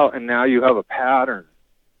inside out, and now you have a pattern.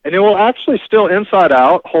 And it will actually still inside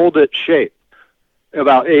out hold its shape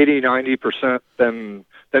about 80-90% than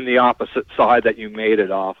the opposite side that you made it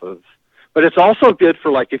off of. But it's also good for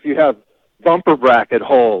like if you have bumper bracket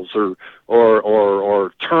holes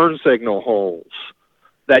or turn signal holes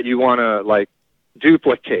that you want to like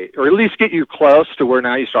duplicate, or at least get you close to where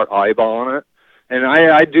now you start eyeballing it. And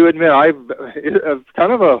I do admit I've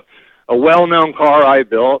kind of a well-known car I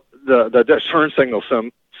built. The turn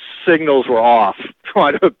signals were off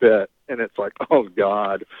quite a bit, and it's like, oh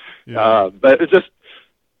God. Yeah. But it's just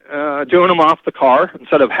doing them off the car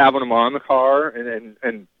instead of having them on the car, and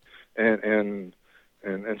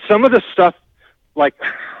some of the stuff, like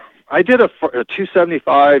I did a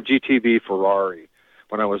 275 GTB Ferrari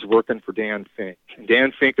when I was working for Dan Fink. And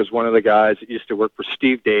Dan Fink is one of the guys that used to work for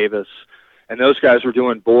Steve Davis, and those guys were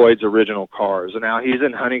doing Boyd's original cars. And now he's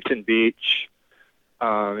in Huntington Beach.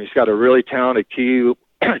 He's got a really talented Kiwi,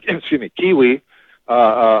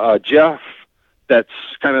 Jeff, that's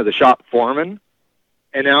kind of the shop foreman,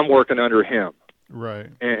 and now I'm working under him. Right.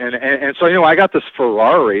 And so, you know, I got this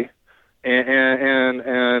Ferrari,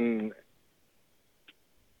 and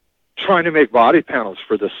trying to make body panels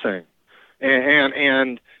for this thing,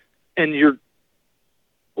 and you're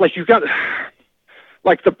like, you've got,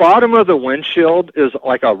 like, the bottom of the windshield is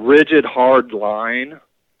like a rigid, hard line,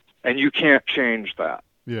 and you can't change that.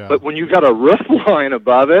 Yeah. But when you've got a roof line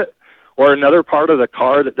above it, or another part of the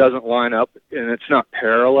car that doesn't line up and it's not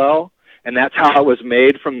parallel, and that's how it was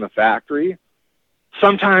made from the factory,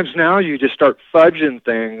 sometimes now you just start fudging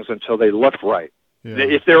things until they look right. Yeah.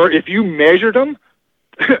 If you measured them,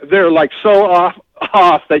 they're like so off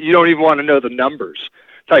that you don't even want to know the numbers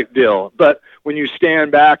type deal. But when you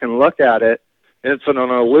stand back and look at it, it's an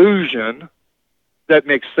illusion that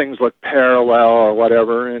makes things look parallel or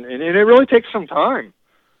whatever, and it really takes some time,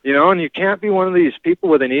 you know. And you can't be one of these people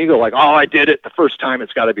with an ego like, oh, I did it the first time,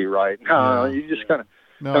 it's got to be right. No, you just kind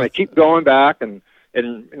of keep going back, and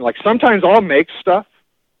like, sometimes I'll make stuff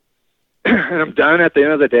and I'm done at the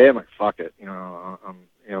end of the day. I'm like, fuck it,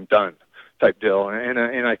 I'm done type deal, and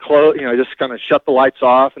I close, I just kind of shut the lights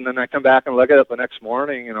off, and then I come back and look at it the next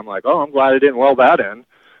morning, and I'm like, oh, I'm glad I didn't weld that in.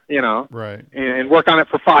 Right. And work on it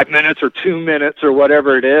for 5 minutes or 2 minutes or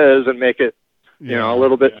whatever it is, and make it, a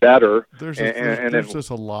little bit better. There's just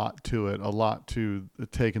a lot to it, a lot to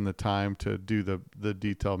taking the time to do the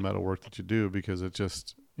detailed metal work that you do, because it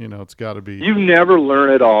just, it's got to be. You never learn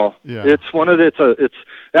it all. Yeah. That's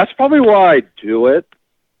probably why I do it,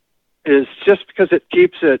 is just because it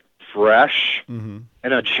keeps it fresh and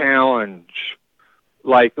a challenge.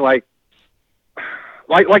 Like when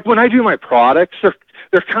I do my products, they're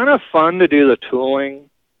kind of fun to do the tooling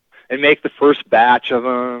and make the first batch of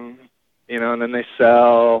them, and then they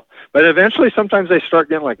sell. But eventually, sometimes they start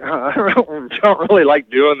getting like, I don't really like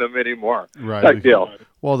doing them anymore. Right. Type deal.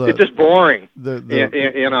 Well, it's just boring,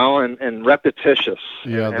 and repetitious.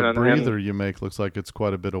 Yeah, the breather you make looks like it's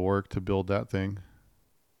quite a bit of work to build that thing.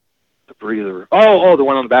 The breather. Oh, the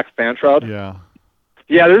one on the back of the fan shroud? Yeah.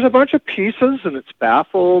 Yeah, there's a bunch of pieces, and it's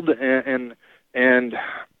baffled, and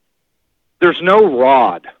there's no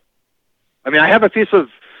rod. I mean, I have a piece of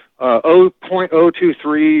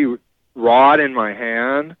 0.023 rod in my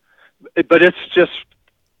hand, but it's just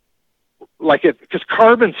like it, because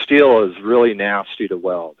carbon steel is really nasty to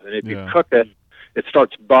weld, and if you cook it, it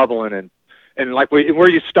starts bubbling, and like where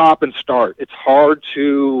you stop and start, it's hard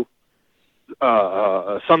to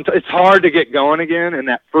it's hard to get going again, and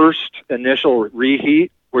that first initial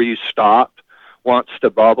reheat where you stopped wants to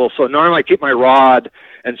bubble. So normally I keep my rod,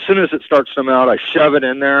 and as soon as it starts to melt, I shove it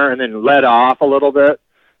in there and then let off a little bit,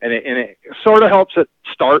 and it sort of helps it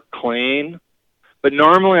start clean. But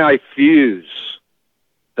normally I fuse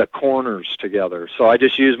the corners together, so I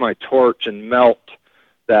just use my torch and melt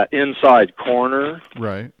that inside corner.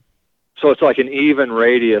 Right. So it's like an even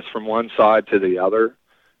radius from one side to the other.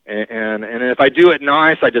 And if I do it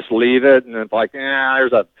nice, I just leave it, and it's like,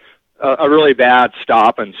 there's a really bad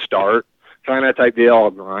stop and start kind of type deal. I'll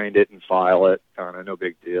grind it and file it, kind of no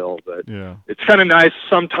big deal. But it's kind of nice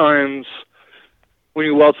sometimes when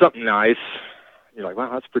you weld something nice, you're like,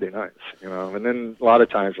 wow, that's pretty nice, And then a lot of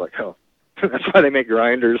times you're like, oh, that's why they make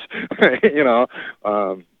grinders,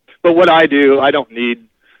 But what I do, I don't need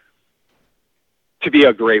to be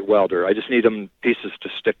a great welder. I just need them pieces to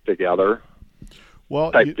stick together.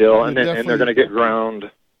 Well, type deal, and they're going to get ground.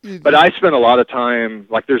 But I spend a lot of time,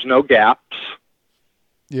 like, there's no gaps.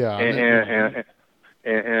 Yeah.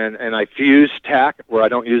 And I fuse tack where I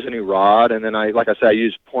don't use any rod, and then I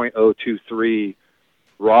use 0.023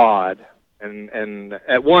 rod. And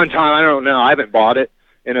at one time, I don't know, I haven't bought it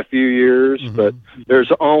in a few years, but there's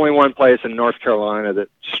only one place in North Carolina that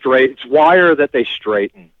it's wire that they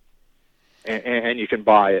straighten, and you can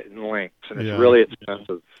buy it in lengths, and it's really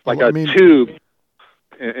expensive, like tube.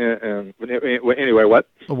 And anyway, what?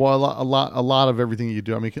 Well, a lot of everything you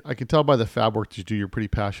do. I mean, I can tell by the fab work that you do, you're pretty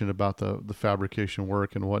passionate about the fabrication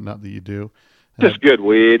work and whatnot that you do. Just good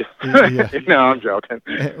weed. Yeah. No, I'm joking.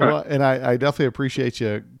 And I definitely appreciate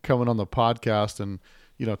you coming on the podcast and,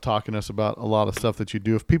 talking to us about a lot of stuff that you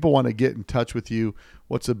do. If people want to get in touch with you,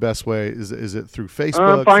 what's the best way? Is it through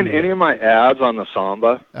Facebook? Find any of my ads on the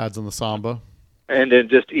Samba. Ads on the Samba. And then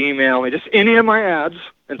just email me, just any of my ads,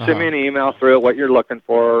 and send me an email through it, what you're looking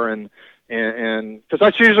for, and because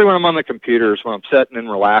that's usually when I'm on the computers, when I'm sitting and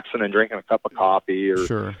relaxing and drinking a cup of coffee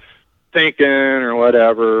or thinking or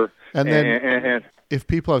whatever. And then if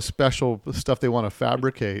people have special stuff they want to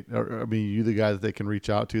fabricate, or, I mean, you the guy that they can reach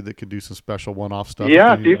out to that can do some special one-off stuff.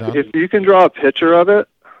 Yeah, if you can draw a picture of it,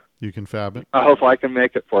 you can fab it. I hope I can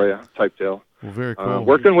make it for you, type deal. Well, very cool.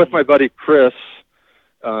 Working with my buddy Chris,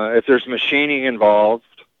 if there's machining involved,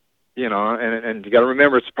 you know, and you got to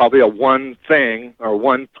remember it's probably a one thing or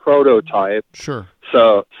one prototype. Sure.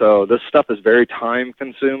 So this stuff is very time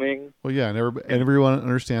consuming. Well, yeah, and everyone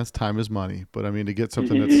understands time is money, but I mean to get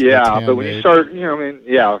something that's but when you start, you know, I mean,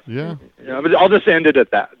 yeah. You know, but I'll just end it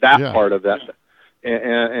at that part of that.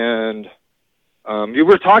 And you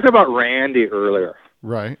were talking about Randy earlier.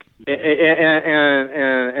 Right.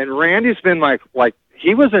 And Randy's been like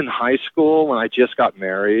he was in high school when I just got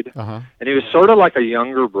married, and he was sort of like a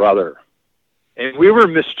younger brother, and we were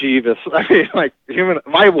mischievous. I mean, like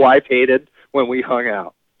my wife hated when we hung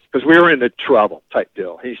out because we were into trouble type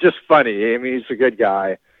deal. He's just funny. I mean, he's a good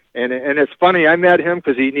guy, and it's funny. I met him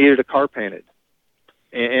because he needed a car painted,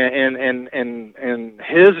 and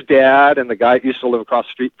his dad and the guy that used to live across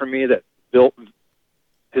the street from me that built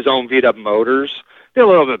his own VW motors. Did a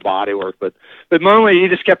little bit of body work, but mainly he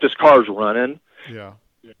just kept his cars running. Yeah.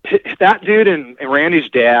 That dude and Randy's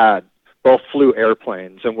dad both flew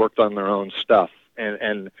airplanes and worked on their own stuff,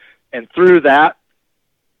 and through that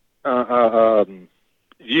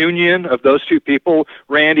union of those two people,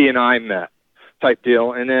 Randy and I met, type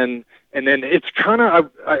deal, and then it's kind of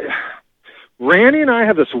Randy and I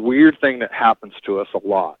have this weird thing that happens to us a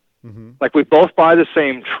lot. Mm-hmm. Like we both buy the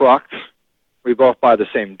same truck, we both buy the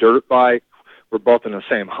same dirt bike. We're both in the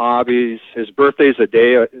same hobbies. His birthday's a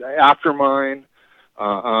day after mine.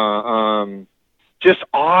 Just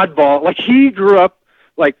oddball. Like he grew up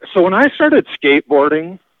so when I started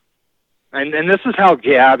skateboarding, and this is how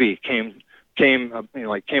Gabby came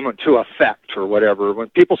into effect or whatever. When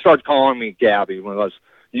people started calling me Gabby when I was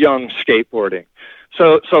young skateboarding.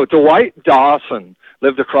 So Dwight Dawson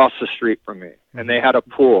lived across the street from me, and they had a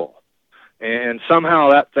pool. And somehow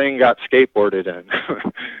that thing got skateboarded in.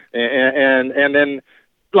 and then,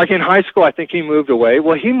 like in high school, I think he moved away.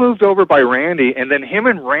 Well, he moved over by Randy, and then him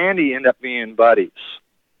and Randy end up being buddies.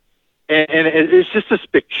 And it's just this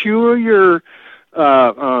peculiar,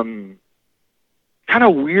 kind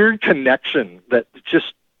of weird connection that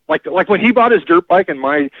just, like when he bought his dirt bike and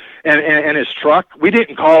his truck, we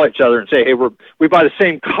didn't call each other and say, hey, we buy the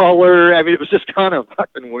same color. I mean, it was just kind of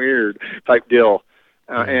fucking weird type deal.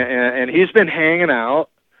 And he's been hanging out,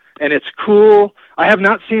 and it's cool. I have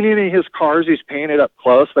not seen any of his cars he's painted up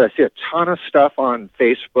close, but I see a ton of stuff on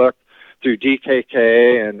Facebook through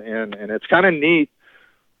DKK, and it's kind of neat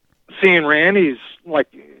seeing Randy's,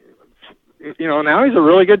 like, you know, now he's a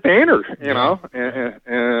really good painter, you know,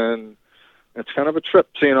 and it's kind of a trip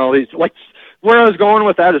seeing all these, like, where I was going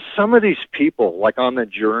with that is some of these people, like, on the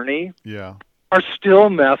journey are still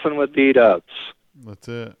messing with B-dubs. That's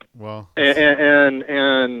it. Well,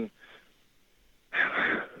 and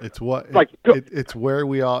it's what like it's where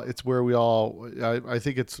we all. I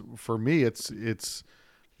think it's for me. It's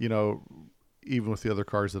you know, even with the other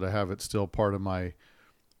cars that I have, it's still part of my.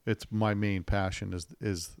 It's my main passion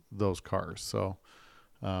is those cars. So.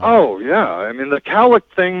 Oh yeah, I mean the Cowlick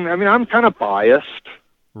thing. I mean I'm kind of biased,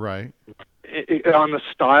 right, on the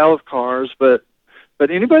style of cars, but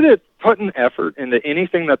anybody that's putting effort into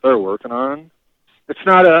anything that they're working on. It's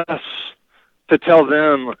not us to tell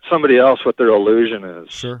them somebody else what their illusion is.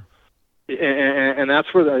 Sure. And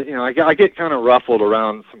that's where I get kind of ruffled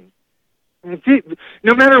around some.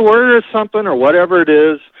 No matter where it is something or whatever it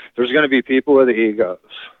is, there's going to be people with egos.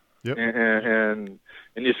 Yep. And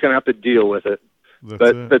you're just going to have to deal with it.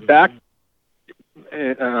 But back,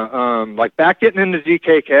 back getting into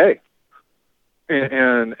DKK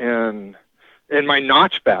and my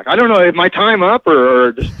notchback. I don't know, is my time up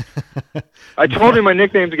or just, I told him my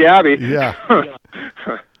nickname's Gabby. Yeah.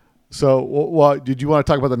 So, well, did you want to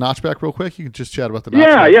talk about the notchback real quick? You can just chat about the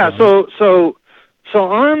notchback. Yeah.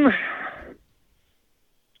 So I'm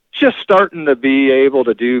just starting to be able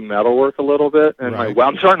to do metalwork a little bit, and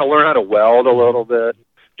I'm starting to learn how to weld a little bit,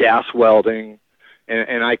 gas welding,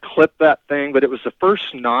 and I clipped that thing, but it was the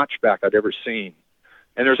first notchback I'd ever seen.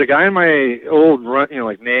 And there's a guy in my old,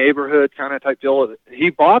 neighborhood kind of type deal. He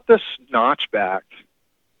bought this notchback,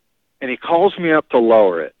 and he calls me up to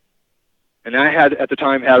lower it. And I had at the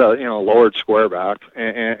time had a lowered square back,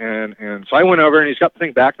 and so I went over and he's got the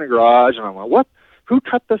thing back in the garage, and I'm like, what? Who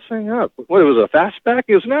cut this thing up? What, it was a fastback?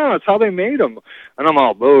 He goes, no, it's how they made them. And I'm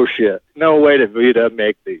all, bullshit. No way to VW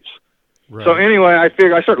make these. Right. So anyway, I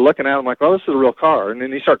started looking at him like, oh, this is a real car. And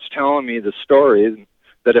then he starts telling me the story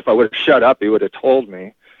that if I would have shut up, he would have told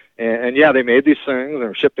me. And yeah, they made these things and they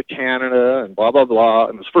were shipped to Canada and blah, blah, blah.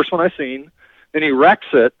 And it was the first one I seen. Then he wrecks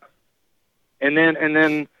it. And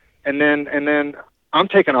then I'm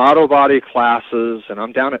taking auto body classes, and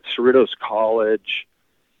I'm down at Cerritos College,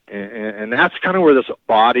 and that's kind of where this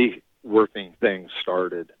body working thing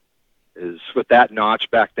started, is with that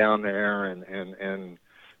notchback down there, and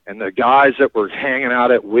the guys that were hanging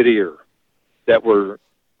out at Whittier that were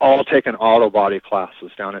all taking auto body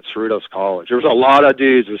classes down at Cerritos College. There was a lot of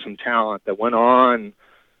dudes with some talent that went on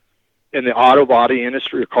in the auto body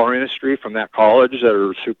industry, car industry, from that college that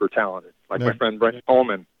are super talented, like my friend Brent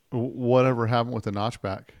Coleman. Whatever happened with the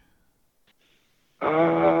notchback?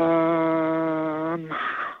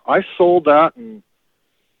 I sold that in,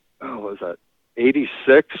 what was that,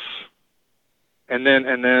 86, and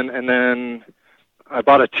then I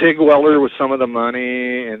bought a TIG welder with some of the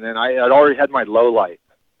money, and then I'd already had my low light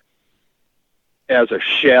as a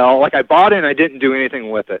shell. Like, I bought it and I didn't do anything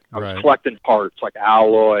with it. I was collecting parts like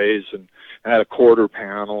alloys, and I had a quarter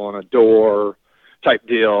panel and a door type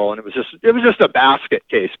deal, and it was just a basket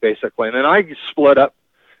case basically. And then I split up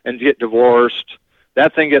and get divorced.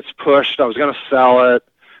 That thing gets pushed. I was going to sell it,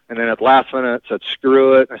 and then at the last minute said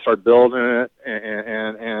screw it. I started building it,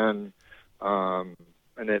 and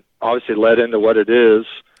it obviously led into what it is.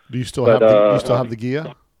 Do you still have the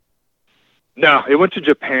Ghia? No, it went to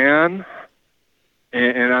Japan,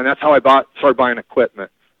 and that's how I started buying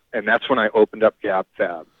equipment, and that's when I opened up Gab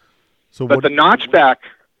Fab. But the notchback,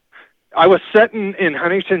 I was sitting in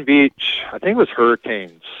Huntington Beach. I think it was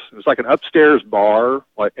Hurricanes. It was like an upstairs bar,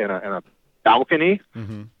 like in a balcony,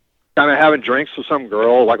 kind of having drinks with some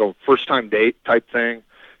girl, like a first time date type thing,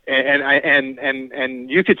 and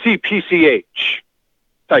you could see PCH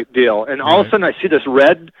type deal, and all of a sudden I see this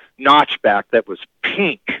red notchback that was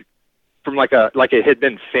pink from like it had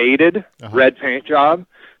been faded, red paint job,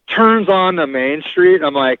 turns on the main street.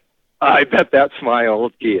 I'm like, I bet that's my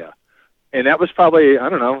old Ghia. And that was probably, I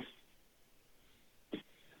don't know,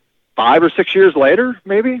 5 or 6 years later,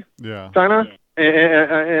 maybe. Yeah. Kind of.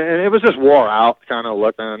 And it was just wore out kind of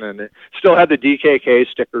looking, and it still had the DKK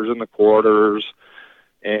stickers in the quarters,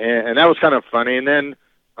 and that was kind of funny. And then,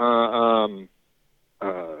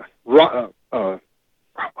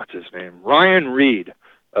 what's his name? Ryan Reed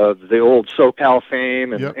of the old SoCal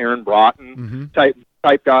fame and Aaron Broughton type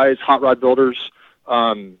guys, hot rod builders.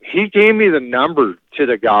 He gave me the number to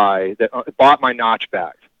the guy that bought my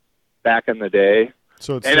notchback back in the day.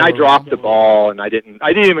 And I dropped the ball, and I didn't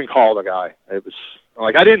even call the guy. It was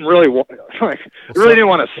like I didn't really didn't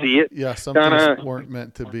want to see it. Yeah, some things weren't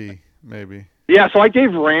meant to be, maybe. Yeah, so I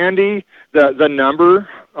gave Randy the number.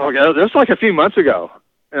 Oh, yeah, this was like a few months ago,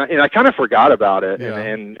 and I kind of forgot about it. Yeah.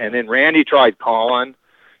 And then Randy tried calling,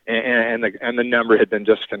 and the number had been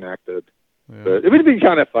disconnected. Yeah. But it would be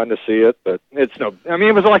kind of fun to see it, but it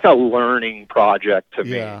was like a learning project to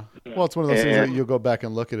me. Yeah. Well, it's one of those things that you'll go back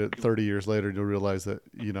and look at it 30 years later, and you'll realize that,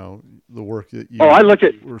 the work that you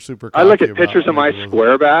were super I look at pictures of my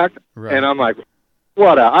squareback, and I'm like,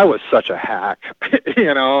 I was such a hack,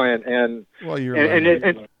 and well, you're and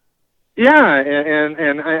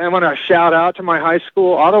I want to shout out to my high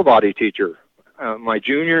school auto body teacher. My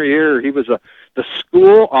junior year, he was the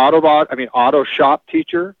school auto shop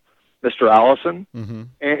teacher, Mr. Allison,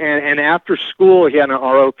 and after school he had an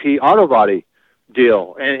ROP auto body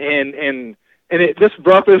deal, and it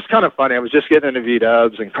was kind of funny. I was just getting into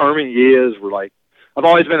V-dubs, and Carmen Ghias were like, I've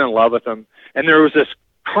always been in love with them, and there was this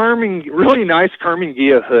really nice Carmen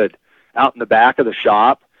Ghia hood out in the back of the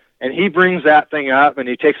shop, and he brings that thing up, and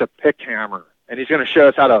he takes a pick hammer, and he's going to show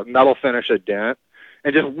us how to metal finish a dent,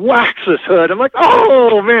 and just whacks this hood. I'm like,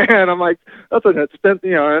 oh man! I'm like, that's an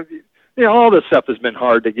expensive, all this stuff has been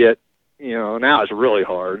hard to get. Now it's really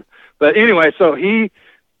hard. But anyway, so he,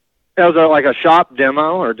 as a shop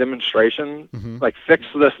demo or demonstration, fixed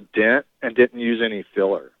this dent and didn't use any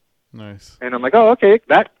filler. Nice. And I'm like, oh, okay,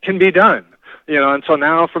 that can be done. And so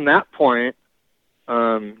now from that point,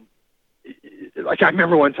 I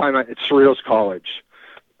remember one time at Cerritos College,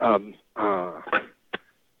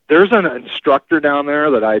 there's an instructor down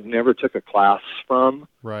there that I'd never took a class from.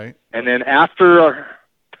 Right. And then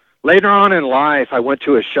later on in life, I went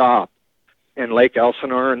to a shop in Lake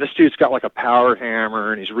Elsinore, and this dude's got like a power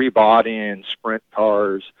hammer, and he's rebodying sprint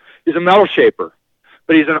cars. He's a metal shaper,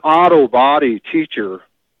 but he's an auto body teacher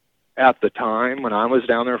at the time when I was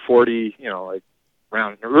down there, 40,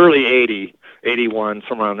 around early 80, 81,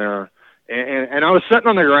 somewhere around there. And I was sitting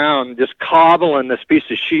on the ground just cobbling this piece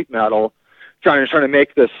of sheet metal, trying to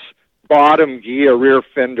make this bottom Ghia rear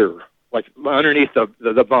fender, like underneath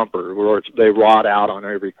the bumper where they rot out on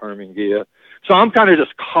every Carmen Ghia. So I'm kind of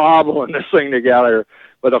just cobbling this thing together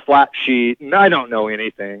with a flat sheet, and I don't know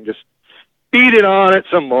anything. Just beat it on it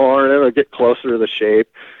some more, and it'll get closer to the shape.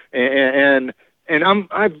 And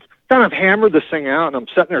I've kind of hammered this thing out, and I'm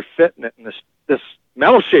sitting there fitting it, and this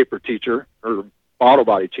metal shaper teacher, or auto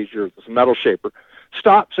body teacher, this metal shaper,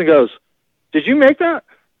 stops and goes, "Did you make that?"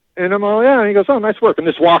 And I'm all, "Yeah." And he goes, "Oh, nice work," and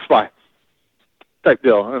just walks by, type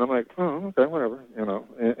deal. And I'm like, "Oh, okay, whatever," you know.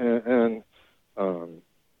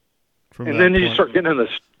 And then you start getting into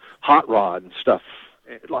this hot rod and stuff.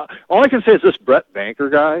 All I can say is this Brett Banker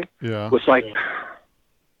guy was like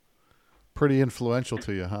pretty influential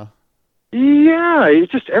to you, huh? Yeah, it's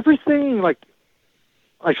just everything like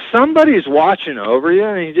somebody's watching over you,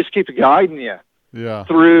 and he just keeps guiding you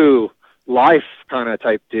through life, kind of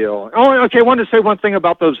type deal. Oh, okay. I wanted to say one thing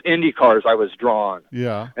about those Indy cars I was drawing.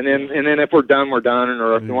 Yeah. And then if we're done, we're done,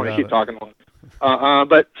 or if you want to keep talking.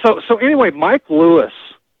 But so anyway, Mike Lewis,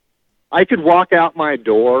 I could walk out my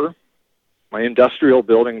door, my industrial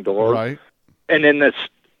building door, right, and then this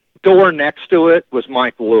door next to it was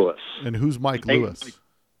Mike Lewis. And who's Mike Lewis?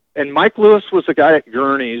 And Mike Lewis was the guy at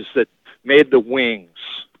Gurney's that made the wings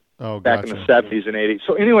back in the 70s and 80s.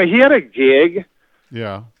 So anyway, he had a gig.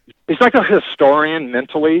 Yeah. He's like a historian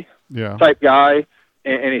mentally type guy,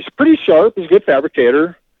 and he's pretty sharp. He's a good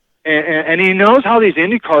fabricator, and he knows how these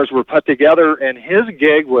Indy cars were put together, and his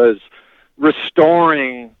gig was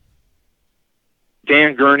restoring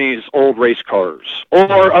Dan Gurney's old race cars,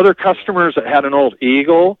 or other customers that had an old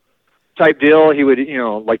Eagle type deal. He would,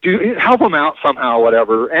 help them out somehow,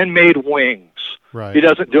 whatever, and made wings. Right. He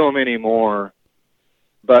doesn't do them anymore.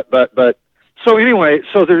 But so anyway,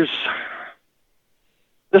 so there's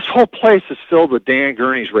this whole place is filled with Dan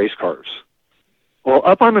Gurney's race cars. Well,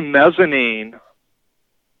 up on the mezzanine,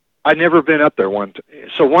 I'd never been up there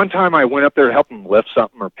so one time I went up there to help him lift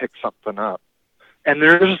something or pick something up, and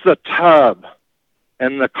there's the tub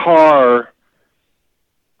and the car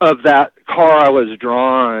of that car I was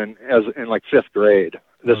drawing as in like 5th grade,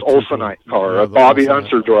 this Olsenite car that Bobby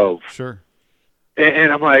Unser drove. Sure.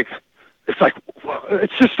 And I'm like,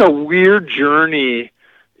 it's just a weird journey,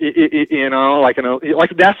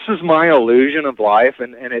 like that's just my illusion of life,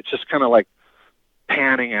 and it's just kind of like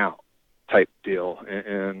panning out type deal.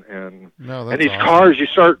 And these cars,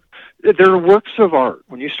 they're works of art.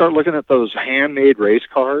 When you start looking at those handmade race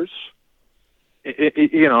cars,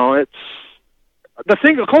 it's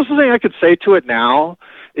the closest thing I could say to it now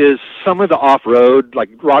is some of the off-road, like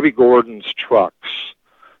Robbie Gordon's trucks.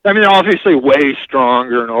 I mean, they're obviously way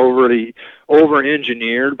stronger and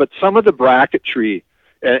over-engineered, but some of the bracketry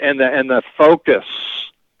and the focus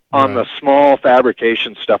on the small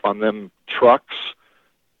fabrication stuff on them trucks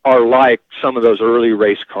are like some of those early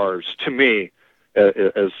race cars to me,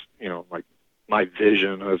 as like my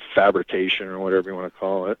vision of fabrication or whatever you want to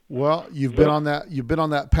call it. Well, you've been on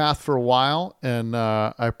that path for a while, and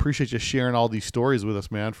I appreciate you sharing all these stories with us,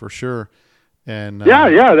 man, for sure. And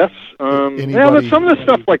that's but some of the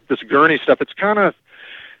stuff like this Gurney stuff, it's kind of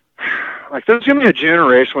like there's going to be a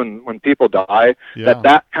generation when people die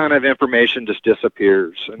that kind of information just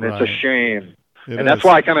disappears, and it's a shame. That's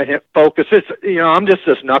why I kind of focus. It's I'm just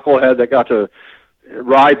this knucklehead that got to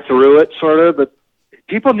ride through it, sort of, but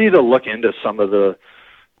people need to look into some of the.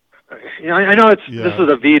 I know this is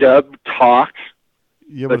a V-dub talk.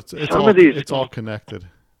 Yeah, but it's all connected.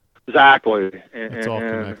 Exactly. It's all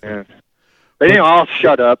connected. But I'll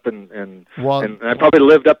shut up and I probably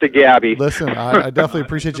lived up to Gabby. Listen, I definitely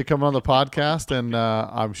appreciate you coming on the podcast, and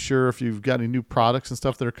I'm sure if you've got any new products and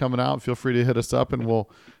stuff that are coming out, feel free to hit us up, and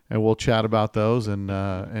we'll chat about those and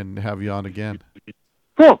have you on again.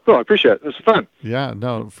 Cool. I appreciate it. It was fun. Yeah,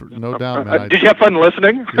 no doubt, man. Did you have fun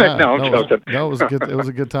listening? Yeah, no, I'm joking. No, it was good. It was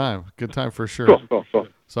a good time. Good time for sure. Cool.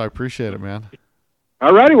 So I appreciate it, man.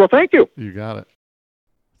 All righty. Well, thank you. You got it.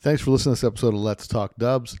 Thanks for listening to this episode of Let's Talk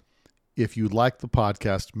Dubs. If you like the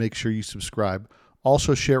podcast, make sure you subscribe.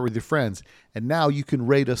 Also share it with your friends. And now you can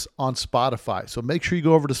rate us on Spotify. So make sure you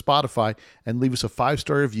go over to Spotify and leave us a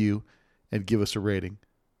 5-star review and give us a rating.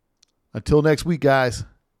 Until next week, guys.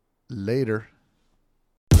 Later.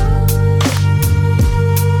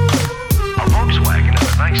 Volkswagen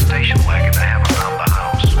is a nice station wagon to have around the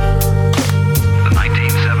house. The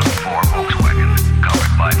 1974 Volkswagen,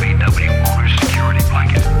 covered by VW Motors security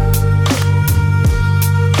blanket.